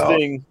be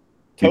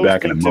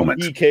back in a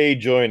moment. EK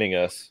joining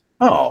us.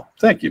 Oh,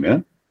 thank you,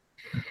 man.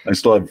 I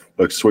still have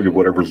a swig of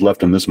whatever's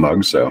left in this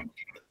mug, so.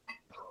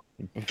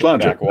 I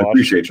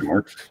appreciate you,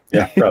 Mark.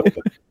 Yeah,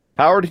 probably.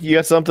 Howard, you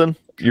got something?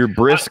 You're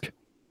brisk?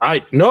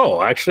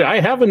 No, actually, I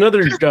have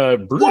another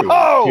brew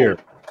here.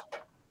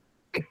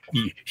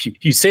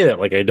 You say that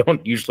like I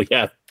don't usually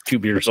have 2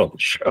 beers on the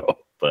show,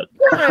 but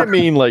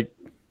like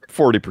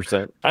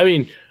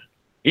 40%.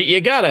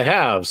 You got to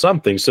have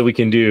something so we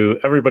can do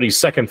everybody's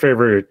second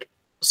favorite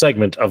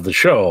segment of the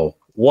show.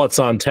 What's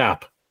on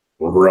tap?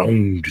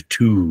 Round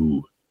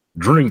 2.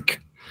 Drink.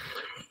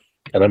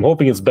 And I'm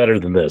hoping it's better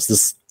than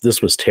this.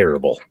 This was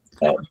terrible.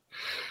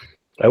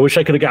 I wish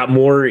I could have got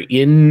more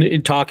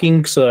in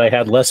talking so I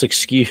had less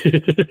excuse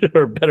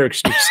or better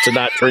excuse to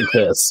not drink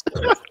this.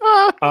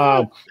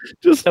 I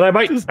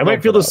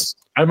might feel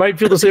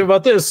the same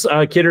about this,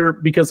 Kidder,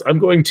 because I'm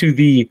going to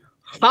the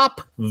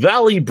Hop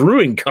Valley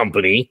Brewing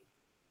Company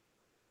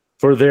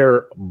for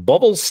their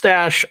Bubble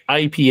Stash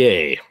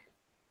IPA.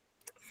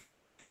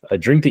 A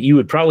drink that you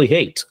would probably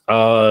hate.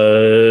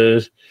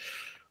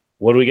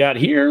 What do we got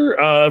here?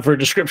 For a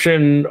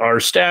description, our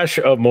stash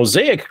of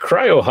Mosaic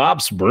Cryo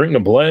hops bring a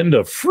blend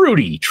of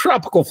fruity,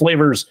 tropical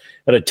flavors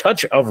and a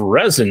touch of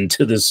resin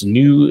to this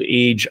new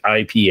age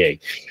IPA.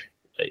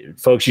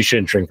 Folks, you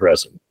shouldn't drink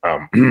resin.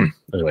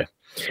 Anyway,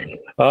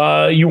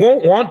 you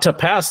won't want to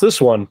pass this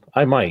one.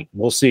 I might.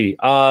 We'll see.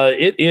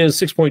 It is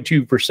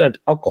 6.2%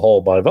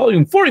 alcohol by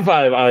volume,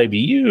 45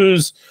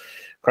 IBUs.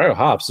 Cryo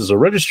hops is a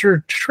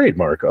registered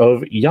trademark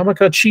of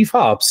Yamaka Chief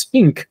Hops,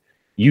 Inc.,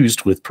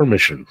 used with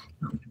permission.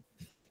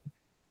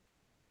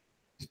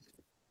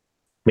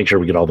 Make sure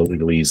we get all the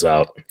legalese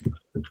out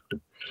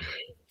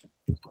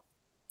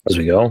as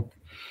we go.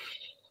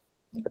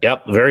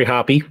 Yep, very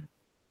hoppy.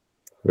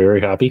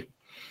 Very hoppy.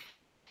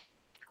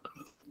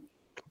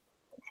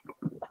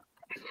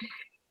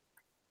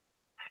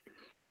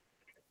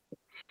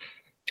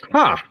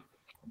 Huh.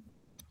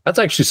 That's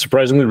actually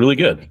surprisingly really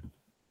good.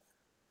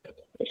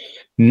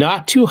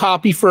 Not too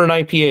hoppy for an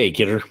IPA,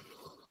 kidder.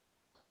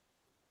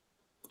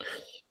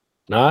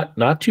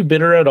 Not too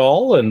bitter at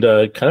all, and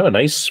kind of a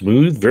nice,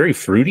 smooth, very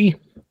fruity.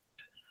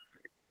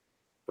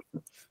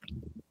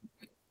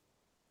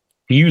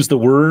 Use the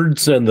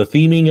words and the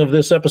theming of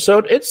this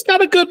episode. It's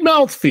got a good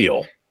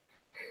mouthfeel.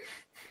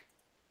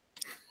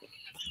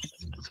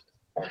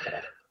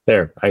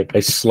 There, I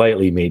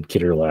slightly made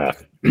Kidder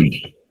laugh.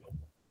 Hey,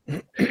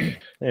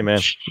 man,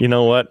 you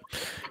know what?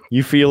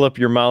 You feel up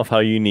your mouth how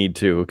you need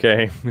to,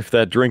 okay? If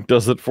that drink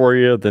does it for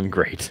you, then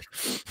great.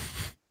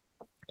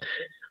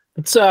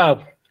 It's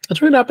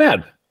really not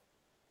bad.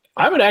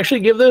 I would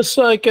actually give this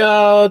like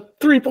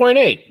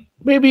 3.8,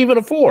 maybe even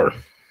a 4.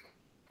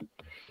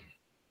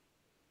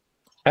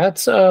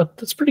 That's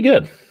pretty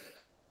good.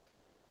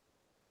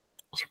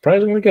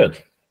 Surprisingly good.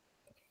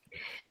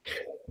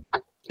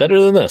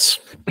 Better than this.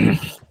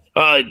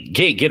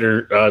 Kate, get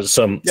her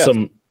some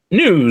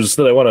news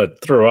that I want to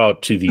throw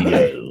out to the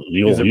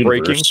old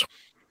universe.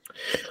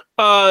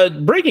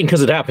 Breaking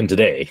because it happened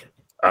today.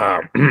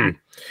 I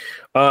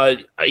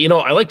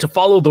like to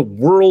follow the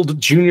World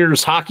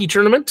Juniors Hockey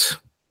Tournament.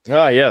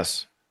 Ah,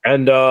 yes.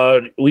 And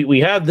we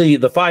had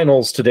the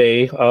finals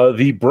today.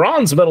 The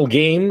bronze medal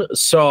game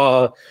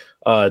saw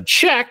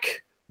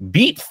Czech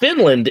beat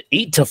Finland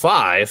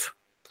 8-5.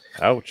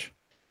 Ouch.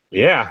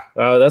 Yeah,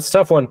 that's a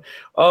tough one.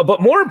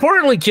 But more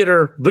importantly,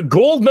 Kidder, the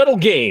gold medal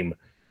game,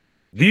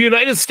 the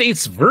United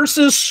States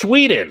versus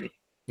Sweden.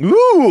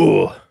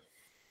 Ooh.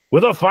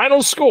 With a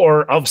final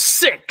score of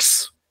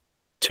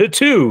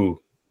 6-2.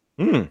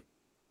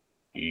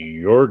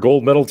 Your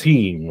gold medal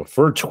team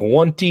for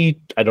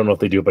 20. I don't know if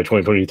they do it by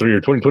 2023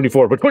 or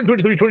 2024, but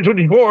 2023,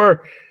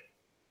 2024.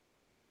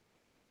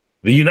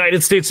 The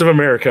United States of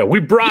America.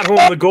 We brought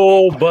home the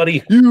gold,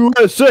 buddy.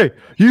 USA,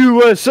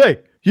 USA,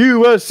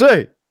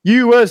 USA,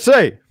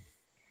 USA.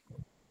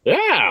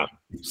 Yeah.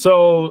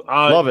 So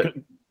love it.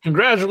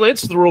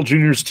 Congratulations to the World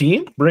Juniors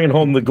team bringing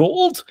home the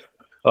gold.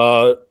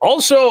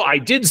 Also, I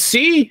did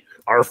see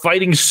our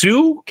Fighting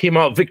Sioux came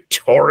out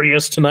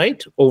victorious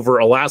tonight over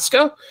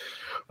Alaska.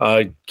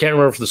 Can't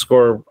remember if the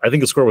score. I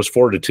think the score was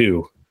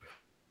 4-2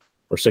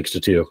 or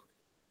 6-2.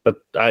 But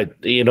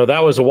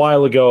that was a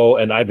while ago,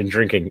 and I've been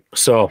drinking.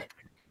 So I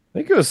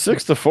think it was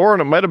 6-4,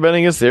 and it might have been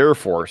against the Air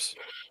Force.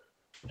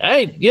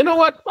 Hey, you know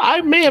what?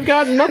 I may have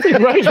gotten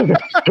nothing right in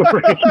that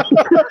story.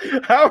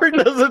 Howard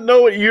doesn't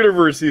know what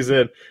universe he's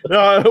in.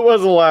 No, it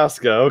was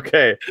Alaska.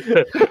 Okay.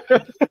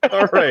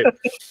 All right.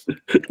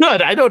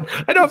 Good. I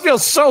don't feel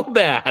so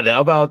bad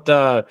about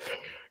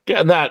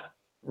getting that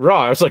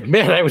wrong. I was like,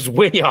 man, I was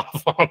way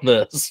off on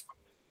this.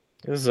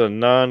 This is a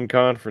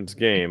non-conference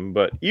game,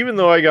 but even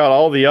though I got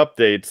all the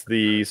updates,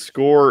 the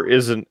score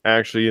isn't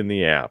actually in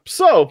the app.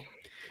 So,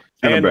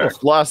 and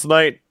last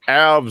night,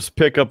 Avs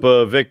pick up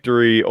a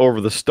victory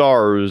over the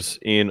Stars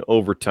in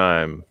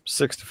overtime,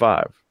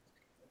 6-5.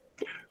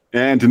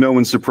 And to no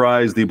one's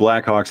surprise, the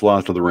Blackhawks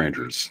lost to the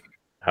Rangers,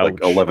 Ouch.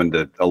 like 11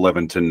 to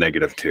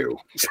 -2,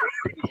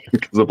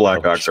 because the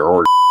Blackhawks are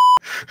horrible,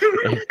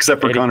 except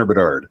for Connor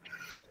Bedard.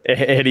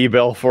 Eddie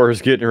Belfour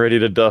is getting ready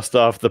to dust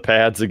off the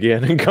pads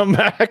again and come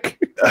back.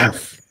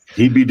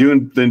 He'd be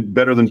doing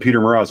better than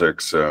Peter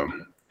Mrazek. So,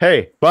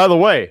 hey, by the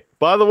way,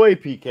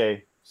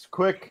 PK,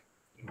 quick.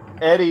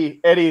 Eddie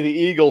the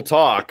Eagle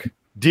talk.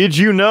 Did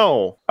you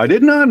know? I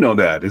did not know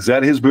that. Is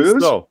that his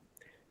booze? So,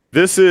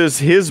 this is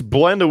his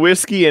blend of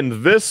whiskey,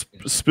 and this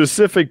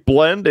specific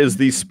blend is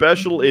the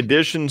special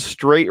edition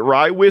straight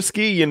rye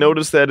whiskey. You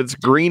notice that it's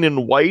green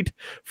and white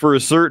for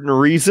a certain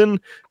reason,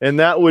 and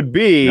that would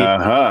be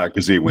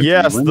because he went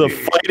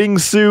the Fighting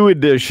Sioux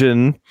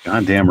edition.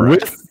 Goddamn right.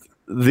 With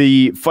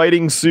the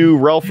Fighting Sioux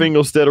Ralph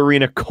Engelstad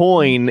Arena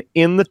coin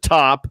in the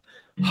top,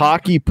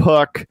 hockey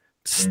puck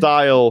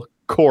style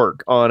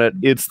cork on it.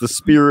 It's the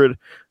Spirit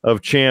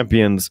of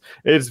Champions.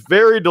 It's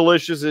very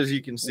delicious, as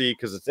you can see,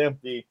 because it's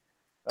empty.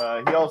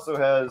 He also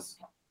has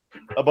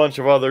a bunch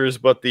of others,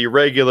 but the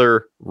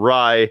regular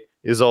rye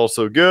is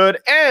also good,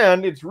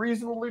 and it's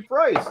reasonably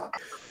priced.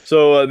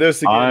 So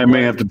this again, I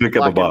may have to pick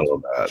up a bottle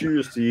of that.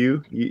 Cheers to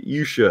you.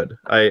 You should.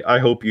 I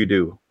hope you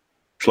do.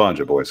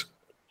 Slanja, boys.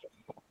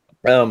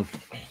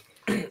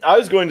 I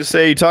was going to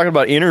say, talking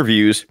about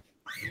interviews,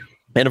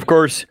 And of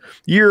course,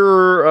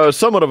 you're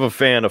somewhat of a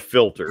fan of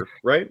Filter,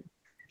 right?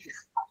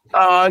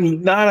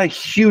 Not a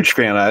huge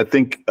fan. I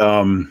think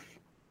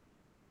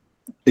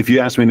if you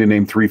asked me to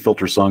name 3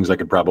 Filter songs, I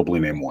could probably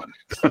name one.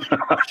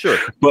 Sure.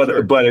 But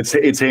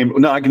it's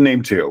no, I can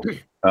name 2.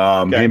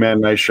 Okay. Hey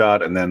Man, Nice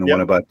Shot, and then the Yep.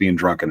 one about being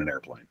drunk in an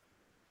airplane.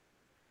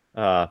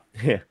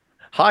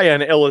 High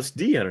on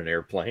LSD on an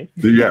airplane.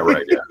 Yeah,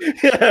 right.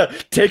 Yeah.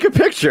 Take a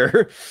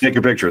picture. Take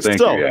a picture. Thank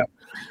you.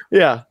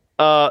 Yeah.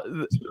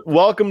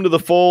 Welcome to the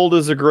Fold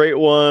is a great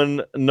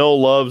one. No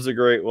Love's a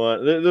great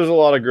one. There's a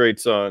lot of great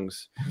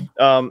songs.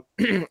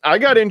 I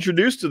got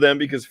introduced to them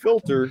because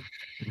Filter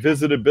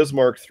visited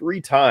Bismarck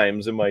 3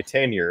 times in my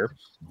tenure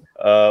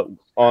on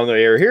the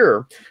air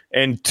here.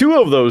 And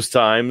 2 of those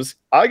times,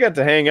 I got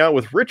to hang out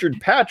with Richard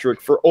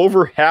Patrick for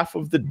over half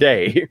of the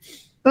day.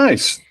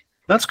 Nice.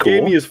 That's cool.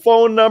 Gave me his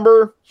phone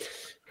number.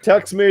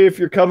 Text me if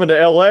you're coming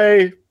to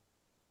LA.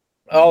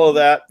 All of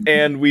that.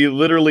 And we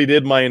literally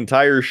did my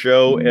entire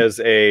show as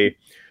a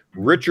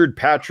Richard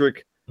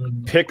Patrick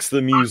picks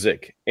the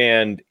music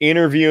and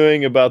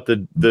interviewing about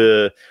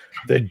the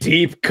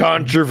deep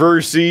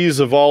controversies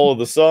of all of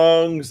the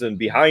songs and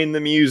behind the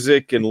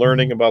music and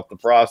learning about the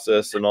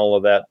process and all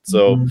of that.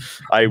 So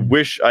I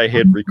wish I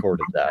had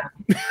recorded that.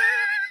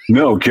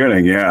 No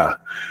kidding. Yeah.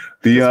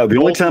 The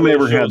only time I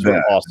ever had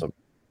that. Awesome.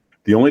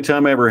 The only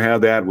time I ever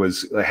had that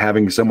was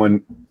having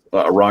someone,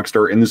 a rock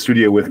star, in the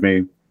studio with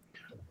me,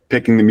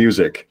 picking the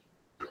music.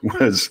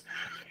 This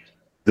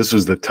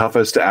was the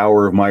toughest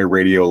hour of my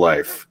radio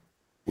life.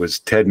 Was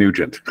Ted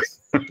Nugent.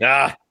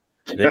 The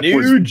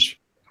Nuge.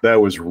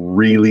 That was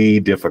really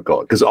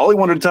difficult because all he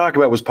wanted to talk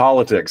about was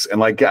politics, and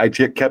like I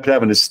kept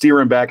having to steer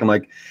him back. And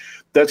like,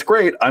 that's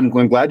great. I'm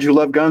glad you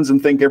love guns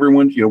and think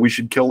everyone, we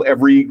should kill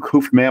every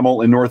hoofed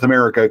mammal in North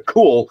America.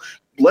 Cool.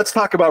 Let's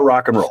talk about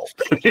rock and roll.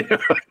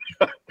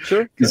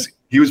 Sure. Because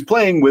he was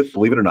playing with,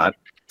 believe it or not,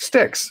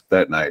 Styx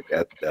that night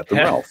at the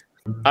Ralph.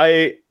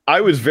 I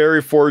was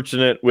very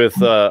fortunate with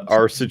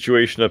our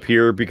situation up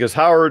here because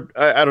Howard,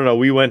 I don't know,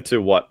 we went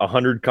to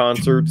 100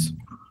 concerts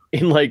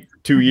in like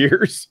 2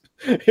 years.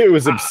 It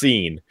was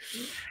obscene.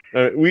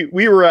 We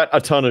were at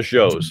a ton of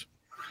shows.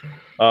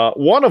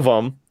 One of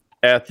them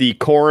at the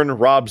Korn,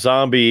 Rob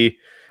Zombie,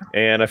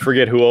 and I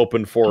forget who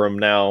opened for him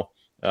now.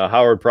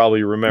 Howard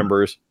probably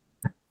remembers.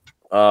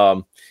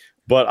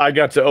 But I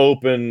got to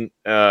open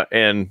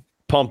and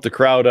pump the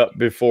crowd up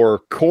before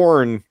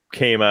Korn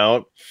came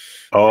out.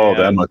 Oh,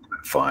 that must have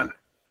been fun.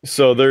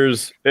 So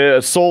there's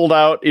a sold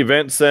out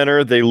event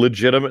center. They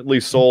legitimately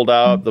sold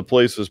out. The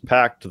place was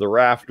packed to the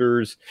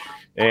rafters.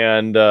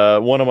 And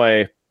one of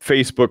my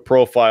Facebook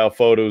profile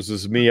photos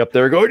is me up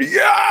there going,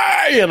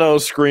 yeah,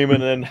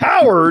 screaming. And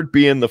Howard,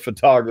 being the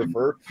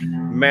photographer,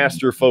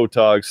 master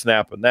photog,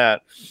 snapping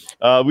that.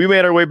 We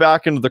made our way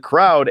back into the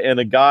crowd, and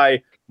a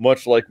guy,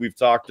 much like we've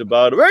talked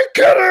about, hey,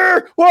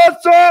 Kidder,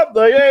 what's up?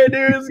 Like, hey,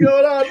 dude, what's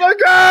going on? Like,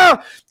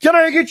 can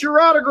I get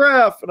your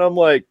autograph? And I'm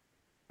like,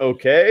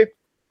 okay.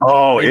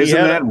 Oh, and isn't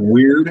that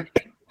weird?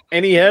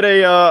 And he had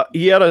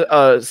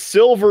a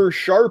silver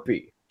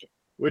Sharpie,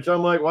 which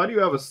I'm like, why do you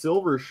have a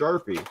silver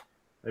Sharpie?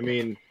 I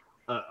mean,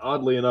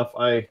 oddly enough,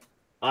 I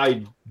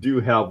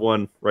do have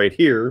one right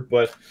here,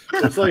 but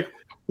it's like,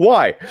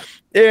 why?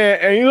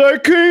 And he's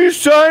like, can you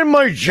sign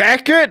my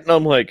jacket? And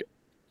I'm like,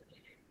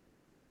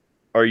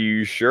 are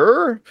you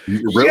sure?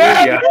 Really?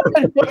 Yeah.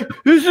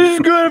 This is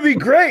going to be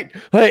great.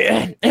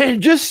 Like,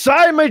 and just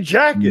sign my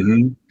jacket.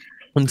 Mm-hmm.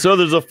 And so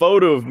there's a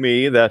photo of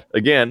me that,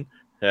 again,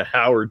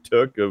 Howard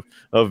took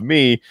of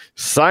me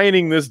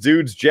signing this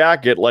dude's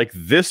jacket like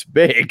this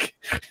big.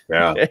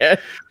 Yeah.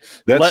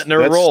 Letting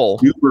her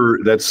roll.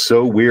 That's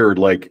so weird.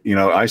 Like,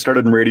 I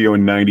started in radio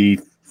in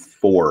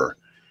 94.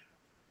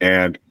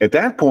 And at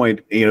that point,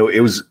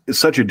 it was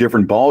such a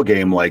different ball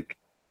game. Like,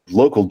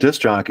 local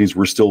disc jockeys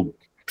were still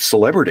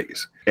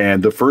celebrities.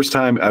 And the first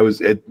time I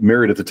was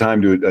married at the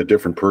time to a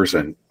different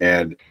person,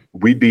 and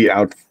we'd be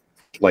out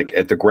like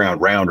at the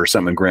Ground Round or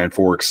something in Grand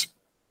Forks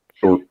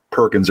or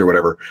Perkins or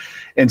whatever,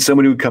 and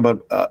somebody would come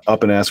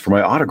up and ask for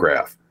my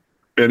autograph,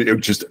 and it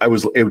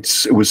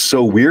was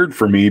so weird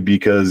for me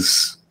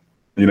because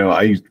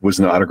I was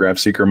an autograph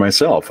seeker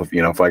myself.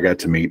 If I got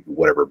to meet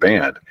whatever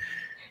band,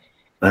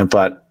 and I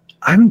thought,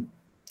 I'm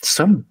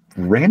some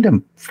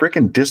random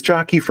freaking disc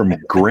jockey from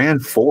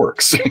Grand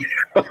Forks.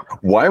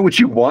 Why would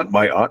you want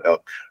my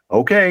auto?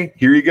 Okay,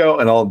 here you go.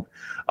 And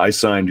I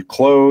signed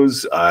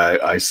clothes.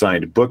 I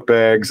signed book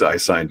bags. I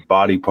signed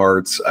body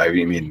parts. I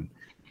mean,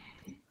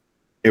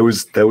 that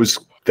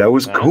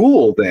was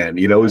cool then.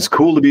 It was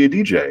cool to be a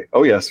DJ.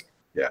 Oh yes,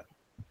 yeah.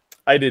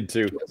 I did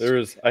too.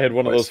 I had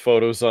one of those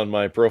photos on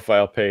my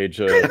profile page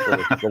for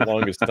the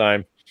longest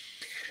time.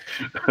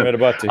 Right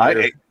about to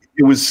hear.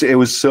 It was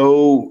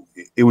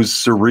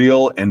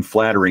surreal and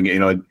flattering,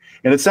 and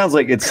it sounds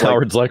like it's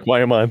Howard's like,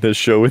 why am I on this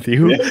show with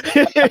you?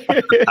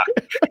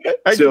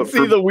 I can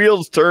see the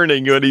wheels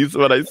turning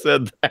when I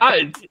said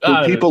that.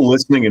 For people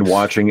listening and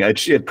watching,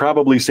 it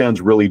probably sounds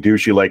really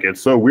douchey, like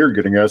it's so weird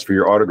getting asked for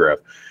your autograph.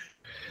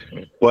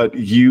 But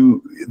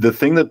the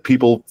thing that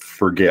people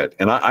forget,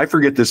 and I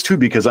forget this too,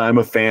 because I'm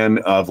a fan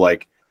of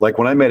like Like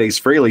when I met Ace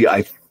Frehley,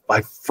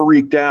 I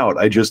freaked out.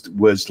 I just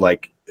was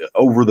like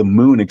over the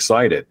moon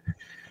excited.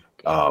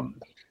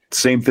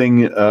 Same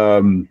thing.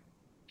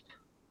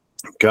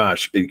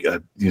 Gosh,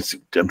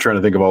 I'm trying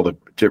to think of all the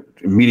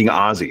meeting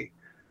Ozzy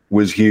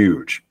was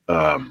huge.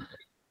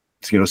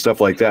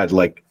 Stuff like that.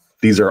 Like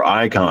these are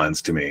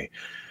icons to me.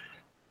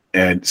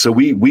 And so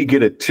we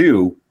get it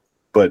too.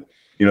 But,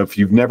 if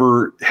you've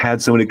never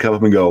had somebody come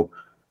up and go,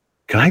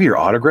 can I have your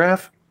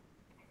autograph?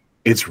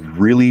 It's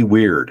really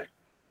weird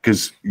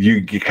because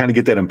you kind of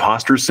get that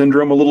imposter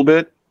syndrome a little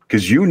bit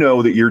because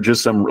that you're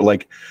just some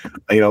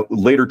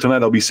later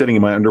tonight I'll be sitting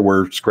in my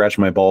underwear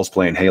scratching my balls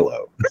playing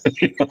Halo.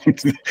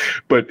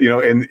 But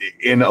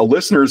in a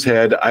listener's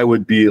head I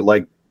would be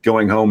like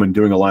going home and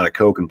doing a line of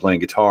coke and playing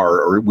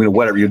guitar or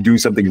whatever, you're doing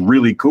something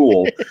really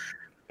cool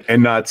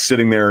and not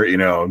sitting there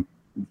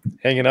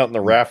hanging out in the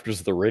rafters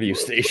of the radio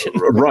station.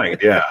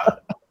 Right, yeah.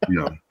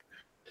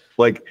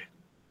 Like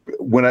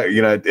when I,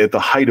 at the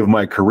height of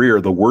my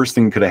career, the worst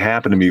thing could have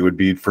happened to me would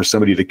be for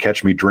somebody to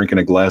catch me drinking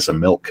a glass of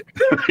milk.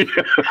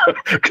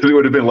 Because it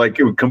would have been like,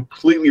 it would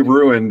completely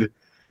ruined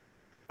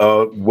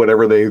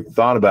whatever they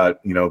thought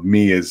about,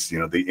 me as,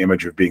 the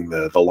image of being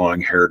the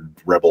long-haired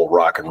rebel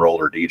rock and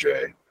roller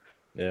DJ.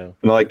 Yeah.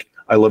 And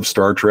I love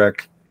Star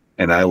Trek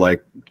and I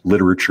like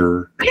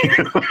literature.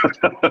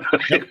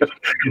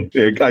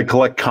 I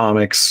collect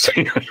comics.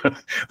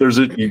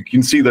 You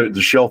can see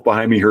the shelf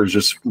behind me here is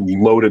just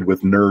loaded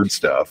with nerd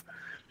stuff.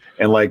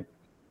 And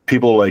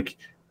people are like,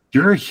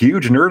 you're a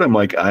huge nerd. I'm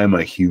like, I'm a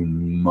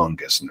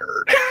humongous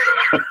nerd.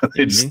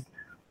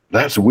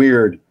 That's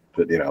weird.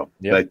 But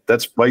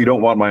that's why you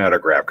don't want my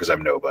autograph because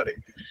I'm nobody.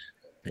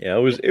 Yeah,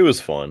 it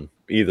was fun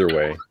either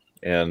way.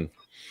 And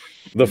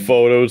the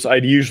photos,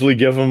 I'd usually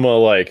give them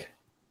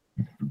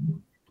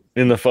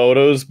in the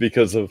photos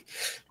because of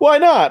why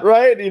not,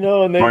 right?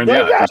 And they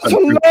that's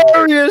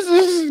hilarious.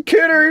 This is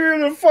Kidder,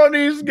 you're the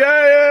funniest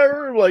guy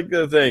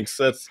ever. Thanks.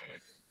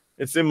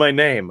 It's in my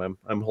name.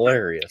 I'm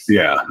hilarious.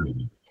 Yeah.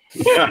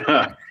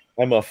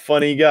 I'm a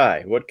funny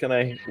guy. What can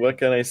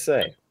I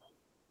say?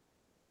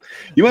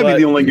 You might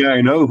be the only guy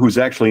I know who's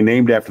actually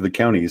named after the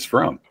county he's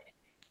from.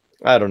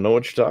 I don't know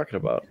what you're talking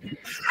about.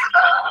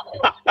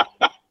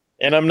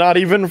 And I'm not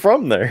even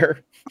from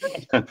there.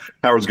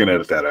 Howard's going to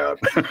edit that out.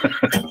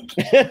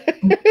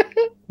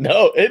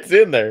 No, it's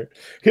in there.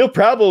 He'll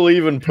probably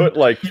even put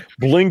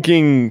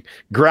blinking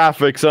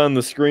graphics on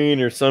the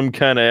screen or some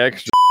kind of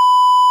extra.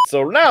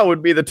 So now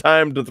would be the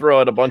time to throw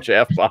out a bunch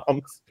of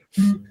F-bombs.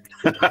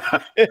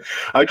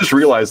 I just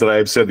realized that I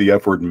have said the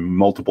F word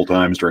multiple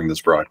times during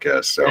this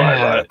broadcast, so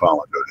I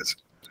apologize.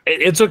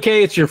 It's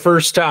okay. It's your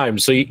first time.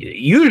 So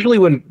usually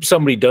when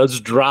somebody does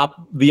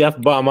drop the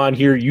F-bomb on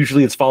here,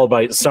 usually it's followed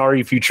by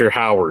sorry, future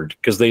Howard,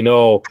 because they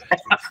know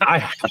I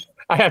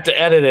have to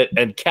edit it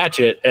and catch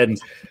it. And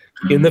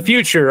in the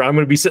future, I'm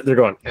going to be sitting there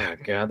going, oh,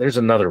 God, there's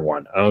another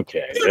one.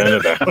 Okay.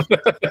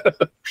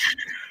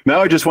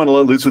 Now I just want to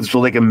let loose with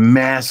a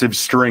massive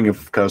string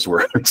of cuss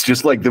words. It's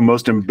just the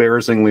most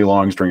embarrassingly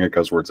long string of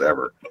cuss words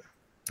ever.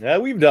 Yeah,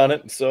 we've done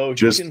it. So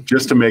just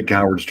to make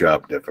Howard's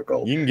job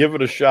difficult. You can give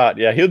it a shot.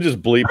 Yeah, he'll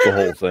just bleep the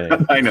whole thing.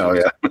 I know,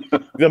 yeah.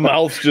 The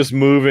mouth's just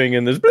moving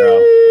and there's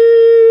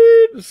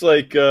it's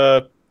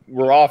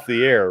we're off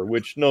the air,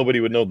 which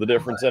nobody would know the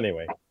difference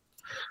anyway.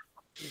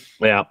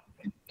 Yeah.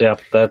 Yeah.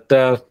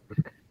 That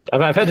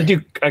I've had to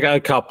do I got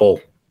a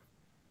couple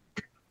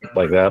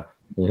like that.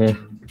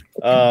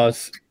 Mm-hmm.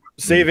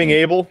 Saving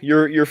Abel,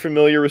 you're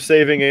familiar with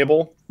Saving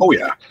Abel? Oh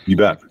yeah, you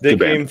bet. They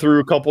came through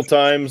a couple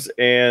times,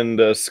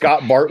 and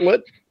Scott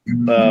Bartlett,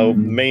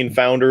 main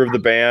founder of the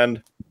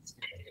band,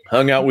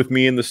 hung out with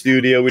me in the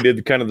studio. We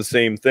did kind of the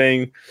same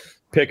thing,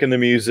 picking the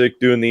music,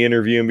 doing the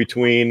interview in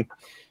between.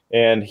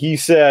 And he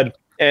said,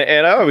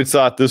 and I always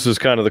thought this was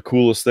kind of the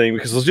coolest thing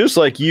because it's just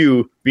like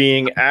you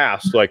being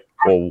asked,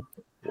 well,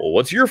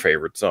 what's your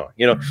favorite song?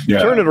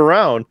 Turn it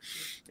around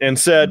and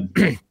said,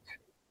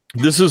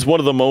 this is one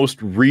of the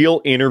most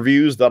real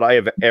interviews that I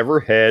have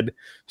ever had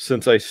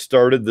since I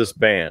started this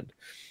band.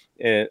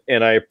 And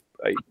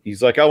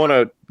he's like, I want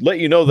to let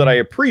you know that I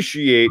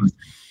appreciate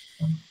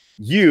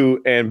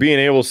you and being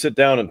able to sit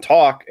down and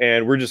talk.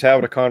 And we're just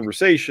having a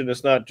conversation.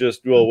 It's not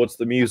just, well, what's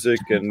the music?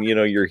 And,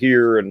 you're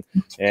here and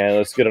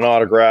let's get an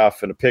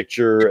autograph and a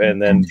picture and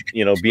then,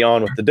 be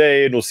on with the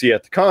day and we'll see you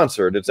at the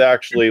concert. It's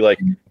actually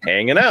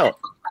hanging out.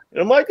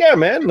 And I'm like, yeah,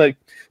 man,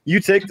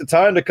 you take the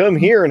time to come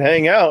here and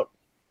hang out.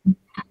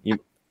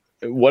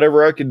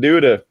 Whatever I could do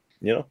to,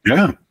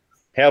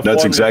 have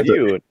that's fun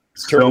exactly with you.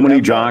 So many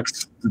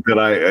jocks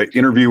that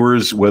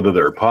interviewers, whether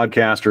they're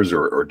podcasters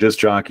or disc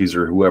jockeys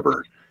or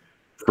whoever,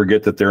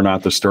 forget that they're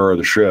not the star of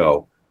the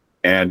show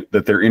and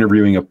that they're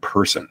interviewing a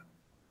person.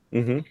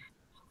 Mm-hmm.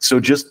 So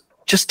just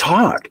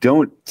talk.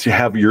 Don't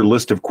have your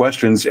list of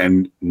questions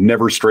and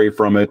never stray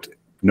from it,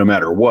 no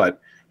matter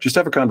what. Just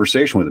have a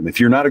conversation with them.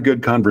 If you're not a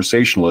good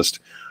conversationalist,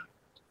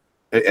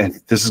 and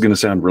this is going to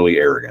sound really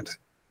arrogant,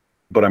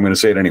 but I'm going to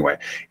say it anyway.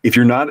 If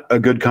you're not a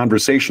good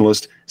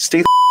conversationalist,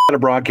 stay the out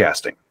of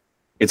broadcasting.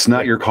 It's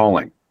not your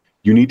calling.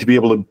 You need to be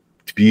able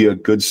to be a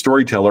good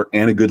storyteller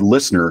and a good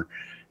listener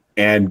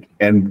and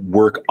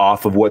work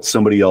off of what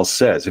somebody else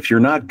says. If you're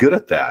not good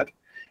at that,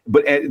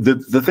 but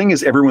the thing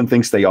is, everyone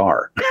thinks they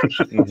are.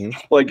 Mm-hmm.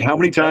 Like, how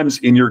many times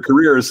in your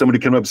career has somebody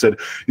come up and said,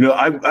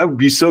 I would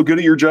be so good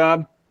at your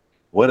job?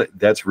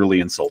 That's really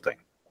insulting.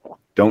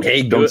 Don't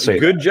say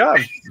good job.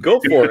 Go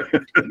for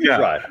it. Yeah.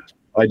 Try.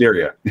 I dare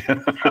you.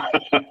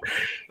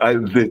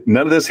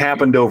 None of this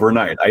happened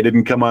overnight. I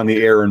didn't come on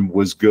the air and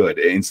was good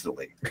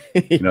instantly.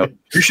 You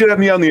should have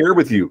me on the air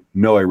with you.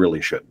 No, I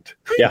really shouldn't.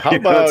 Yeah. How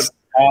about,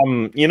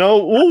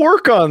 we'll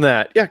work on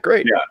that. Yeah.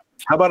 Great. Yeah.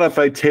 How about if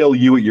I tail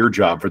you at your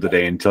job for the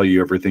day and tell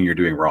you everything you're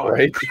doing wrong?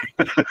 Right.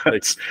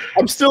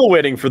 I'm still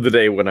waiting for the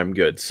day when I'm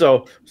good.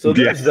 So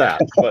there's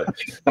that.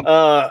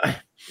 But,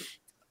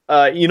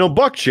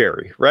 Buck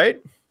Cherry,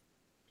 right?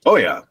 Oh,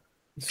 yeah.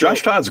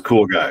 Josh Todd's a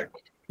cool guy.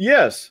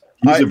 Yes.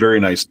 He's a very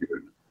nice dude.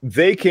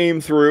 They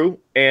came through,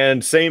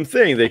 and same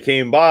thing. They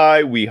came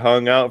by. We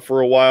hung out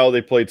for a while.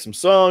 They played some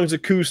songs,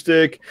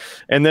 acoustic,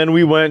 and then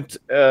we went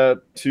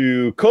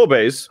to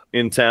Kobe's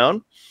in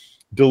town.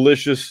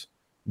 Delicious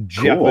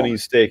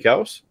Japanese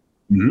steakhouse.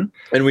 Mm-hmm.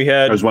 And we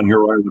had... There's one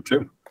here where I live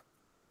too.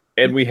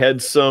 And we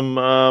had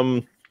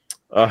some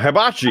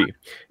hibachi,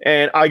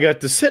 and I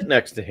got to sit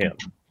next to him,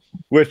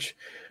 which,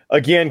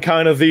 again,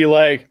 kind of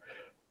the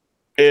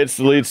it's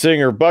the lead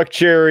singer, Buck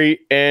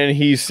Cherry, and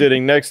he's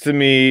sitting next to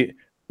me.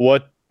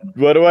 What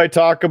do I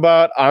talk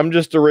about? I'm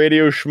just a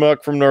radio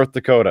schmuck from North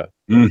Dakota.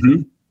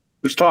 Mm-hmm.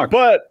 Just talk.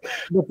 But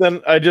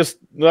then I just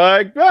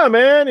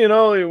man,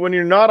 when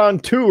you're not on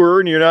tour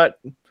and you're not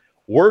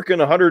working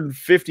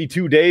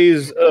 152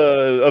 days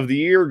of the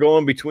year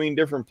going between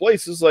different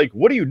places,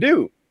 what do you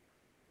do?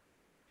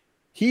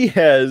 He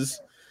has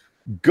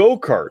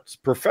go-karts,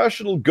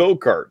 professional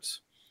go-karts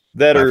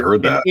that are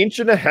an inch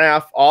and a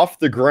half off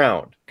the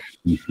ground.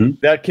 Mm-hmm.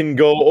 That can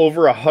go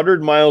over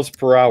 100 miles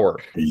per hour.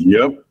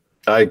 Yep.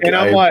 I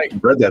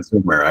read that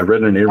somewhere. I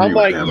read an interview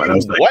with him. And I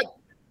was what?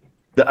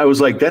 I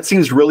was like, that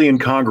seems really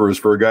incongruous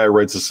for a guy who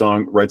writes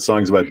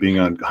songs about being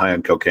high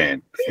on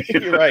cocaine.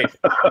 You're right.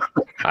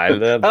 I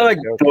like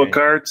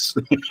go-karts.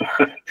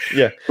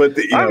 Yeah. But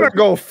I'm going to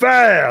go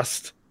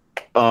fast.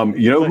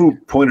 Who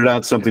pointed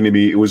out something to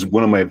me? It was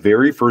one of my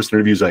very first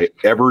interviews I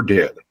ever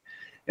did.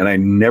 And I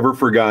never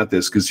forgot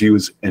this because he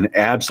was an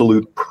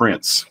absolute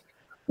prince.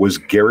 Was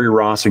Gary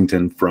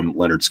Rossington from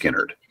Leonard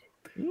Skinner.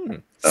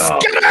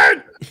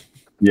 Skinner!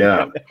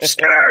 Yeah.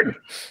 Skinner!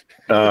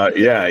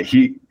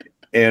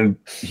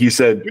 He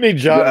said... We need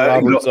John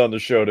Roberts on the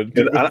show to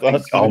do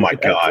oh, my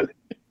God.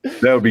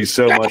 That would be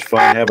so much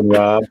fun having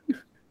Rob.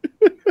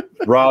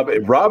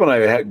 Rob and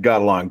I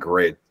got along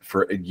great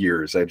for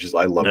years. I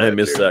love that. I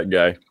miss that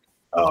guy.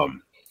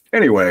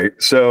 Anyway,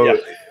 so... Yeah.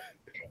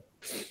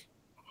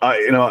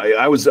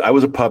 I was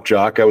a pup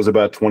jock. I was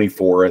about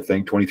 24, I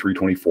think, 23,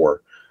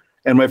 24.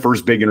 And my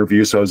first big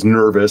interview, so I was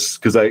nervous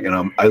because I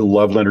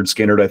love Leonard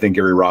Skinner. I think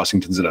Gary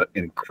Rossington's an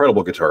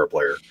incredible guitar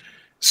player,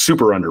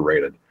 super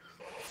underrated.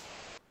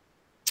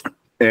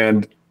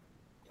 And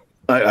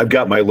I've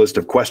got my list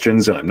of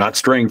questions, and I'm not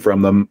straying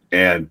from them.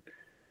 And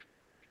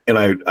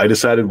I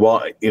decided,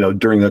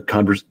 during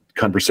the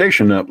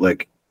conversation,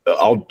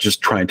 I'll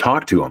just try and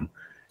talk to him.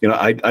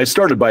 I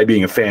started by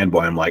being a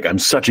fanboy. I'm like, I'm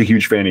such a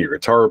huge fan of your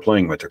guitar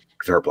playing, with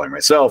guitar playing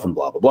myself, and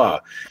blah blah blah.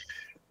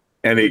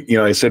 And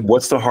I said,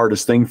 what's the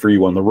hardest thing for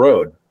you on the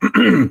road?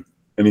 And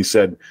he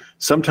said,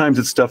 sometimes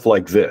it's stuff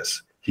like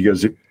this. He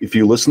goes, if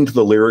you listen to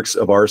the lyrics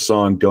of our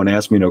song, Don't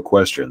Ask Me No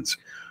Questions,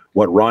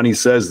 what Ronnie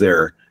says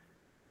there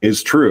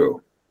is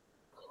true.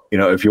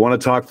 If you want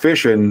to talk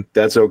fishing,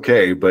 that's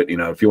okay. But,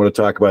 if you want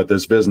to talk about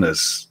this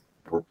business,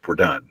 we're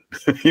done.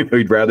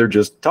 He'd rather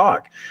just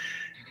talk.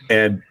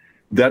 And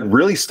that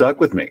really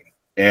stuck with me.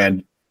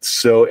 And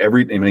so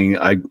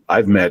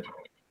I've met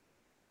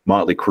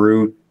Motley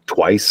Crue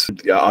twice,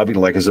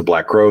 obviously, as a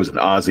Black Crowes and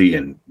Ozzy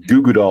and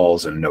Goo Goo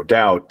Dolls and No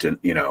Doubt. And,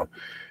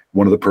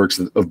 one of the perks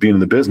of being in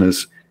the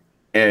business.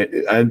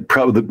 And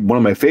probably one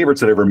of my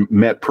favorites that I ever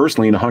met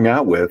personally and hung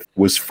out with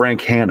was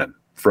Frank Hannon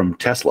from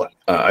Tesla.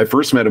 I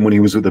first met him when he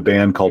was with a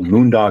band called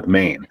Moondog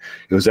Maine.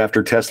 It was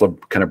after Tesla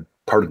kind of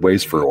parted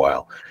ways for a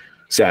while,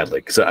 sadly.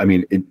 Because,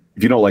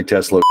 if you don't like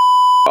Tesla,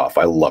 off.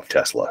 I love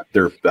Tesla.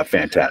 They're a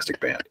fantastic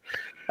band.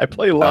 I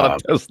play a lot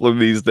of Tesla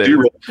these days.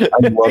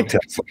 I love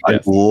Tesla.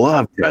 Yes. I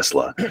love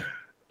Tesla.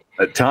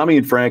 Tommy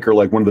and Frank are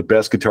like one of the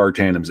best guitar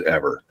tandems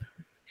ever.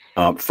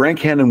 Frank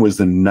Hannon was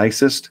the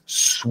nicest,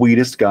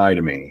 sweetest guy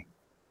to me.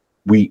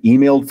 We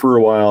emailed for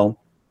a while,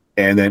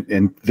 and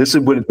this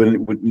would have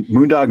been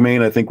Moondog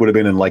Maine, I think, would have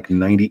been in like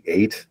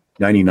 98,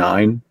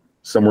 99,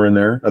 somewhere in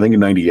there. I think in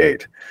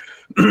 98.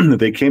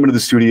 They came into the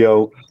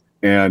studio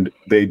and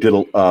they did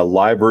a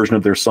live version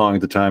of their song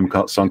at the time,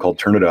 a song called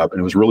Turn It Up, and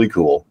it was really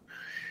cool.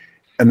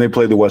 And they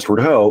played the Westward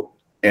Ho,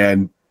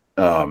 and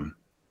the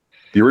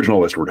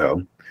original Westward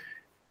Ho.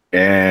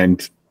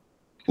 And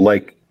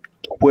like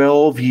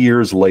 12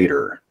 years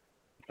later,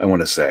 I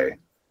want to say,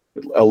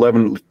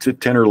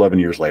 10 or 11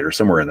 years later,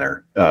 somewhere in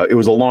there, it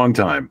was a long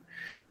time,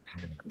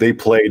 they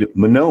played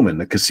Monoman,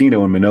 the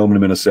casino in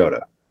Monoman,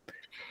 Minnesota.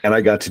 And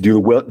I got to do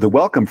the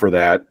welcome for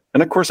that.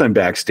 And of course, I'm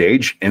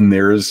backstage, and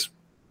there's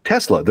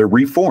Tesla. They're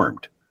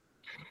reformed.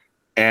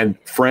 And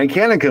Frank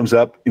Hanna comes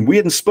up, and we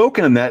hadn't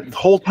spoken in that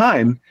whole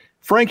time.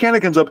 Frank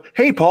Hanna comes up,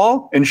 "Hey,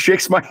 Paul," and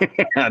shakes my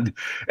hand.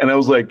 And I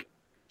was like,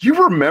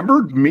 "You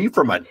remembered me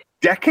from a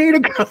decade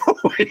ago?"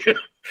 It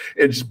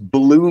just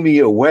blew me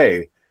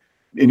away.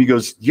 And he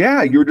goes,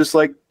 "Yeah, you were just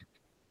like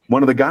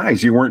one of the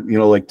guys. You weren't,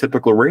 like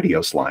typical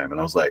radio slime." And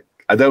I was like,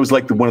 that was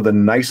like one of the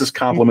nicest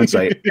compliments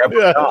I ever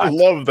got. I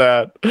love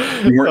that.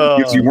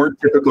 You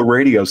weren't typical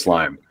radio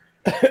slime.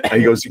 And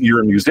he goes,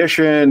 "You're a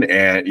musician,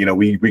 and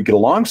we get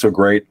along so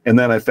great." And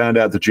then I found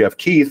out that Jeff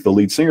Keith, the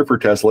lead singer for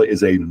Tesla,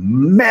 is a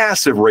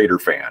massive Raider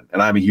fan,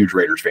 and I'm a huge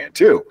Raiders fan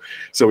too.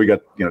 So we got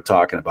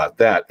talking about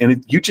that,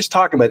 and you just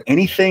talk about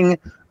anything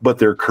but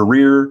their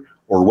career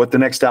or what the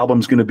next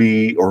album's going to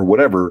be or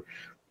whatever.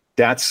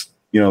 That's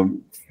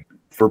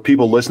for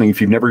people listening, if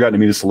you've never gotten to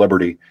meet a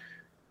celebrity,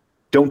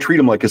 don't treat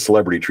them like a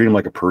celebrity. Treat them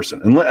like a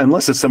person,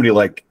 unless it's somebody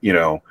like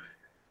I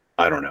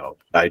don't know,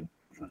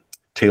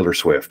 Taylor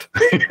Swift.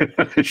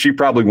 She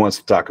probably wants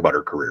to talk about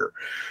her career,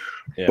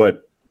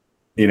 but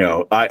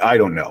I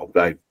don't know.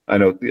 I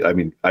know. I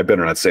mean, I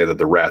better not say that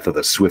the wrath of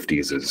the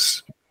Swifties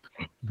is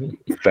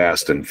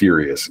fast and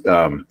furious.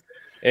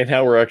 And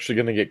how we're actually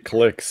going to get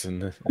clicks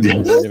and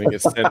we're going to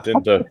get sent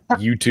into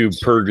YouTube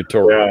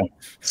purgatory. Yeah.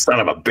 Son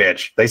of a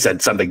bitch! They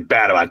said something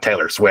bad about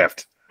Taylor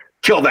Swift.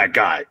 Kill that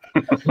guy.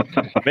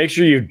 Make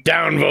sure you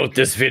downvote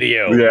this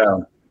video. Yeah.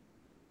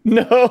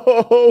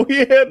 No, he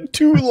had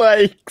 2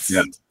 likes.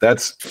 Yeah,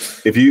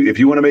 that's if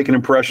you want to make an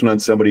impression on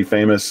somebody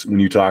famous when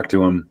you talk to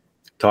them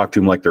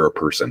like they're a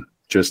person.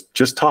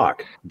 Just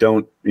talk.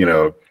 Don't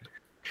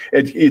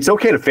it's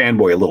okay to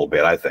fanboy a little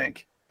bit. I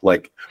think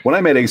like when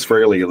I met Ace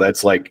Frehley,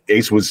 that's like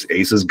Ace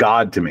is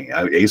God to me.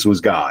 Ace was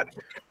God,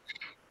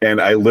 and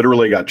I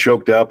literally got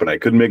choked up and I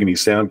couldn't make any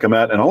sound come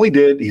out. And all he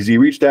did is he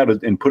reached out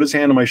and put his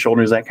hand on my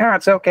shoulder. He's like,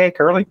 "It's okay,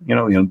 Curly."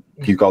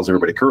 He calls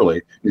everybody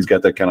Curly. He's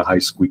got that kind of high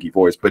squeaky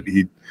voice, but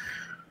he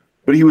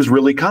was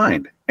really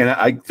kind. And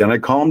I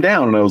calmed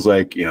down and I was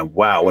like,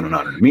 "Wow, what an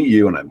honor to meet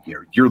you." And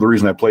you're the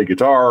reason I play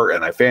guitar.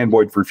 And I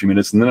fanboyed for a few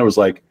minutes. And then I was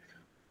like,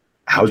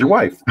 "How's your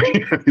wife?"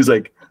 He's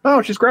like,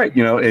 "Oh, she's great."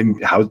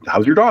 And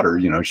how's your daughter?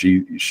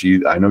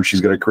 She I know she's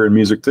got a career in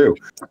music too.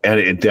 And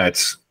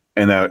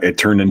it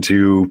turned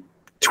into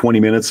 20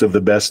 minutes of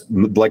the best,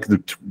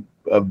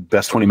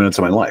 best 20 minutes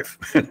of my life,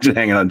 just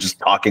hanging out, just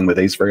talking with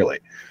Ace Frehley.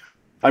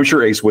 I'm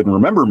sure Ace wouldn't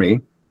remember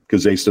me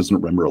because Ace doesn't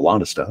remember a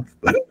lot of stuff.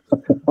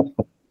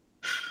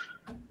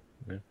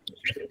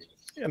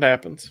 It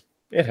happens.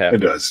 It It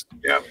happens. does.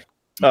 Yeah.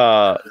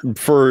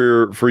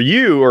 For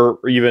you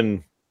or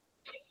even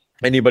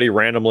anybody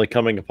randomly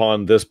coming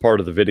upon this part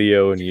of the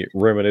video and you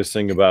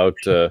reminiscing about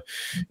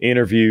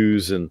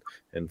interviews and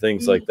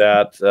things like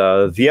that,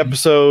 the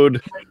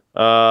episode.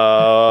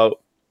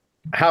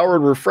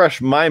 Howard, refresh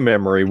my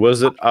memory.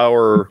 Was it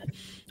our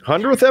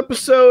 100th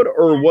episode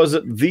or was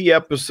it the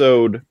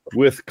episode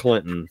with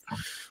Clinton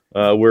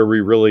where we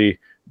really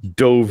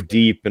dove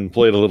deep and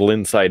played a little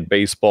inside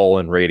baseball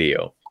and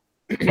radio?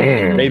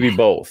 Maybe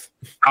both.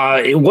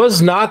 It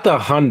was not the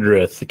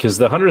 100th because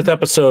the 100th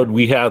episode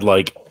we had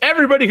like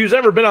everybody who's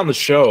ever been on the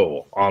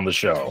show.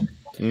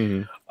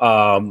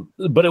 Mm-hmm.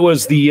 But it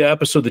was the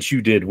episode that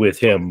you did with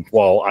him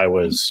while I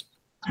was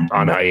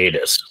on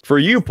hiatus. For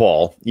you,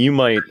 Paul, you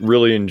might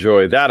really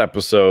enjoy that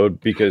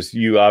episode because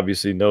you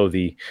obviously know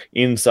the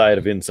inside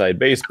of inside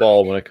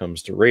baseball when it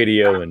comes to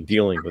radio and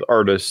dealing with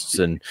artists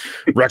and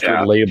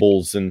record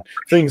labels and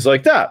things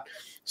like that.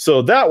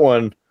 So that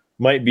one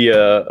might be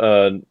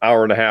an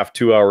hour and a half,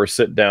 2 hour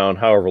sit down,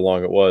 however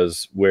long it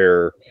was,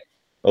 where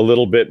a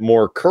little bit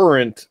more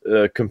current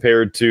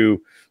compared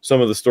to some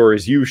of the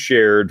stories you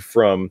shared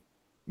from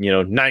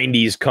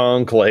 90s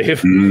conclave.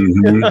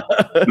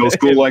 Mm-hmm. No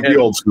school like the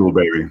old school,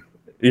 baby.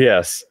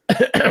 Yes.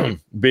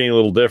 Being a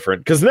little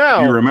different. Because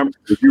now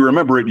if you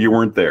remember it, you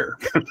weren't there.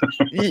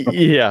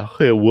 Yeah.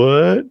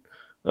 What?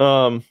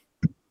 Well,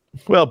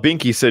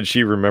 Binky said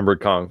she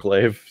remembered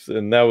conclave,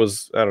 and that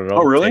was, I don't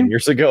know, 10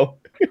 years ago.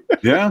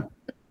 Yeah.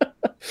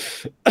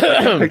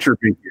 Picture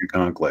Binky at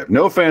conclave.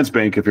 No offense,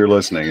 Bink, if you're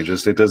listening.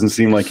 It doesn't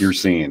seem like you're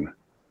seen.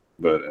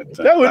 But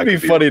that would be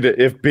funny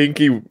if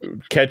Binky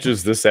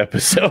catches this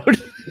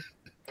episode.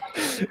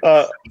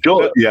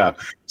 Yeah.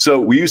 So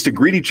we used to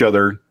greet each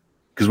other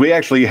because we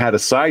actually had a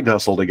side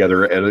hustle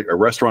together at a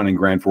restaurant in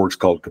Grand Forks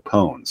called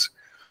Capone's,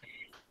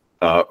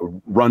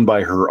 run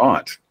by her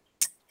aunt.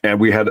 And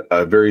we had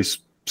a very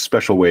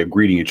special way of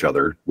greeting each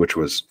other, which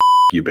was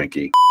you,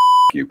 Binky,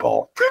 you,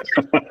 Paul.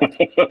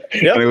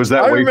 Yeah, it was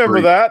that I way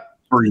remember that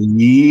for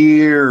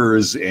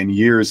years and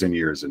years and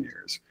years and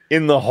years.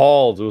 In the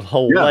halls, it was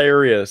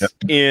hilarious.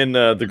 Yeah. In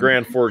the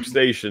Grand Forks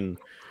station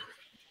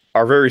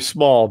are very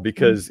small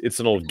because it's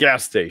an old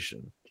gas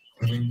station.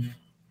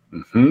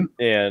 Mm-hmm.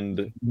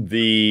 And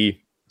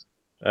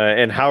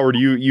and Howard,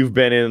 you've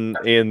been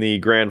in the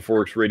Grand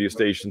Forks radio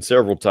station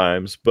several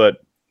times,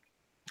 but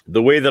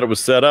the way that it was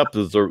set up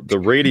is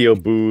the radio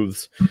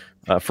booths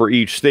for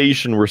each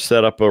station were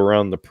set up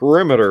around the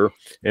perimeter,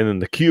 and then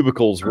the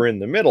cubicles were in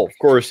the middle. Of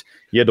course,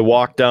 you had to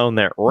walk down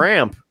that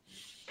ramp,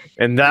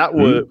 and that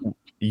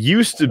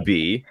used to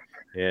be,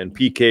 and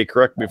PK,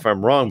 correct me if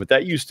I'm wrong, but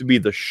that used to be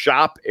the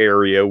shop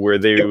area where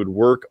they would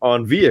work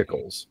on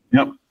vehicles.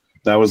 Yep.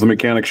 That was the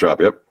mechanic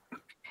shop. Yep.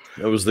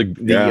 That was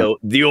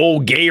the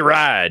old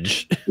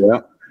garage.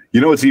 Yeah.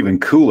 You know what's even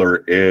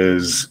cooler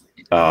is,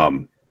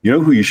 you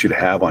know who you should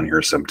have on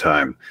here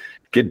sometime?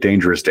 Get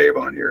Dangerous Dave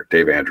on here,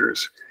 Dave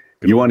Andrews.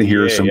 You want to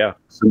hear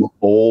some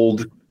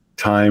old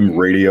time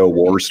radio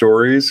war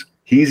stories?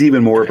 He's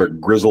even more of a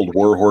grizzled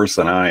warhorse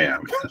than I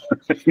am.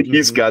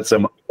 He's got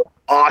some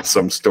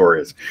awesome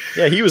stories.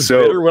 Yeah, he was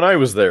bitter when I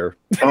was there.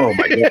 Oh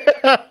my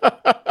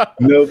god!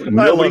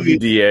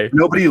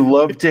 Nobody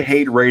loved to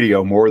hate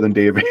radio more than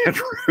Dave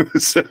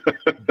Andrews.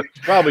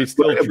 Probably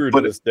still true to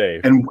this day.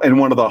 And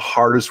one of the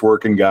hardest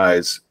working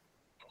guys,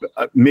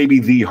 maybe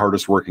the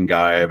hardest working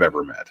guy I've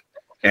ever met,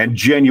 and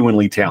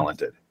genuinely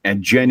talented,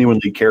 and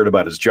genuinely cared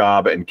about his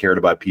job and cared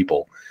about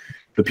people,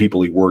 the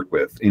people he worked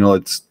with. You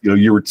know,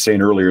 you were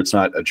saying earlier, it's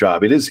not a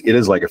job. It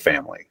is like a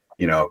family.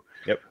 You know,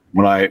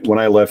 when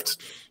I left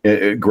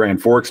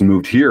Grand Forks and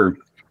moved here,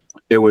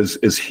 it was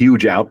this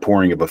huge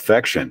outpouring of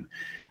affection,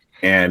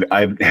 and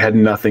I've had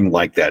nothing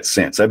like that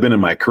since. I've been in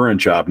my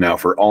current job now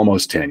for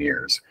almost 10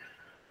 years,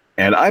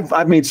 and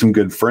I've made some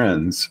good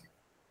friends.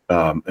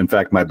 In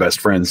fact, my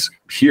best friends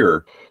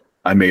here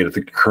I made at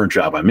the current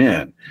job I'm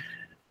in.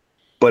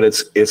 But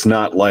it's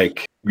not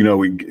like, you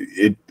know,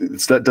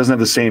 that doesn't have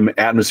the same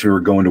atmosphere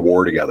of going to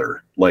war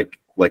together like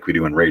we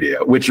do in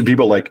radio. Which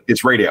people like,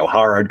 it's radio. How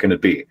hard can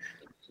it be?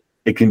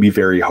 It can be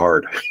very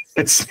hard.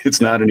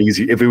 It's not an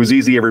easy. If it was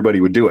easy, everybody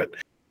would do it.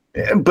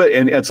 But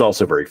it's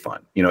also very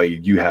fun. You know,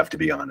 you have to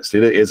be honest.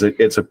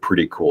 It's a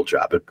pretty cool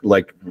job.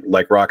 Like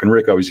Rock and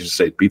Rick always used to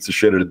say, beats the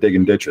shit out of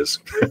digging ditches.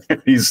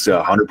 He's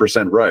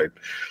 100% right.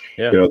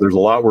 Yeah. You know, there's a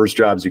lot worse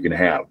jobs you can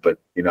have, but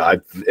you know,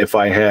 if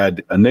I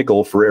had a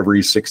nickel for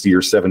every 60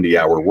 or 70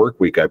 hour work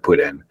week I put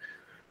in,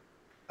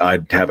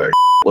 I'd have a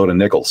load of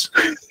nickels.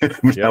 I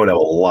would have a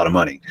lot of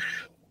money.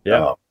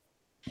 Yeah.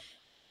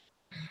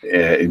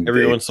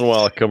 Every once in a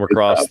while I come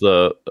across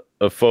a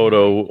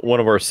photo, one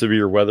of our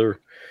severe weather,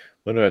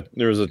 when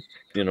there was a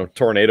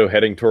tornado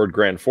heading toward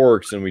Grand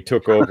Forks and we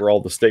took over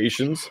all the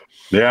stations.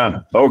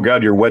 Yeah. Oh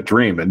God, your wet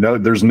dream. And no,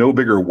 there's no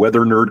bigger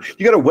weather nerd.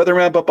 You got a weather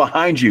map up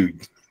behind you.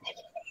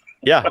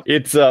 Yeah,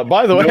 it's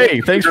by the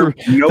way, thanks for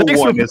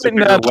putting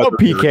that up,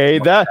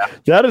 PK.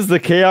 That is the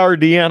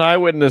KRDN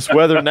Eyewitness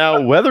Weather Now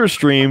weather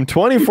stream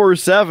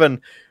 24/7,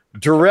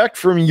 direct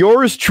from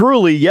yours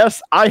truly.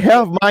 Yes, I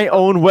have my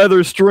own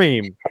weather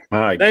stream.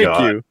 My Thank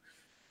God. you.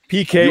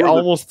 PK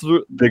almost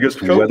threw biggest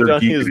weather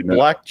down his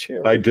black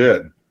chair. I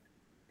did.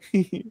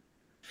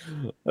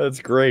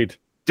 That's great.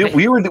 Dude,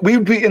 we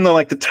would be in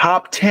the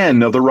top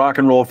 10 of the Rock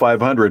and Roll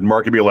 500.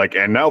 Mark would be like,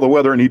 and now the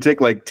weather, and he'd take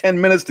like 10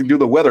 minutes to do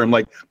the weather. I'm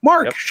like,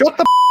 Mark, shut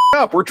the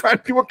up. We're trying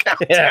to do a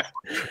countdown. Yeah.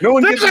 No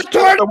one gives a shit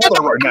about the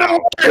weather right now.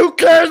 Who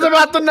cares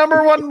about the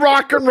 #1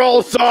 rock and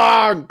roll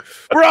song?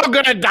 We're all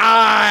gonna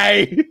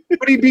die.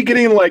 But he'd be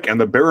getting like, and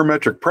the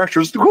barometric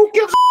pressures. Who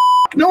gives a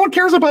No one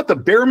cares about the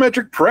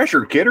barometric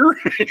pressure, kidder.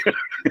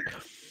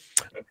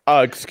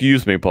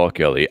 Excuse me, Paul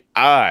Kelly.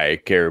 I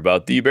care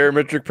about the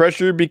barometric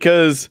pressure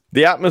because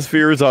the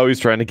atmosphere is always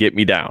trying to get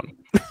me down.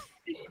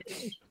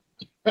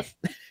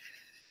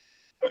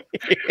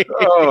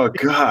 Oh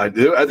God!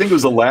 I think it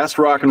was the last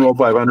Rock and Roll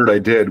 500 I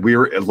did. We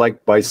were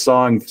like by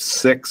song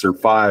 6 or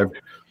 5,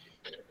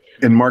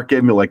 and Mark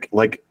gave me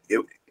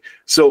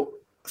so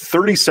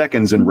 30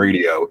 seconds in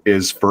radio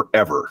is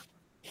forever.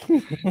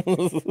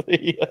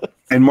 Yes.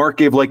 And Mark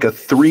gave like a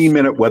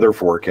 3-minute weather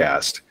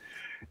forecast.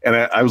 And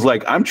I was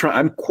like, I'm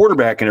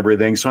quarterbacking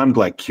everything. So I'm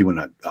like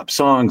queuing up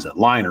songs and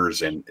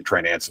liners and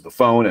trying to answer the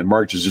phone. And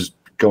Mark is just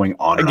going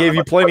on. I gave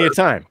you plenty of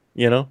time,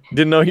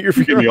 didn't know you were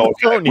on the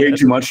phone way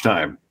too much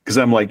time. Cause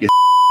I'm like, is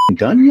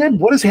done yet?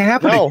 What is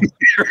happening?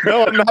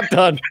 No, I'm not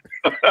done.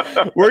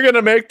 We're going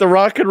to make the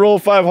Rock and Roll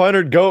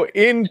 500 go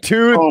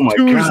into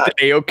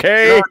Tuesday. God.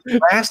 Okay.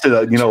 It lasted,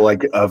 a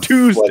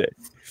Tuesday, like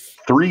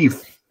three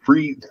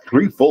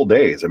full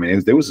days. I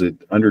mean, it was an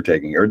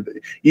undertaking. Or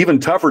even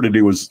tougher to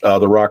do was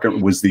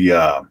was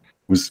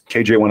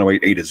KJ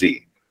 108 A to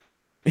Z.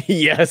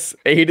 Yes,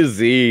 A to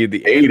Z,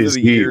 the A to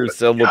Z year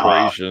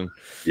celebration.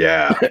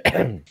 Yeah,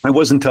 it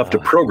wasn't tough to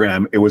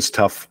program. It was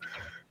tough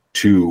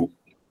to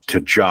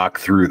jock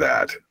through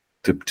that,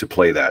 to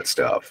play that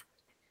stuff,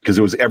 because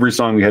it was every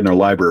song we had in our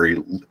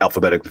library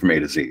alphabetically from A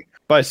to Z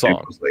by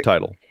song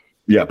title.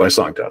 Yeah, by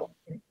song title.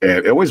 And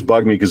it always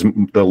bugged me because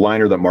the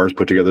liner that Mars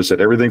put together said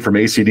everything from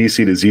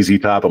AC/DC to ZZ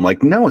Top. I'm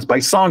like, no, it's by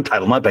song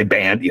title, not by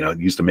band. It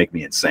used to make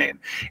me insane.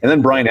 And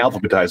then Brian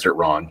alphabetized it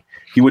wrong.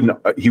 He would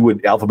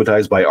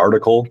alphabetize by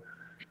article,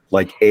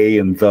 like A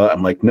and the.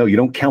 I'm like, no, you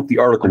don't count the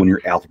article when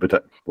you're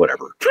alphabetized.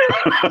 Whatever.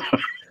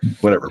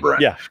 Whatever,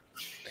 Brian. Yeah.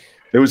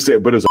 But it was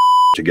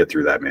to get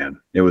through that, man.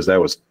 That was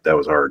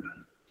hard.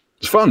 It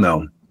was fun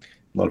though.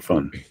 A lot of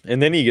fun.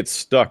 And then you get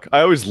stuck.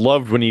 I always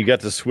loved when you got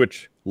to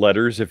switch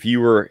letters. If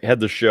you had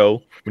the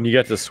show, when you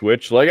got to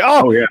switch, like,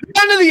 oh yeah,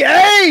 none of the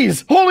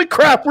A's. Holy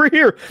crap, we're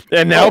here.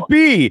 And now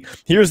B.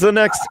 Here's the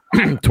next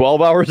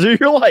 12 hours of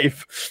your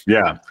life.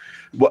 Yeah.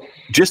 Well,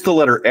 just the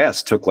letter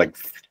S took like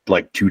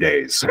 2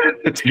 days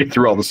to get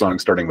through all the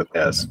songs starting with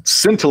S.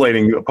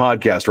 Scintillating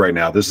podcast right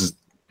now.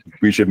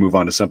 We should move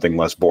on to something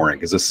less boring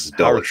because this is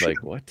dull.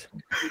 Like what?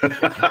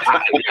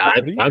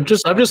 I'm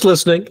just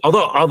listening.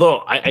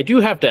 Although I do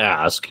have to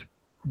ask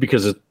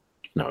because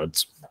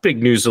it's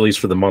big news, at least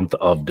for the month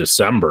of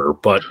December.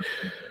 But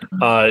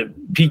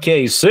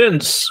PK,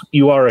 since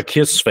you are a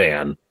Kiss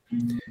fan,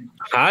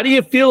 how do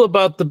you feel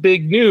about the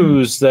big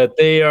news that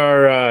they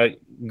are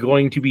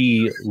going to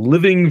be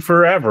living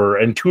forever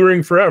and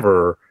touring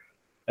forever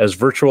as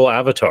virtual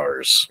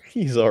avatars?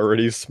 He's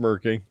already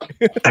smirking.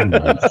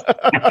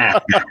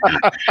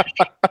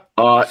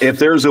 If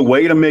there's a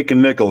way to make a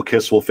nickel,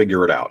 Kiss will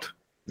figure it out.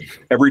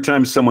 Every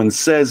time someone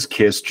says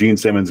Kiss, Gene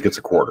Simmons gets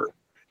a quarter.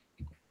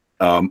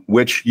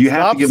 Which you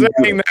have to give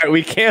saying that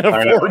we can't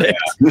afford it.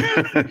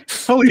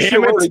 Holy shit,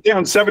 we're already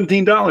down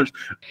 $17.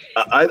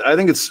 I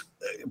think it's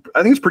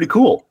pretty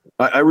cool.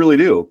 I really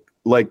do.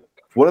 Like,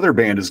 what other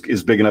band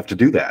is big enough to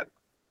do that?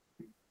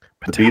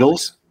 The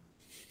Beatles?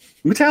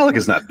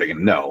 Metallica's not big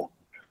enough. No.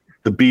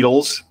 The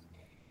Beatles,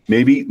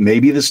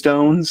 maybe the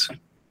Stones,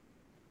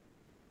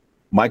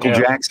 Michael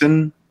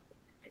Jackson.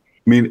 I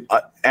mean,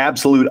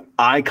 absolute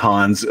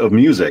icons of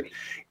music.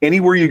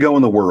 Anywhere you go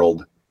in the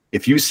world,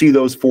 if you see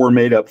those four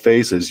made-up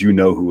faces, you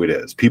know who it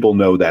is. People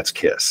know that's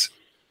Kiss.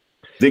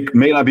 They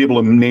may not be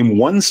able to name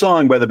one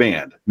song by the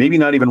band, maybe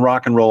not even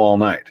Rock and Roll All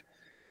Night.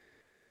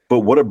 But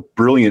what a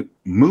brilliant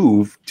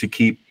move to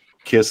keep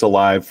Kiss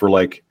alive for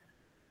like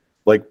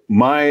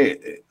my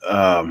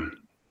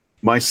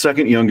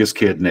second youngest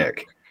kid,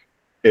 Nick,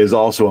 is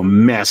also a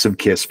massive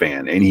Kiss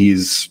fan, and he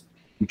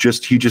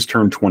just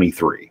turned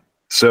 23.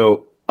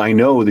 So I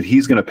know that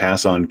he's going to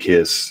pass on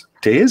Kiss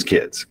to his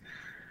kids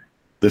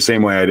the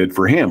same way I did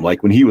for him.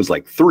 Like when he was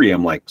like 3,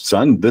 I'm like,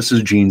 son, this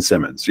is Gene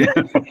Simmons.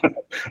 And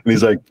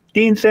he's like,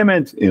 Gene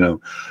Simmons,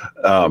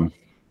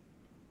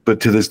 but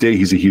to this day,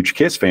 he's a huge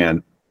Kiss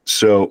fan.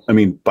 So, I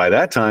mean, by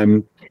that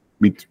time,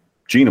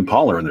 Gene and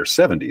Paul are in their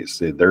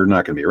 70s. They're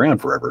not going to be around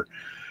forever.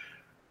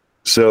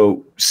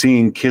 So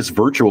seeing Kiss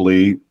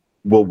virtually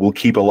will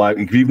keep alive.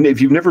 If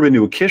you've never been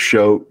to a Kiss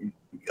show,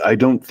 I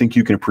don't think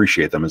you can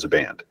appreciate them as a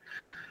band.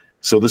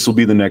 So this will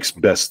be the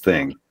next best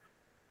thing.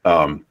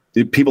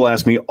 People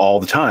ask me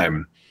all the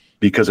time,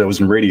 because I was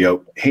in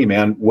radio, hey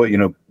man,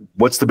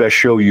 what's the best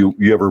show you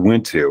ever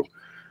went to?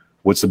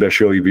 What's the best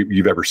show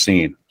you've ever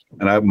seen?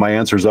 And my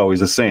answer is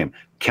always the same: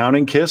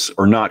 counting Kiss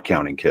or not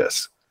counting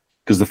Kiss.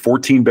 Because the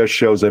 14 best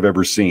shows I've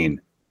ever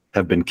seen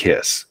have been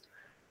Kiss.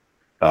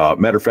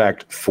 Matter of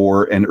fact,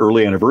 for an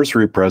early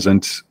anniversary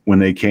present, when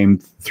they came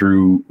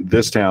through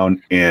this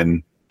town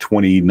in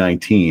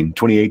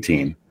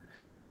 2018,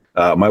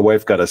 my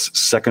wife got us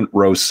second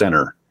row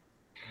center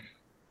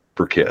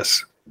for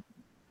Kiss.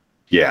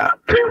 Yeah.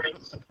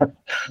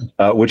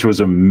 Which was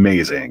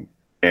amazing.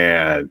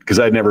 And because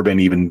I'd never been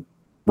even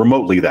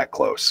remotely that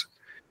close.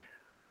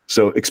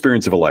 So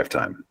experience of a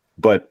lifetime.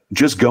 But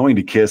just going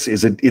to Kiss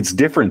it's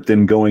different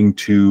than going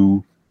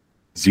to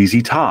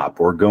ZZ Top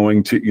or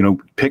going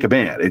to, pick a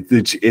band.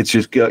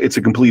 It's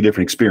a completely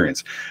different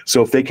experience.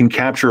 So if they can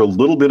capture a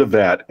little bit of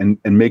that and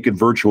make it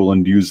virtual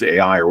and use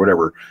AI or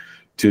whatever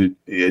to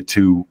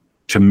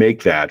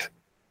make that,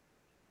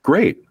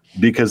 great,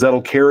 because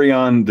that'll carry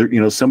on.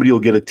 Somebody will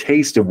get a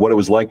taste of what it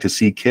was like to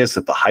see Kiss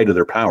at the height of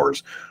their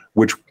powers,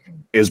 which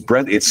is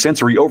it's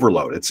sensory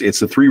overload. It's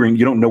a 3-ring.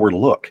 You don't know where to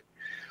look.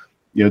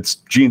 It's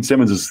Gene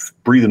Simmons is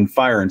breathing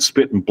fire and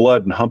spitting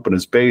blood and humping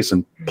his bass,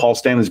 and Paul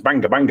Stanley's bang,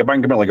 bang,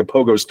 bang, bang, like a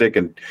pogo stick,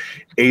 and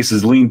Ace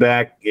is leaned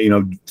back.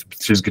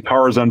 His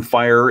guitar is on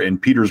fire,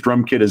 and Peter's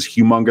drum kit is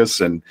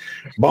humongous, and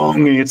bong,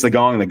 and he hits the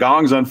gong, and the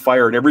gong's on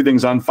fire, and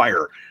everything's on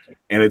fire,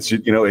 and it's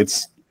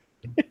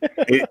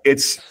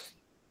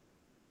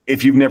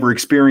if you've never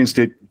experienced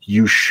it,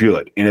 you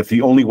should, and if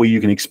the only way you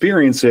can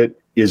experience it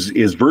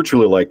is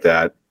virtually like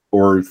that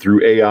or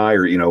through AI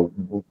or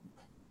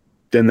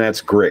then that's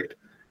great.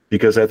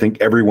 Because I think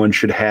everyone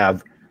should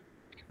have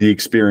the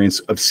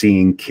experience of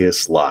seeing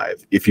Kiss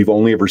live. If you've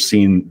only ever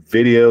seen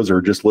videos or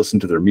just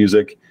listened to their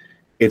music,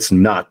 it's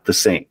not the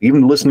same.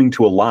 Even listening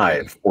to a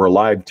live or a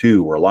live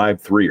 2 or a live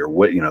 3 or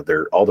what,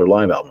 all their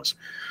live albums.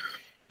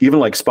 Even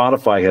like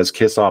Spotify has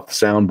Kiss off the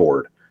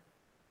soundboard.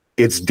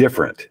 It's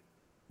different.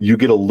 You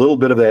get a little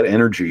bit of that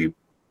energy,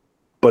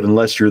 but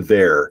unless you're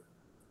there,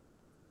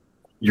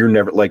 you're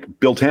never,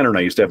 like Bill Tanner and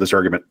I used to have this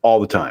argument all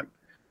the time.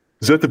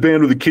 Is that the band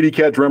with the kitty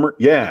cat drummer?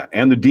 Yeah,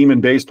 and the demon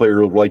bass player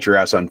who will light your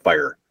ass on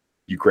fire.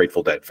 You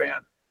Grateful Dead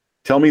fan.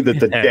 Tell me that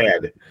the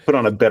Dead put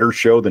on a better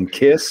show than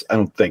Kiss? I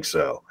don't think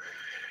so.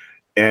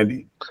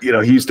 And, he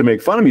used to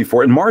make fun of me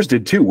for it, and Mars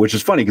did too, which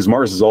is funny because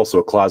Mars is also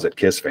a closet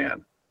Kiss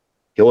fan.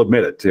 He'll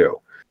admit it too.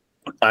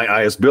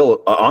 I asked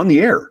Bill on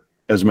the air,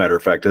 as a matter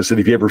of fact, I said,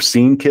 have you ever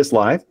seen Kiss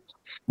live?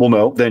 Well,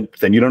 no, then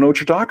you don't know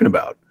what you're talking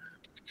about.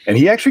 And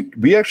we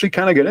actually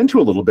kind of got into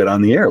a little bit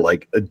on the air,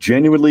 like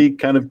genuinely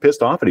kind of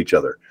pissed off at each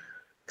other.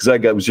 Because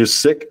I was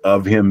just sick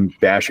of him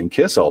bashing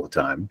Kiss all the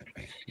time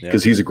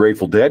because he's a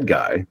Grateful Dead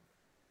guy,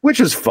 which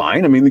is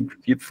fine. I mean,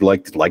 you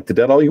like the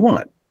Dead all you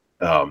want.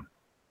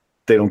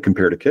 They don't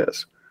compare to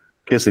Kiss.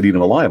 Kiss had Eat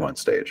 'Em Alive on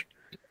stage.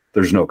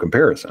 There's no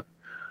comparison.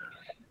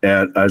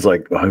 And I was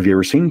like, well, have you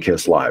ever seen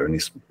Kiss live? And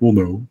he's, well,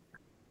 no.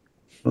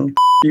 Well,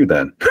 you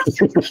then.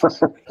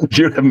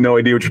 You have no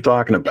idea what you're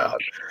talking about.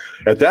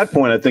 At that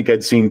point, I think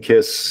I'd seen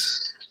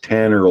Kiss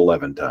 10 or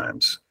 11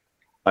 times.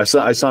 I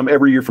saw him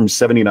every year from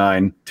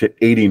 79 to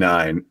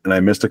 89, and I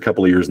missed a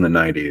couple of years in the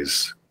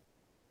 90s.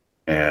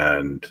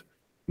 And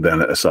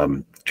then I saw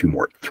him three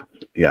more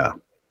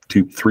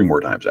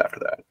times after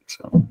that.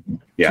 So,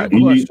 yeah.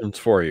 Two questions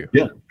for you.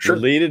 Yeah, sure.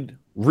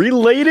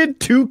 Related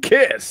to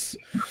Kiss.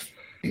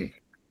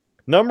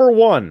 Number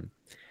one,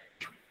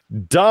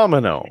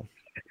 Domino.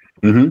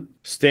 Mm-hmm.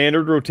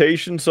 Standard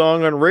rotation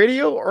song on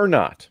radio or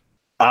not?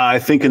 I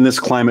think in this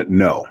climate,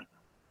 no.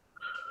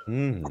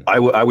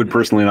 I would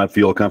personally not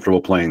feel comfortable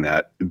playing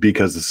that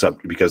because the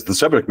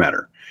subject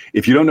matter.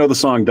 If you don't know the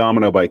song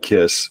Domino by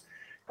Kiss,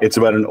 it's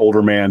about an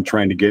older man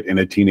trying to get in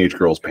a teenage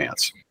girl's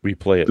pants. We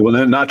play it.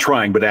 Well, not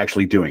trying, but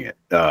actually doing it.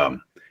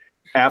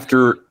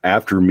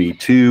 After Me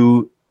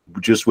Too,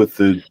 just with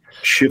the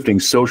shifting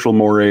social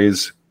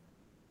mores,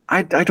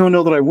 I don't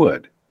know that I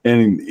would.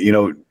 And, you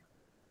know,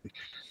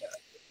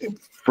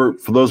 for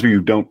those of you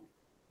who don't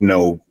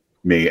know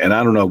me, and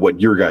I don't know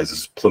what your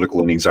guys' political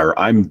leanings are,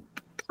 I'm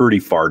pretty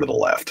far to the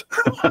left.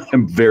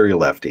 I'm very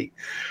lefty.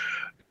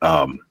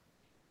 And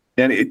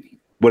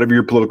whatever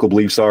your political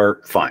beliefs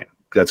are, fine.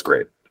 That's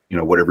great. You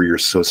know, whatever your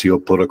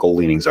socio-political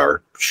leanings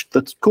are,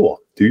 that's cool.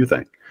 Do your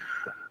thing.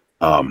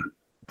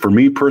 For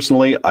me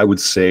personally, I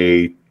would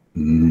say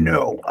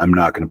no. I'm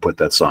not going to put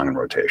that song in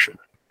rotation.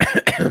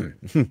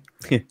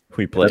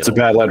 We play. That's a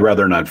battle I'd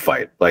rather not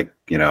fight. Like,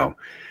 you know,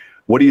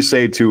 what do you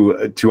say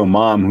to a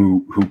mom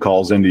who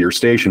calls into your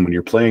station when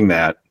you're playing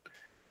that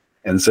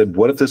and said,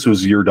 "What if this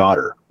was your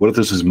daughter? What if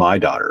this is my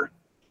daughter?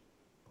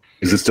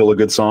 Is it still a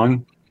good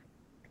song?"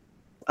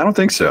 I don't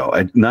think so.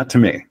 Not to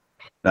me.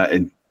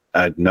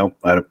 No,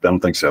 I don't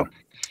think so.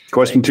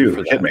 Question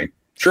 2, hit me.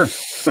 Sure.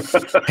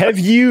 Have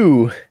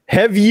you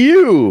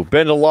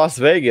been to Las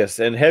Vegas,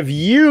 and have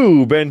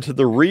you been to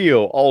the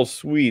Rio All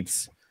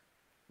Suites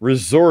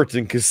Resort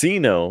and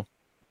Casino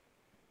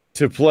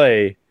to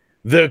play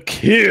the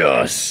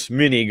Kiss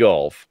mini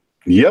golf?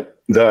 Yep.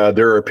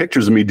 There are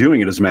pictures of me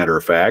doing it, as a matter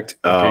of fact.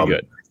 Okay,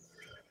 good.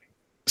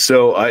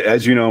 So,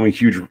 as you know, I'm a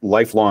huge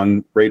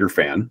lifelong Raider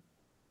fan.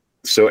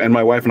 So, and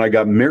my wife and I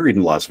got married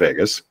in Las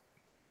Vegas.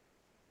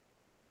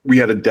 We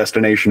had a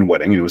destination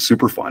wedding. It was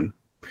super fun.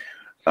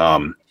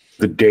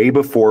 The day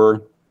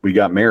before we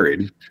got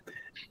married,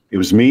 it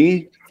was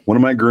me, one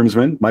of my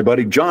groomsmen, my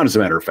buddy John, as a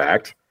matter of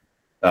fact,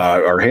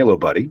 our Halo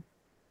buddy,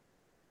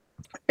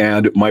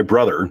 and my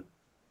brother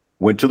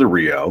went to the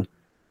Rio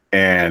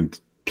and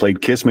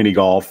played Kiss mini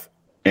golf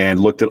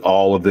and looked at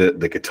all of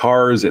the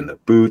guitars and the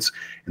boots.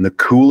 And the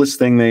coolest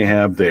thing they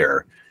have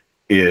there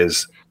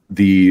is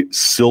the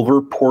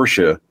silver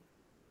Porsche.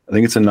 I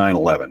think it's a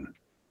 911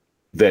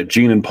 that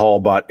Gene and Paul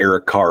bought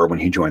Eric Carr when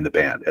he joined the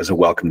band as a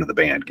welcome to the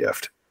band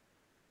gift.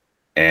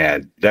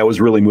 And that was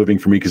really moving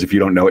for me because if you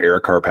don't know,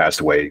 Eric Carr passed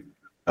away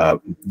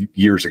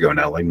years ago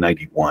now, like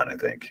 91, I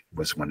think,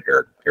 was when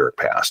Eric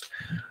passed.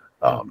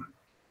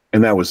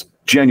 And that was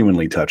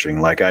genuinely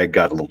touching. Like, I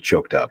got a little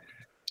choked up.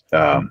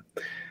 And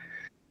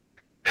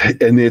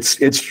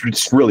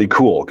it's really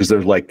cool because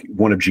there's like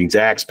one of Gene's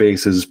axe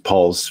bases,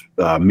 Paul's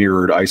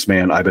mirrored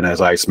Iceman, Ibanez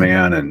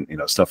Iceman, and, you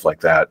know, stuff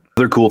like that.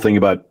 Other cool thing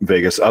about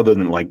Vegas, other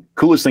than like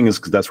coolest thing, is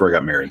because that's where I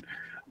got married.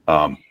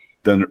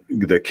 Then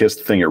the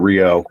Kiss thing at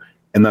Rio,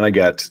 and then I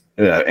got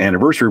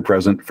anniversary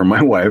present from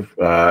my wife,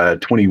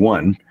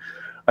 21.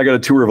 I got a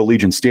tour of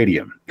Allegiant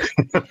Stadium,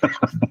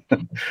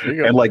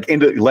 and like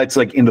into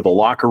the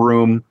locker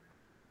room,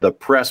 the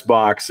press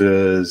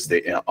boxes,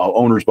 the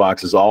owners'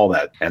 boxes, all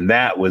that, and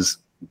that was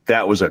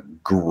a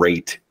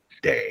great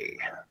day.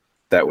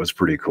 That was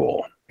pretty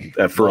cool.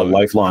 For a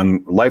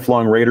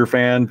lifelong Raider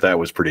fan, that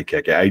was pretty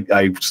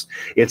kick-ass.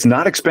 It's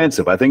not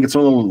expensive. I think it's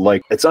only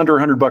like it's under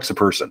 $100 a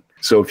person.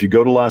 So if you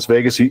go to Las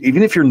Vegas,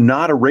 even if you're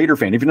not a Raider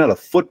fan, if you're not a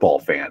football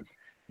fan,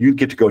 you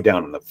get to go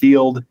down on the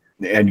field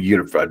and you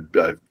get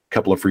a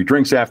couple of free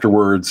drinks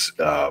afterwards.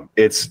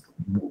 It's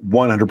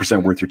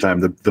 100% worth your time.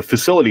 The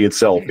facility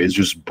itself is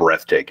just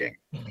breathtaking.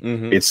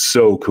 Mm-hmm. It's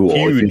so cool.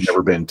 Huge. If you've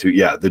never been to,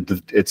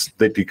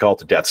 they call it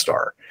the Death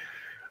Star.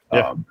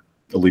 Yeah.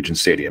 Allegiant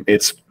Stadium.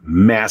 It's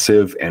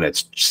massive and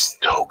it's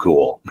so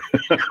cool.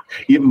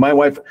 My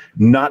wife,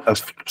 not a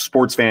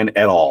sports fan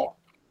at all,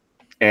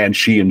 and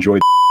she enjoyed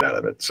the out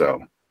of it.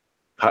 So,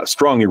 I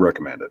strongly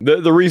recommend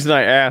it. The reason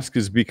I ask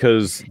is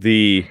because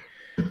the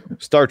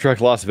Star Trek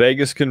Las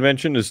Vegas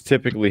convention is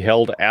typically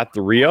held at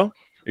the Rio,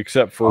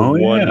 except for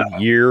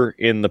one year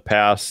in the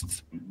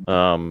past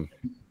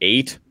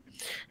 8,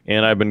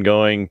 and I've been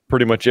going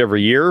pretty much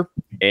every year,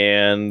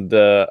 and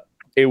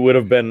it would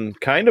have been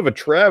kind of a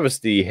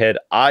travesty had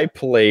I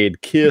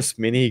played Kiss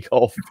mini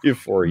golf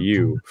before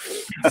you.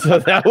 So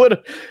that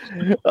would,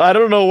 I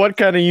don't know what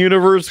kind of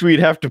universe we'd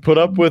have to put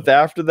up with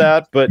after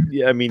that, but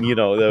I mean, you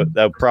know,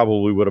 that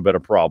probably would have been a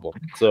problem.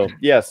 So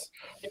yes,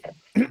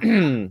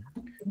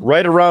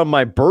 right around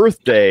my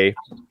birthday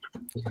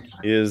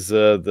is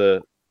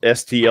the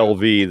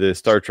STLV, the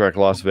Star Trek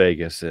Las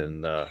Vegas,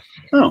 and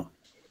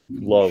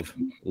love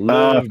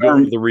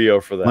going to the Rio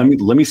for that.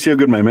 Let me see how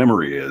good my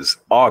memory is.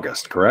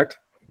 August, correct?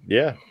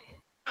 Yeah.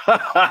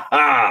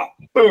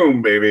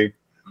 Boom, baby.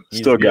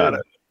 Still got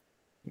it.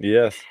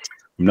 Yes.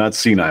 I'm not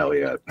senile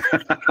yet.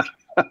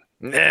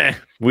 Nah,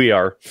 we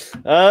are.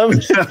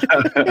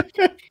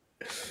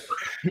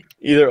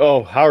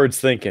 Howard's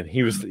thinking. He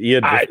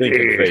had the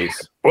thinking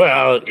face.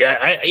 Well,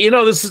 yeah,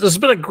 this has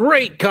been a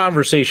great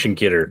conversation,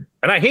 Kidder,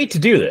 and I hate to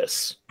do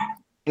this.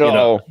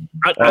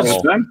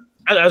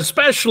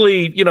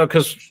 Especially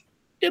because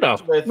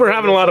we're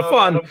having a lot of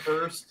fun.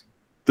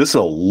 This is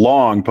a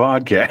long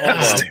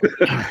podcast.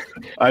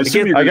 I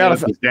assume you're going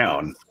to this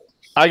down.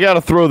 I got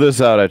to throw this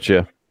out at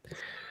you.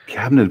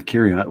 Cabinet of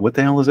Curiosity. What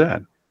the hell is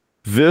that?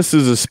 This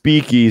is a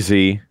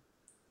speakeasy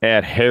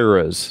at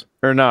Harrah's.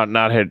 Or not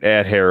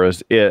at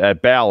Harrah's,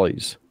 at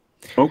Bally's.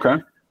 Okay.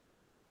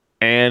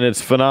 And it's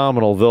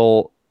phenomenal.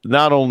 They'll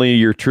not only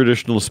your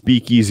traditional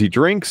speakeasy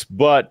drinks,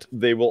 but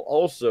they will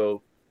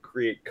also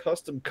create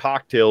custom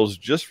cocktails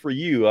just for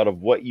you out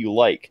of what you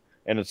like.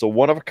 And it's a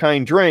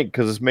one-of-a-kind drink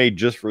because it's made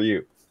just for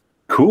you.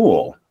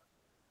 Cool.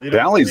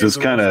 Bally's is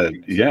kind of,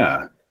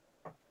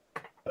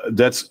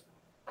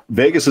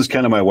 Vegas is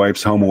kind of my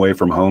wife's home away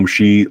from home.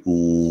 She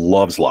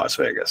loves Las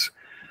Vegas.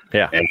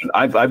 Yeah. And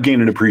I've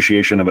gained an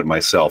appreciation of it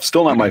myself.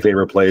 Still not my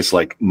favorite place.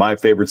 Like, my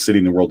favorite city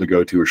in the world to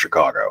go to is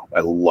Chicago. I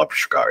love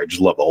Chicago. I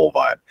just love the whole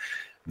vibe.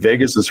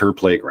 Vegas is her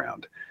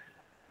playground.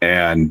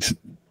 And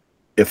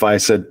if I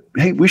said,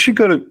 hey, let's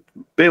go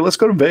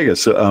to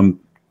Vegas.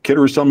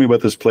 Kidder was telling me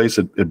about this place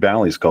at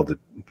Bally's called the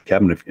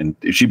Cabinet of, and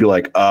she'd be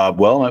like,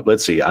 well,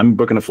 let's see. I'm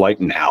booking a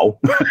flight now.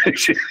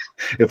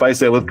 If I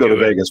say, let's go to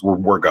Vegas,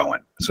 we're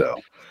going. So,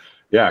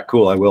 yeah,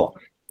 cool. I will.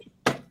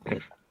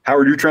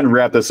 Howard, you're trying to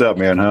wrap this up,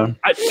 man, huh?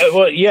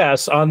 Well,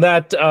 yes, on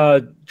that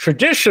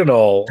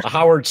traditional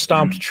Howard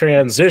Stomped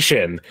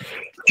transition.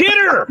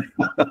 Kidder!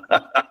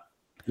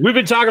 We've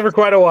been talking for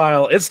quite a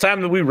while. It's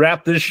time that we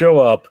wrap this show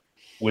up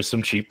with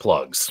some cheap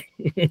plugs.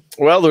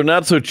 Well, they're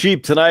not so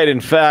cheap tonight. In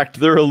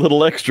fact, they're a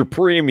little extra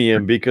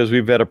premium because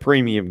we've had a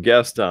premium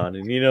guest on.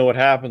 And you know what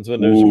happens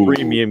when there's a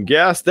premium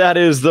guest? That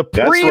is the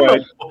premium.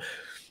 That's right.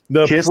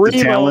 The kiss the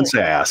talent's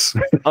ass.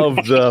 Of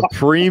the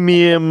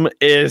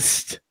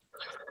premiumist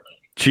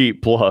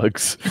cheap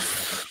plugs.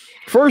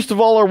 First of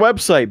all, our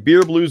website,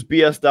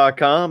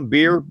 beerbluesbs.com,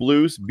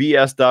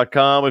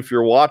 beerbluesbs.com. If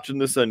you're watching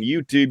this on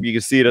YouTube, you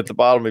can see it at the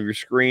bottom of your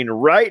screen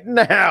right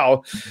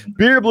now,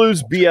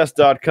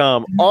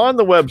 beerbluesbs.com. On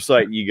the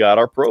website, you got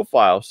our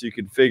profile, so you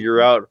can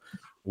figure out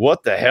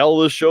what the hell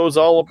this show's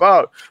all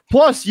about.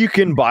 Plus, you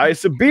can buy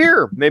us a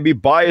beer, maybe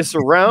buy us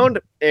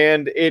around,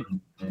 and it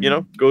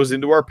goes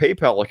into our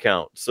PayPal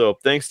account. So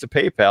thanks to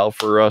PayPal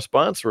for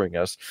sponsoring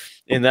us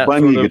in that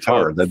sort of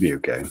guitar. That'd be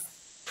okay.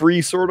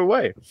 Free sort of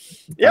way.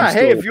 Yeah.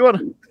 If you want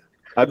to,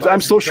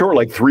 I'm still short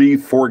like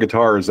 3-4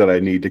 guitars that I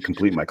need to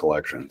complete my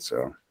collection.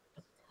 So,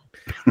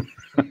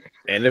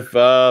 and if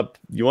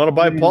you want to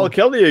buy Paul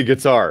Kelly a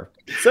guitar,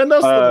 send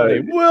us the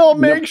money. We'll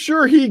make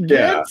sure he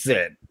gets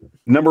it.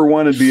 Number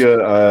one would be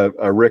a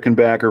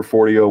Rickenbacker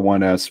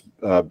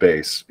 4001S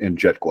bass in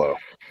jet glow.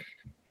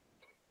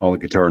 All the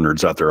guitar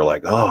nerds out there are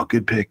like, "Oh,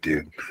 good pick,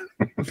 dude."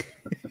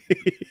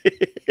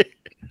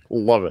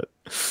 Love it.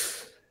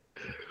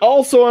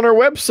 Also on our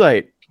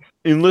website,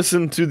 and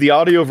listen to the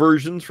audio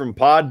versions from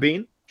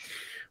Podbean.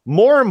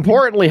 More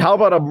importantly, how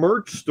about a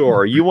merch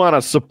store? You want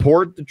to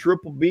support the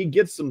Triple B?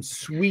 Get some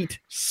sweet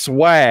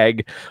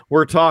swag.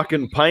 We're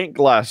talking pint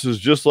glasses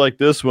just like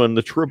this one,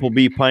 the Triple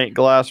B pint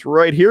glass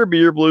right here.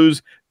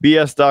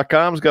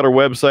 BeerBluesBS.com's got our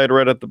website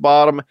right at the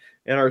bottom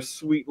and our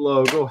sweet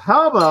logo.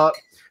 How about,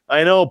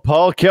 I know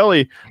Paul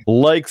Kelly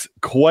likes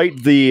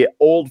quite the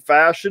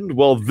old-fashioned.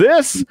 Well,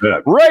 this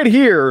right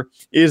here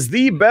is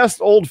the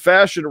best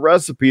old-fashioned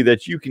recipe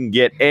that you can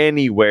get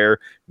anywhere.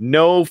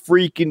 No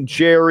freaking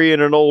cherry in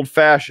an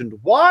old-fashioned.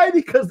 Why?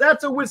 Because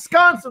that's a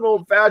Wisconsin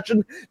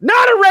old-fashioned,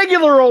 not a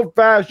regular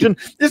old-fashioned.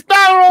 It's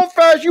not an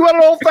old-fashioned. You want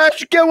an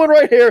old-fashioned? Get one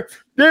right here.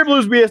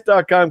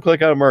 BeerBluesBS.com.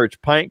 Click on merch.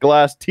 Pint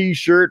glass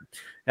T-shirt.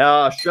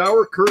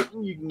 Shower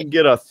curtain. You can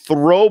get a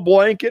throw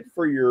blanket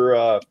for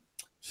your...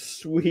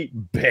 sweet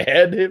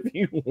bed if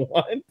you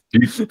want. Do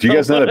you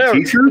guys not have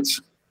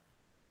t-shirts?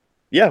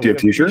 Yeah. Do you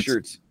have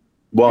t-shirts?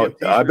 Well,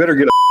 t-shirts. I better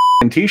get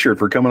a t-shirt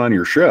for coming on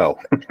your show.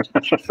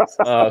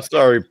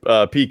 Sorry,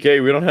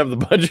 PK, we don't have the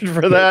budget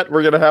for that.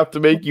 We're going to have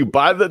to make you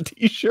buy the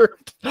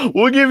t-shirt.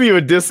 We'll give you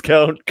a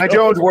discount. I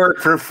don't work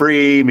for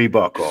free, me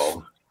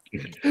buckle.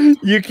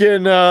 You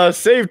can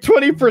save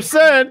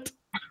 20%.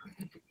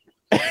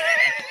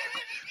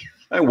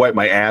 I wipe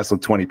my ass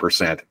with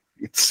 20%.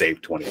 It's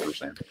save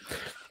 20%.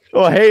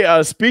 Well,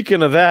 hey,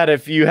 speaking of that,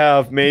 if you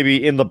have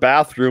maybe in the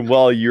bathroom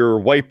while you're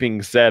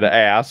wiping said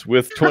ass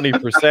with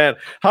 20%,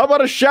 how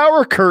about a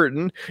shower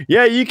curtain?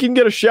 Yeah, you can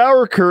get a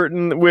shower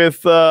curtain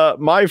with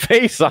my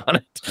face on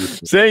it,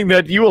 saying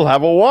that you will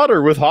have a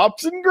water with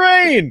hops and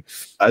grain.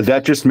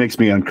 That just makes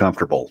me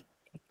uncomfortable.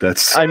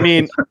 I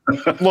mean,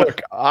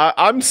 look,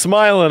 I'm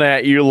smiling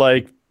at you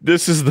like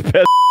this is the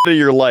best of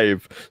your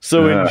life.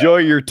 So enjoy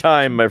your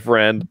time, my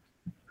friend.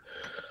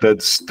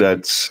 That's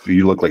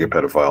you look like a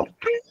pedophile.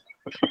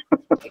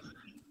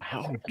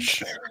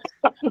 Ouch.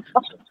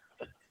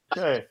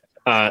 Okay.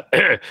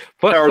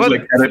 Howard's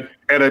like,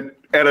 edit.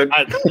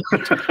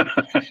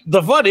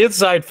 The fun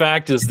inside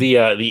fact is the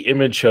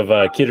image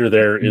of Kidder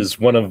there is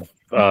one of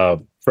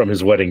from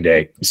his wedding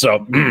day.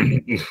 So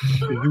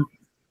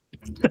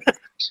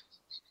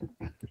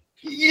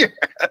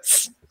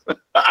yes.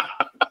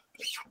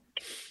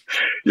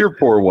 Your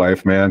poor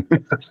wife, man.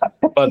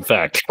 Fun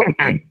fact.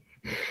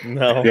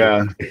 No.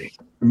 Yeah.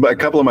 A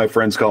couple of my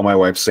friends call my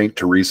wife Saint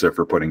Teresa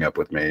for putting up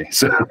with me.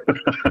 So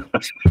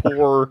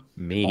Poor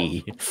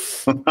me.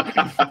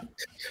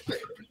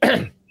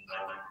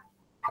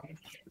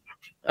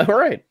 All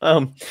right.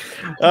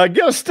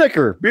 Get a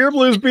sticker.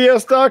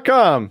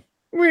 BeerBluesBS.com.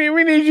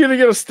 We need you to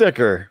get a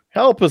sticker.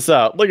 Help us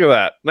out. Look at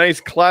that. Nice,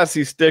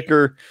 classy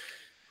sticker.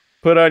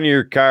 Put on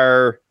your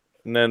car,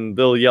 and then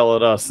they'll yell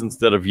at us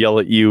instead of yell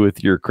at you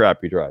with your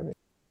crappy driving.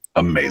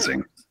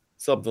 amazing.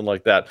 Something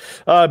like that.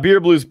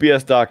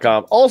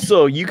 BeerBluesBS.com.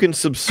 Also, you can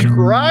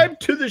subscribe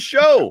to the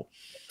show.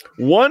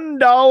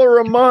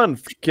 $1 a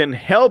month can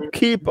help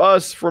keep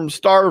us from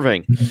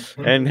starving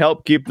and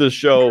help keep this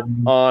show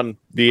on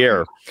the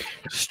air.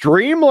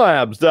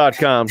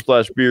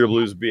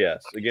 Streamlabs.com/beerbluesbs.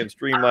 Again,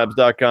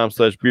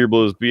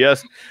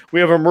 streamlabs.com/beerbluesbs. We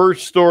have a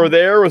merch store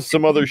there with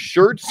some other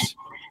shirts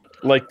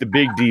like the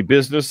Big D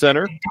Business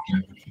Center,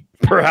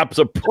 perhaps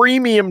a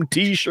premium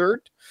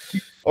t-shirt,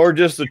 or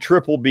just a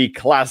Triple B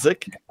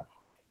Classic.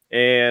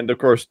 And of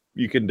course,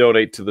 you can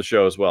donate to the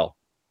show as well.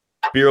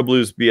 Beer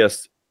Blues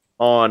BS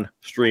on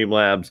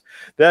Streamlabs.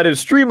 That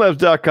is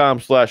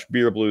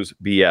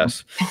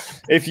streamlabs.com/beerbluesbs.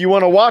 If you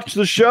want to watch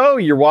the show,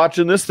 you're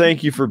watching this.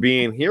 Thank you for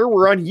being here.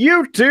 We're on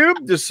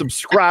YouTube. Just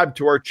subscribe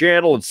to our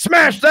channel and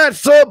smash that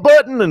sub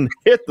button and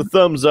hit the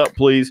thumbs up,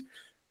 please.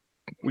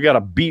 We got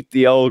to beat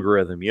the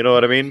algorithm. You know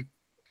what I mean?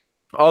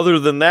 Other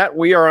than that,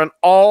 we are on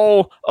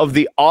all of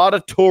the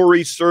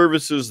auditory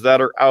services that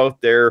are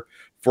out there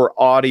for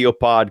audio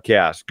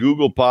podcasts: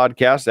 Google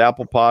Podcasts,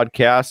 Apple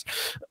Podcasts,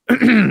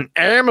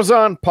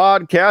 Amazon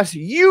Podcasts,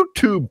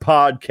 YouTube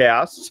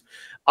Podcasts,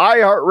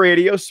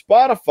 iHeartRadio,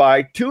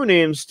 Spotify,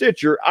 TuneIn,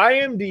 Stitcher,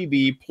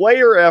 IMDb,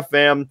 Player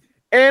FM,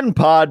 and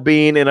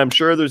Podbean. And I'm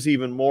sure there's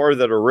even more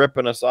that are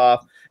ripping us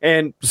off.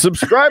 And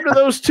subscribe to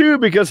those too,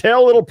 because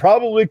hell, it'll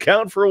probably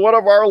count for one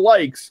of our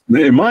likes.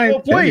 It might. So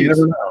please. You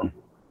never know.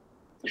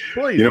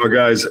 Please. You know,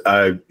 guys,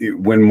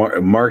 when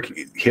Mark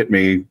hit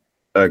me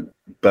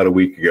about a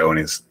week ago, and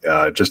he's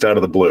just out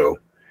of the blue,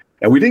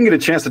 and we didn't get a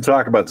chance to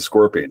talk about the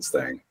Scorpions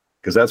thing,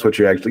 because that's what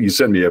you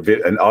sent me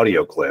an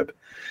audio clip.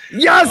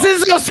 Yes,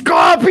 it's the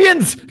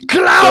Scorpions!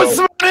 Klaus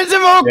is the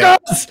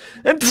vocals!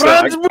 And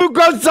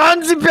Transmucos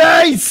on the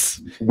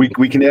bass! We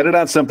can edit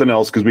out something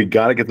else, because we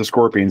got to get the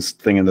Scorpions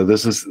thing in there.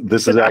 This is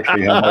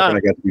actually how Mark and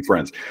I got to be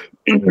friends.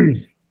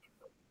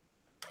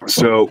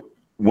 So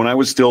when I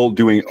was still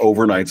doing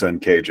overnights on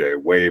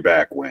KJ way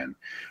back when,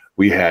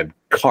 we had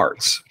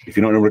carts. If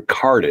you don't know what a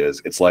cart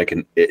is, it's like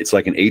an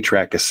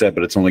 8-track cassette,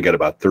 but it's only got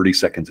about 30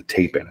 seconds of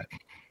tape in it.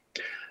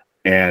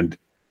 And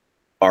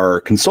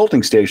our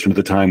consulting station at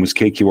the time was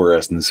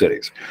KQRS in the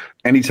cities.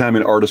 Anytime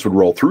an artist would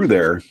roll through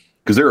there,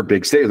 because they're a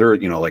big state, they're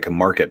like a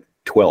Market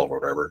 12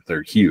 or whatever,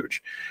 they're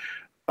huge.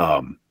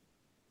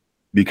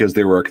 Because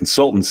they were our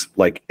consultants,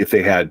 like if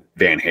they had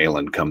Van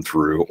Halen come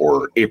through,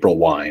 or April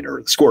Wine,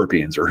 or the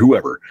Scorpions, or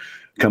whoever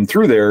come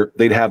through there,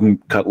 they'd have them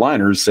cut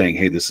liners saying,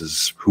 hey, this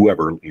is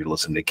whoever, you're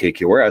listening to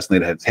KQRS,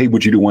 and they'd have, hey,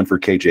 would you do one for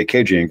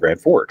KJ in Grand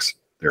Forks?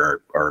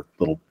 They're our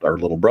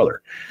little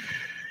brother.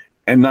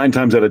 And 9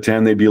 times out of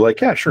 10, they'd be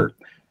like, yeah, sure.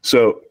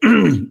 So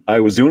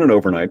I was doing it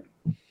overnight,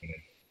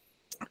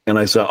 and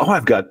I saw,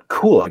 I've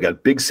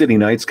got Big City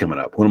Nights coming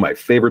up, one of my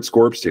favorite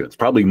Scorps tunes,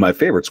 probably my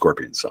favorite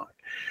Scorpions song.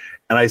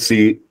 And I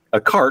see a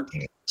cart,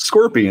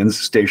 Scorpions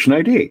Station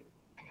ID.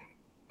 I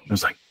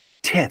was like,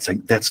 tits,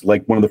 that's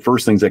like one of the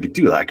first things I could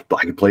do. I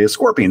could play a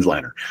Scorpions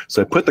liner.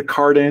 So I put the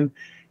cart in,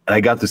 and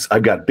I've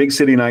got Big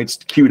City Nights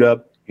queued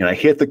up, and I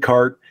hit the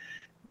cart,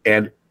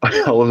 and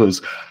all of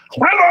those,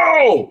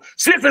 hello,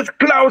 this is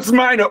Klaus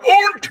Meine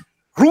und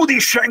Rudi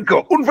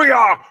Schenker und wir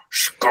are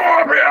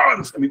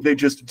Scorpions. I mean, they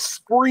just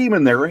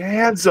screaming their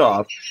heads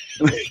off.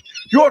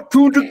 You're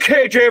tuned to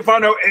KJ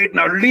 108,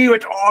 now leave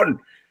it on.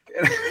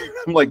 And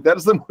I'm like, that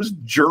is the most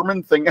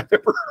German thing I've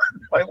ever heard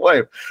in my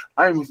life.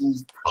 I'm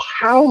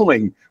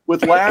howling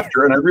with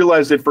laughter, and I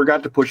realized I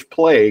forgot to push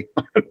play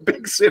on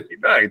Big City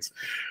Nights.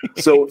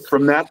 So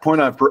from that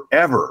point on,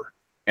 forever,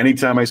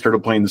 anytime I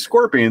started playing the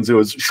Scorpions, it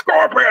was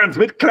Scorpions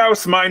with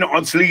Klaus Meine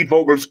on lead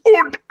vocals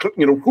und,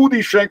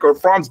 Rudi Schenker,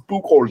 Franz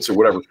Buchholz, or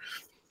whatever.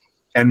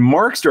 And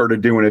Mark started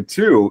doing it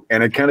too,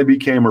 and it kind of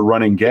became a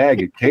running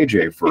gag at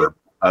KJ for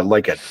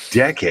like a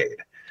decade.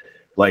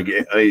 Like,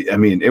 I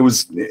mean,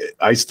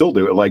 I still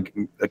do it. Like,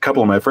 a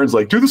couple of my friends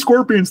like, do the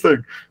Scorpions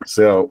thing.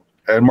 So,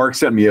 and Mark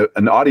sent me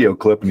an audio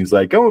clip, and he's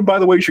like, oh, and by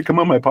the way, you should come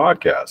on my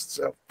podcast.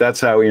 So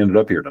that's how we ended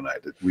up here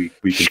tonight. We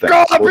can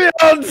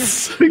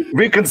Scorpions!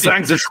 We can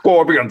thank the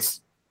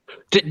Scorpions.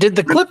 Did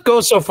the clip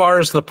go so far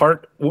as the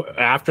part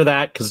after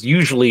that? Because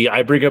usually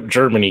I bring up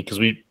Germany because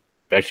we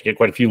actually get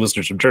quite a few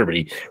listeners from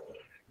Germany.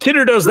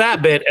 Kidder does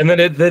that bit, and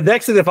then the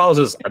next thing that follows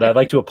is, and I'd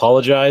like to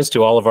apologize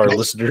to all of our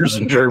listeners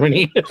in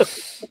Germany.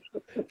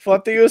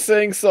 What are you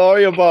saying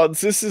sorry about?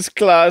 This is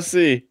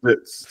classy.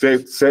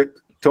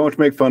 Don't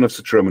make fun of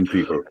the German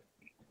people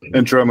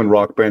and German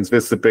rock bands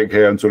with the big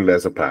hair and the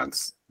leather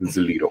pants and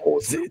the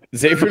lederhosen.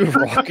 They will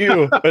rock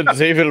you, but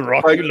they will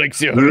rock you like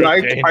the hurricane.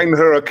 Like ein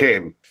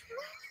hurricane.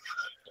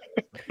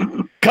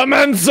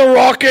 Commence the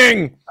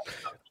rocking!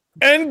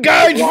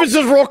 Engage with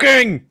the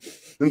rocking!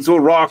 And so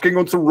rocking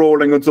and so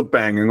rolling and so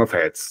banging of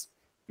heads.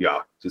 Yeah,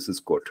 this is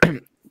good.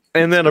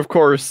 And then, of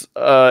course,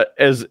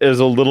 as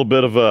a little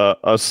bit of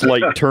a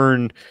slight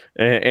turn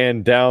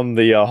and down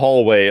the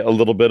hallway, a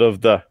little bit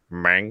of the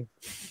mang.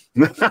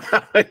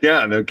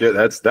 Yeah, no kid.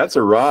 That's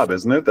a Rob,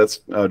 isn't it? That's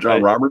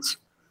John Roberts.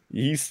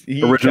 He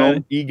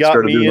Started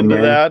got me doing into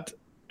the that,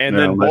 and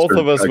then both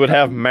of us would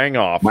have mang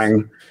off.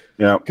 Mang.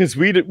 Yeah, because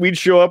we'd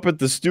show up at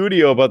the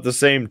studio about the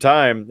same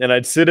time, and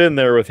I'd sit in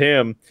there with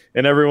him,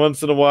 and every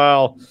once in a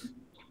while.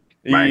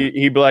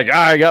 He'd be like,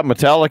 I got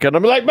Metallica. And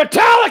I'm like,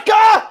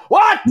 Metallica?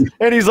 What?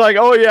 And he's like,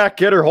 oh, yeah,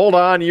 Kidder, hold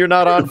on. You're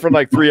not on for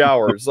like 3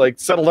 hours.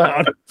 Like, settle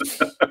down.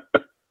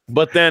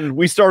 But then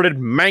we started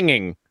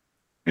manging.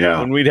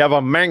 Yeah. And we'd have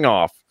a mang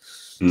off.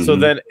 Mm-hmm. So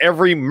then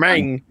every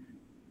mang,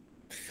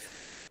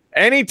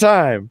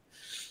 anytime.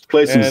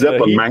 Play some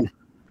Zeppelin, mang.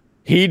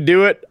 He'd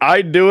do it.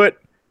 I'd do it.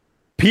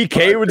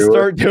 PK would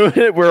start doing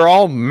it. We're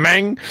all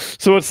mang.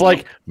 So it's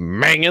like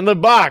mang in the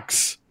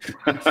box.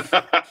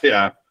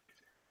 Yeah.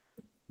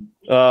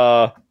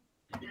 I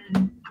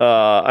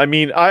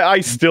mean, I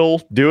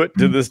still do it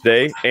to this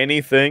day.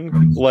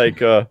 Anything like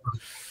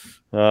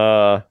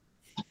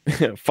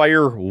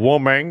fire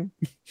woman,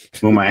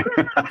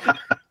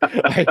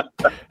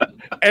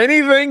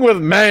 anything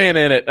with man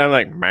in it. I'm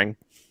like, man.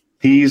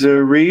 He's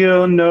a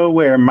real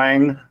nowhere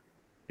man.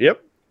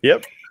 Yep,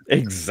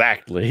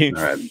 exactly.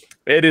 All right.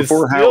 It is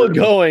still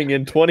going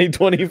in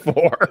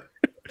 2024.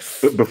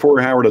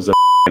 Before Howard has an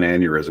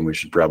aneurysm, we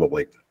should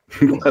probably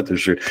let this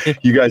shoot.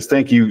 You guys,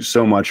 thank you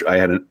so much. I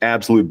had an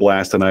absolute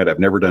blast tonight. I've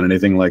never done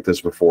anything like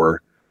this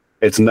before.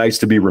 It's nice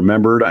to be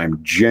remembered.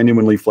 I'm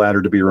genuinely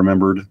flattered to be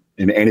remembered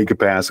in any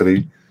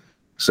capacity.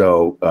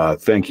 So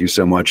thank you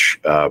so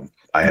much. I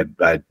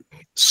had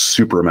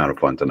super amount of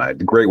fun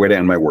tonight. A great way to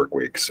end my work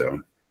week.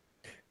 So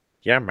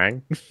yeah,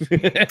 man.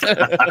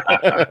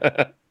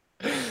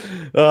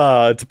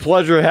 It's a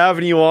pleasure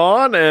having you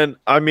on, and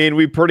I mean,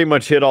 we pretty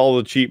much hit all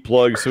the cheap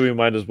plugs, so we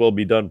might as well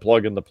be done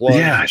plugging the plugs.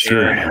 Yeah,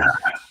 sure. And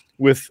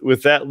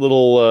with that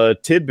little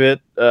tidbit,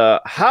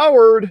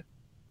 Howard,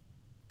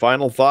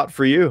 final thought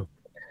for you.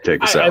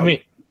 Take us out.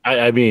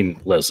 I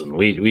mean, listen,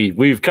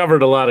 we've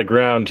covered a lot of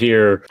ground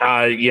here.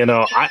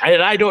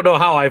 I don't know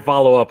how I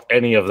follow up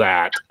any of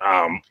that.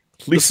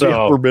 At least the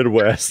upper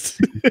Midwest.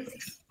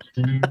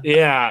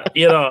 Yeah,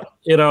 so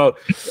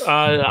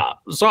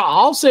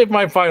I'll save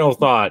my final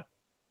thought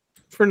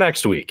for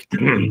next week.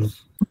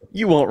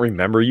 You won't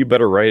remember. You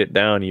better write it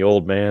down, you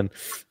old man.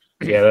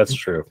 Yeah, that's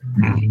true.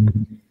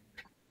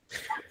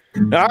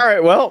 All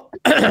right, well,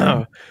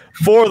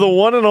 for the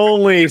one and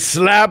only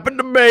slapping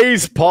the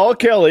bass, Paul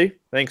Kelly.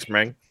 Thanks,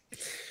 man.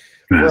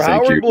 For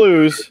Howard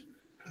Blues,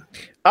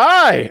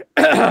 I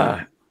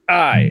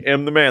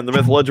am the man, the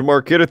myth, legend,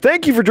 Mark Kidder.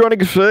 Thank you for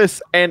joining us for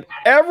this and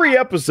every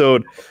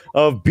episode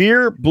of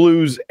Beer,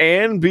 Blues,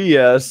 and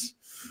BS.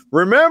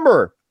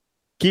 Remember,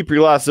 keep your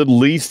glass at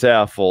least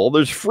half full.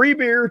 There's free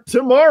beer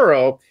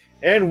tomorrow,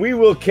 and we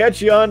will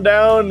catch you on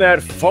down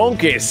that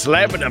funky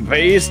slapping the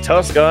bass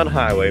Tucson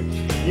Highway.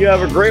 You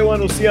have a great one.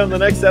 We'll see you on the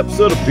next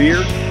episode of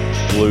Beer,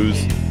 Blues,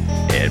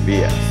 and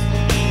BS.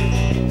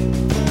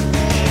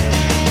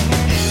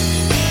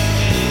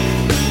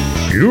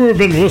 You have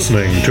been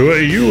listening to a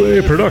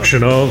UA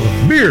production of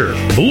Beer,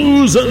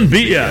 Blues, and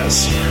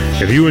BS.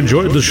 If you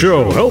enjoyed the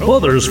show, help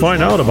others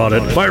find out about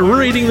it by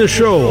rating the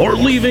show or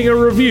leaving a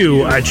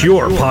review at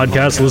your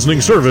podcast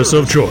listening service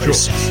of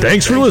choice.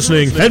 Thanks for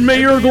listening, and may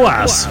your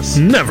glass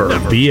never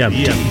be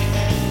empty.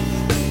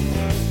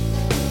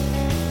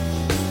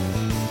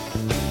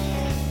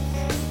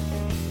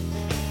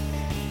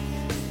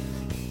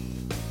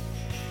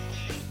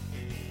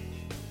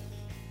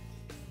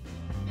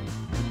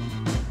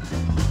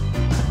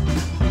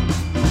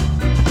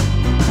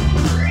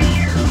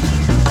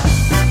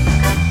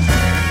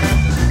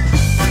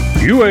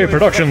 UA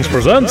Productions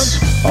presents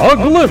A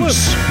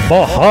Glimpse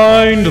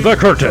Behind the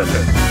Curtain.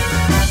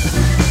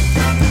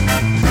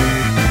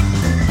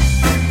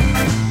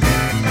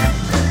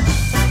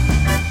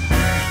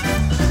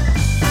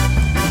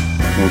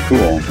 Oh,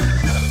 cool.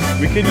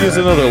 We could use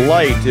another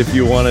light if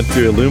you wanted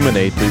to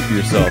illuminate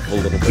yourself a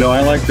little bit. No,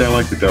 I like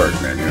the dark,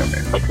 man. You know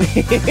what I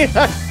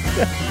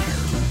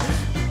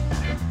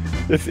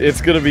mean?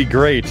 It's going to be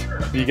great.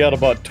 You got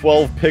about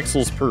 12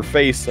 pixels per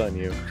face on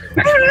you.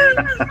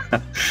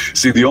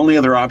 See, the only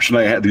other option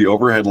I had, the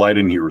overhead light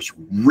in here is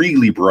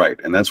really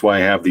bright, and that's why I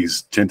have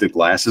these tinted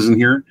glasses in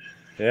here.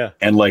 Yeah.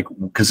 And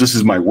because this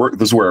is my work,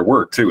 this is where I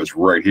work too. It's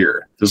right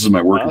here. This is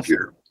my work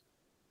computer.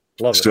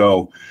 Love it.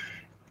 So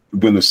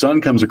when the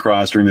sun comes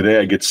across during the day,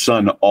 I get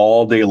sun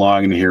all day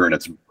long in here, and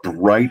it's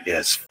bright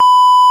as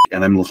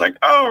and I'm just like,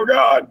 oh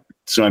God.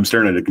 So I'm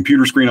staring at a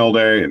computer screen all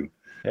day. And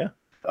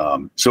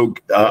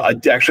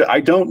I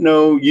don't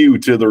know you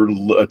to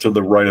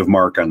the right of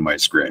Mark on my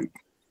screen.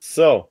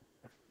 So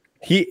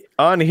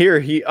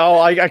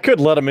I could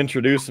let him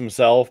introduce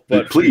himself,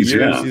 but please, for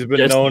years, he's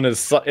been known as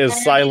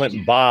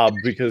Silent Bob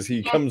because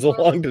he comes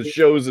along to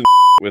shows and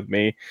with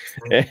me,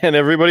 and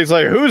everybody's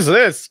like, "Who's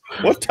this?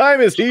 What time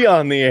is he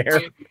on the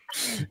air?"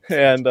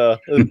 And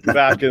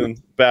back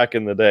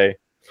in the day,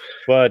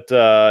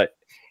 but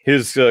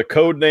his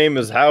code name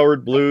is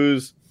Howard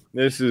Blues.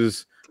 This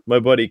is my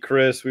buddy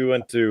Chris. We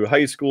went to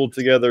high school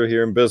together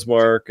here in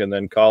Bismarck, and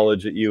then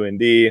college at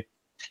UND,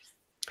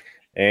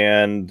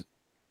 and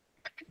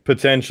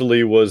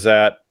potentially was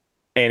at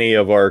any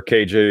of our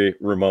KJ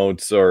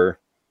remotes or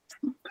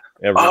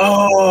everything.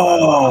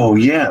 Oh,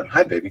 yeah.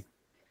 Hi, baby.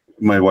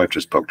 My wife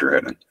just poked her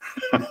head in.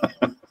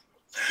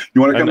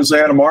 You want to come and say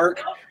hi to Mark?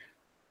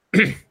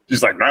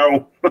 She's like,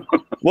 no.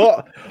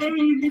 Well,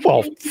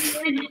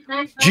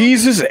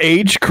 Jesus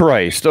H.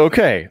 Christ.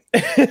 Okay.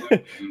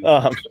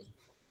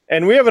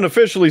 And we haven't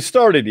officially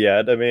started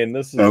yet. I mean,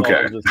 this is all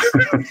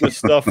just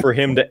stuff for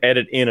him to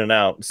edit in and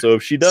out. So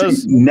if she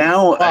does. See,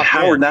 now,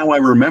 Howard, now I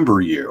remember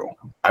you.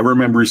 I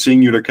remember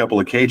seeing you at a couple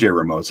of KJ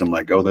remotes. I'm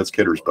like, oh, that's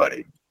Kidder's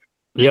buddy.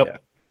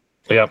 Yep.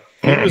 He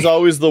was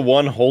always the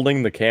one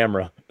holding the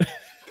camera.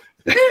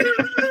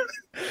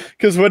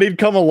 Because when he'd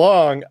come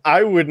along,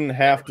 I wouldn't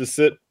have to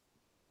sit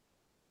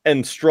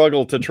and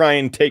struggle to try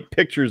and take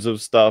pictures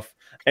of stuff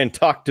and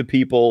talk to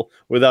people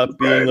without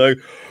being like,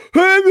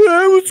 hey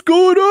man, what's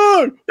going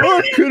on?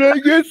 Oh, can I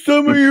get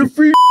some of your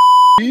free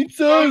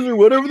pizzas or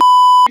whatever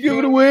you give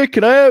it away?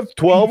 Can I have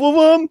 12 of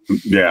them?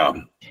 Yeah.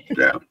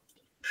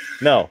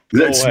 No.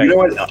 You know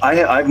what?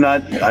 I've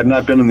not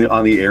been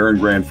on the air in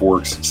Grand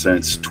Forks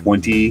since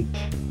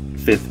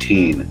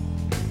 2015.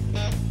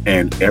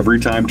 And every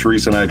time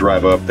Teresa and I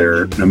drive up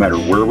there, no matter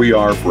where we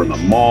are, if we're in the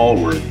mall,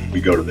 where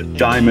we go to the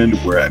Diamond,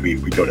 we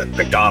go to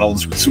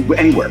McDonald's,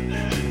 anywhere,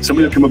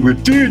 somebody will come up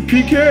with, dude,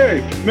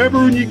 PK, remember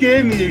when you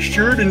gave me this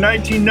shirt in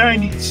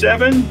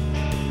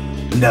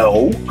 1997?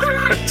 No.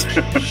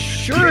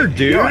 Sure, dude.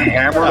 You know how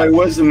hammered I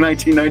was in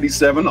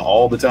 1997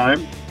 all the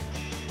time?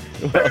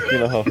 Well, you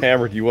know how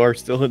hammered you are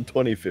still in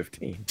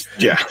 2015.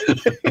 Yeah.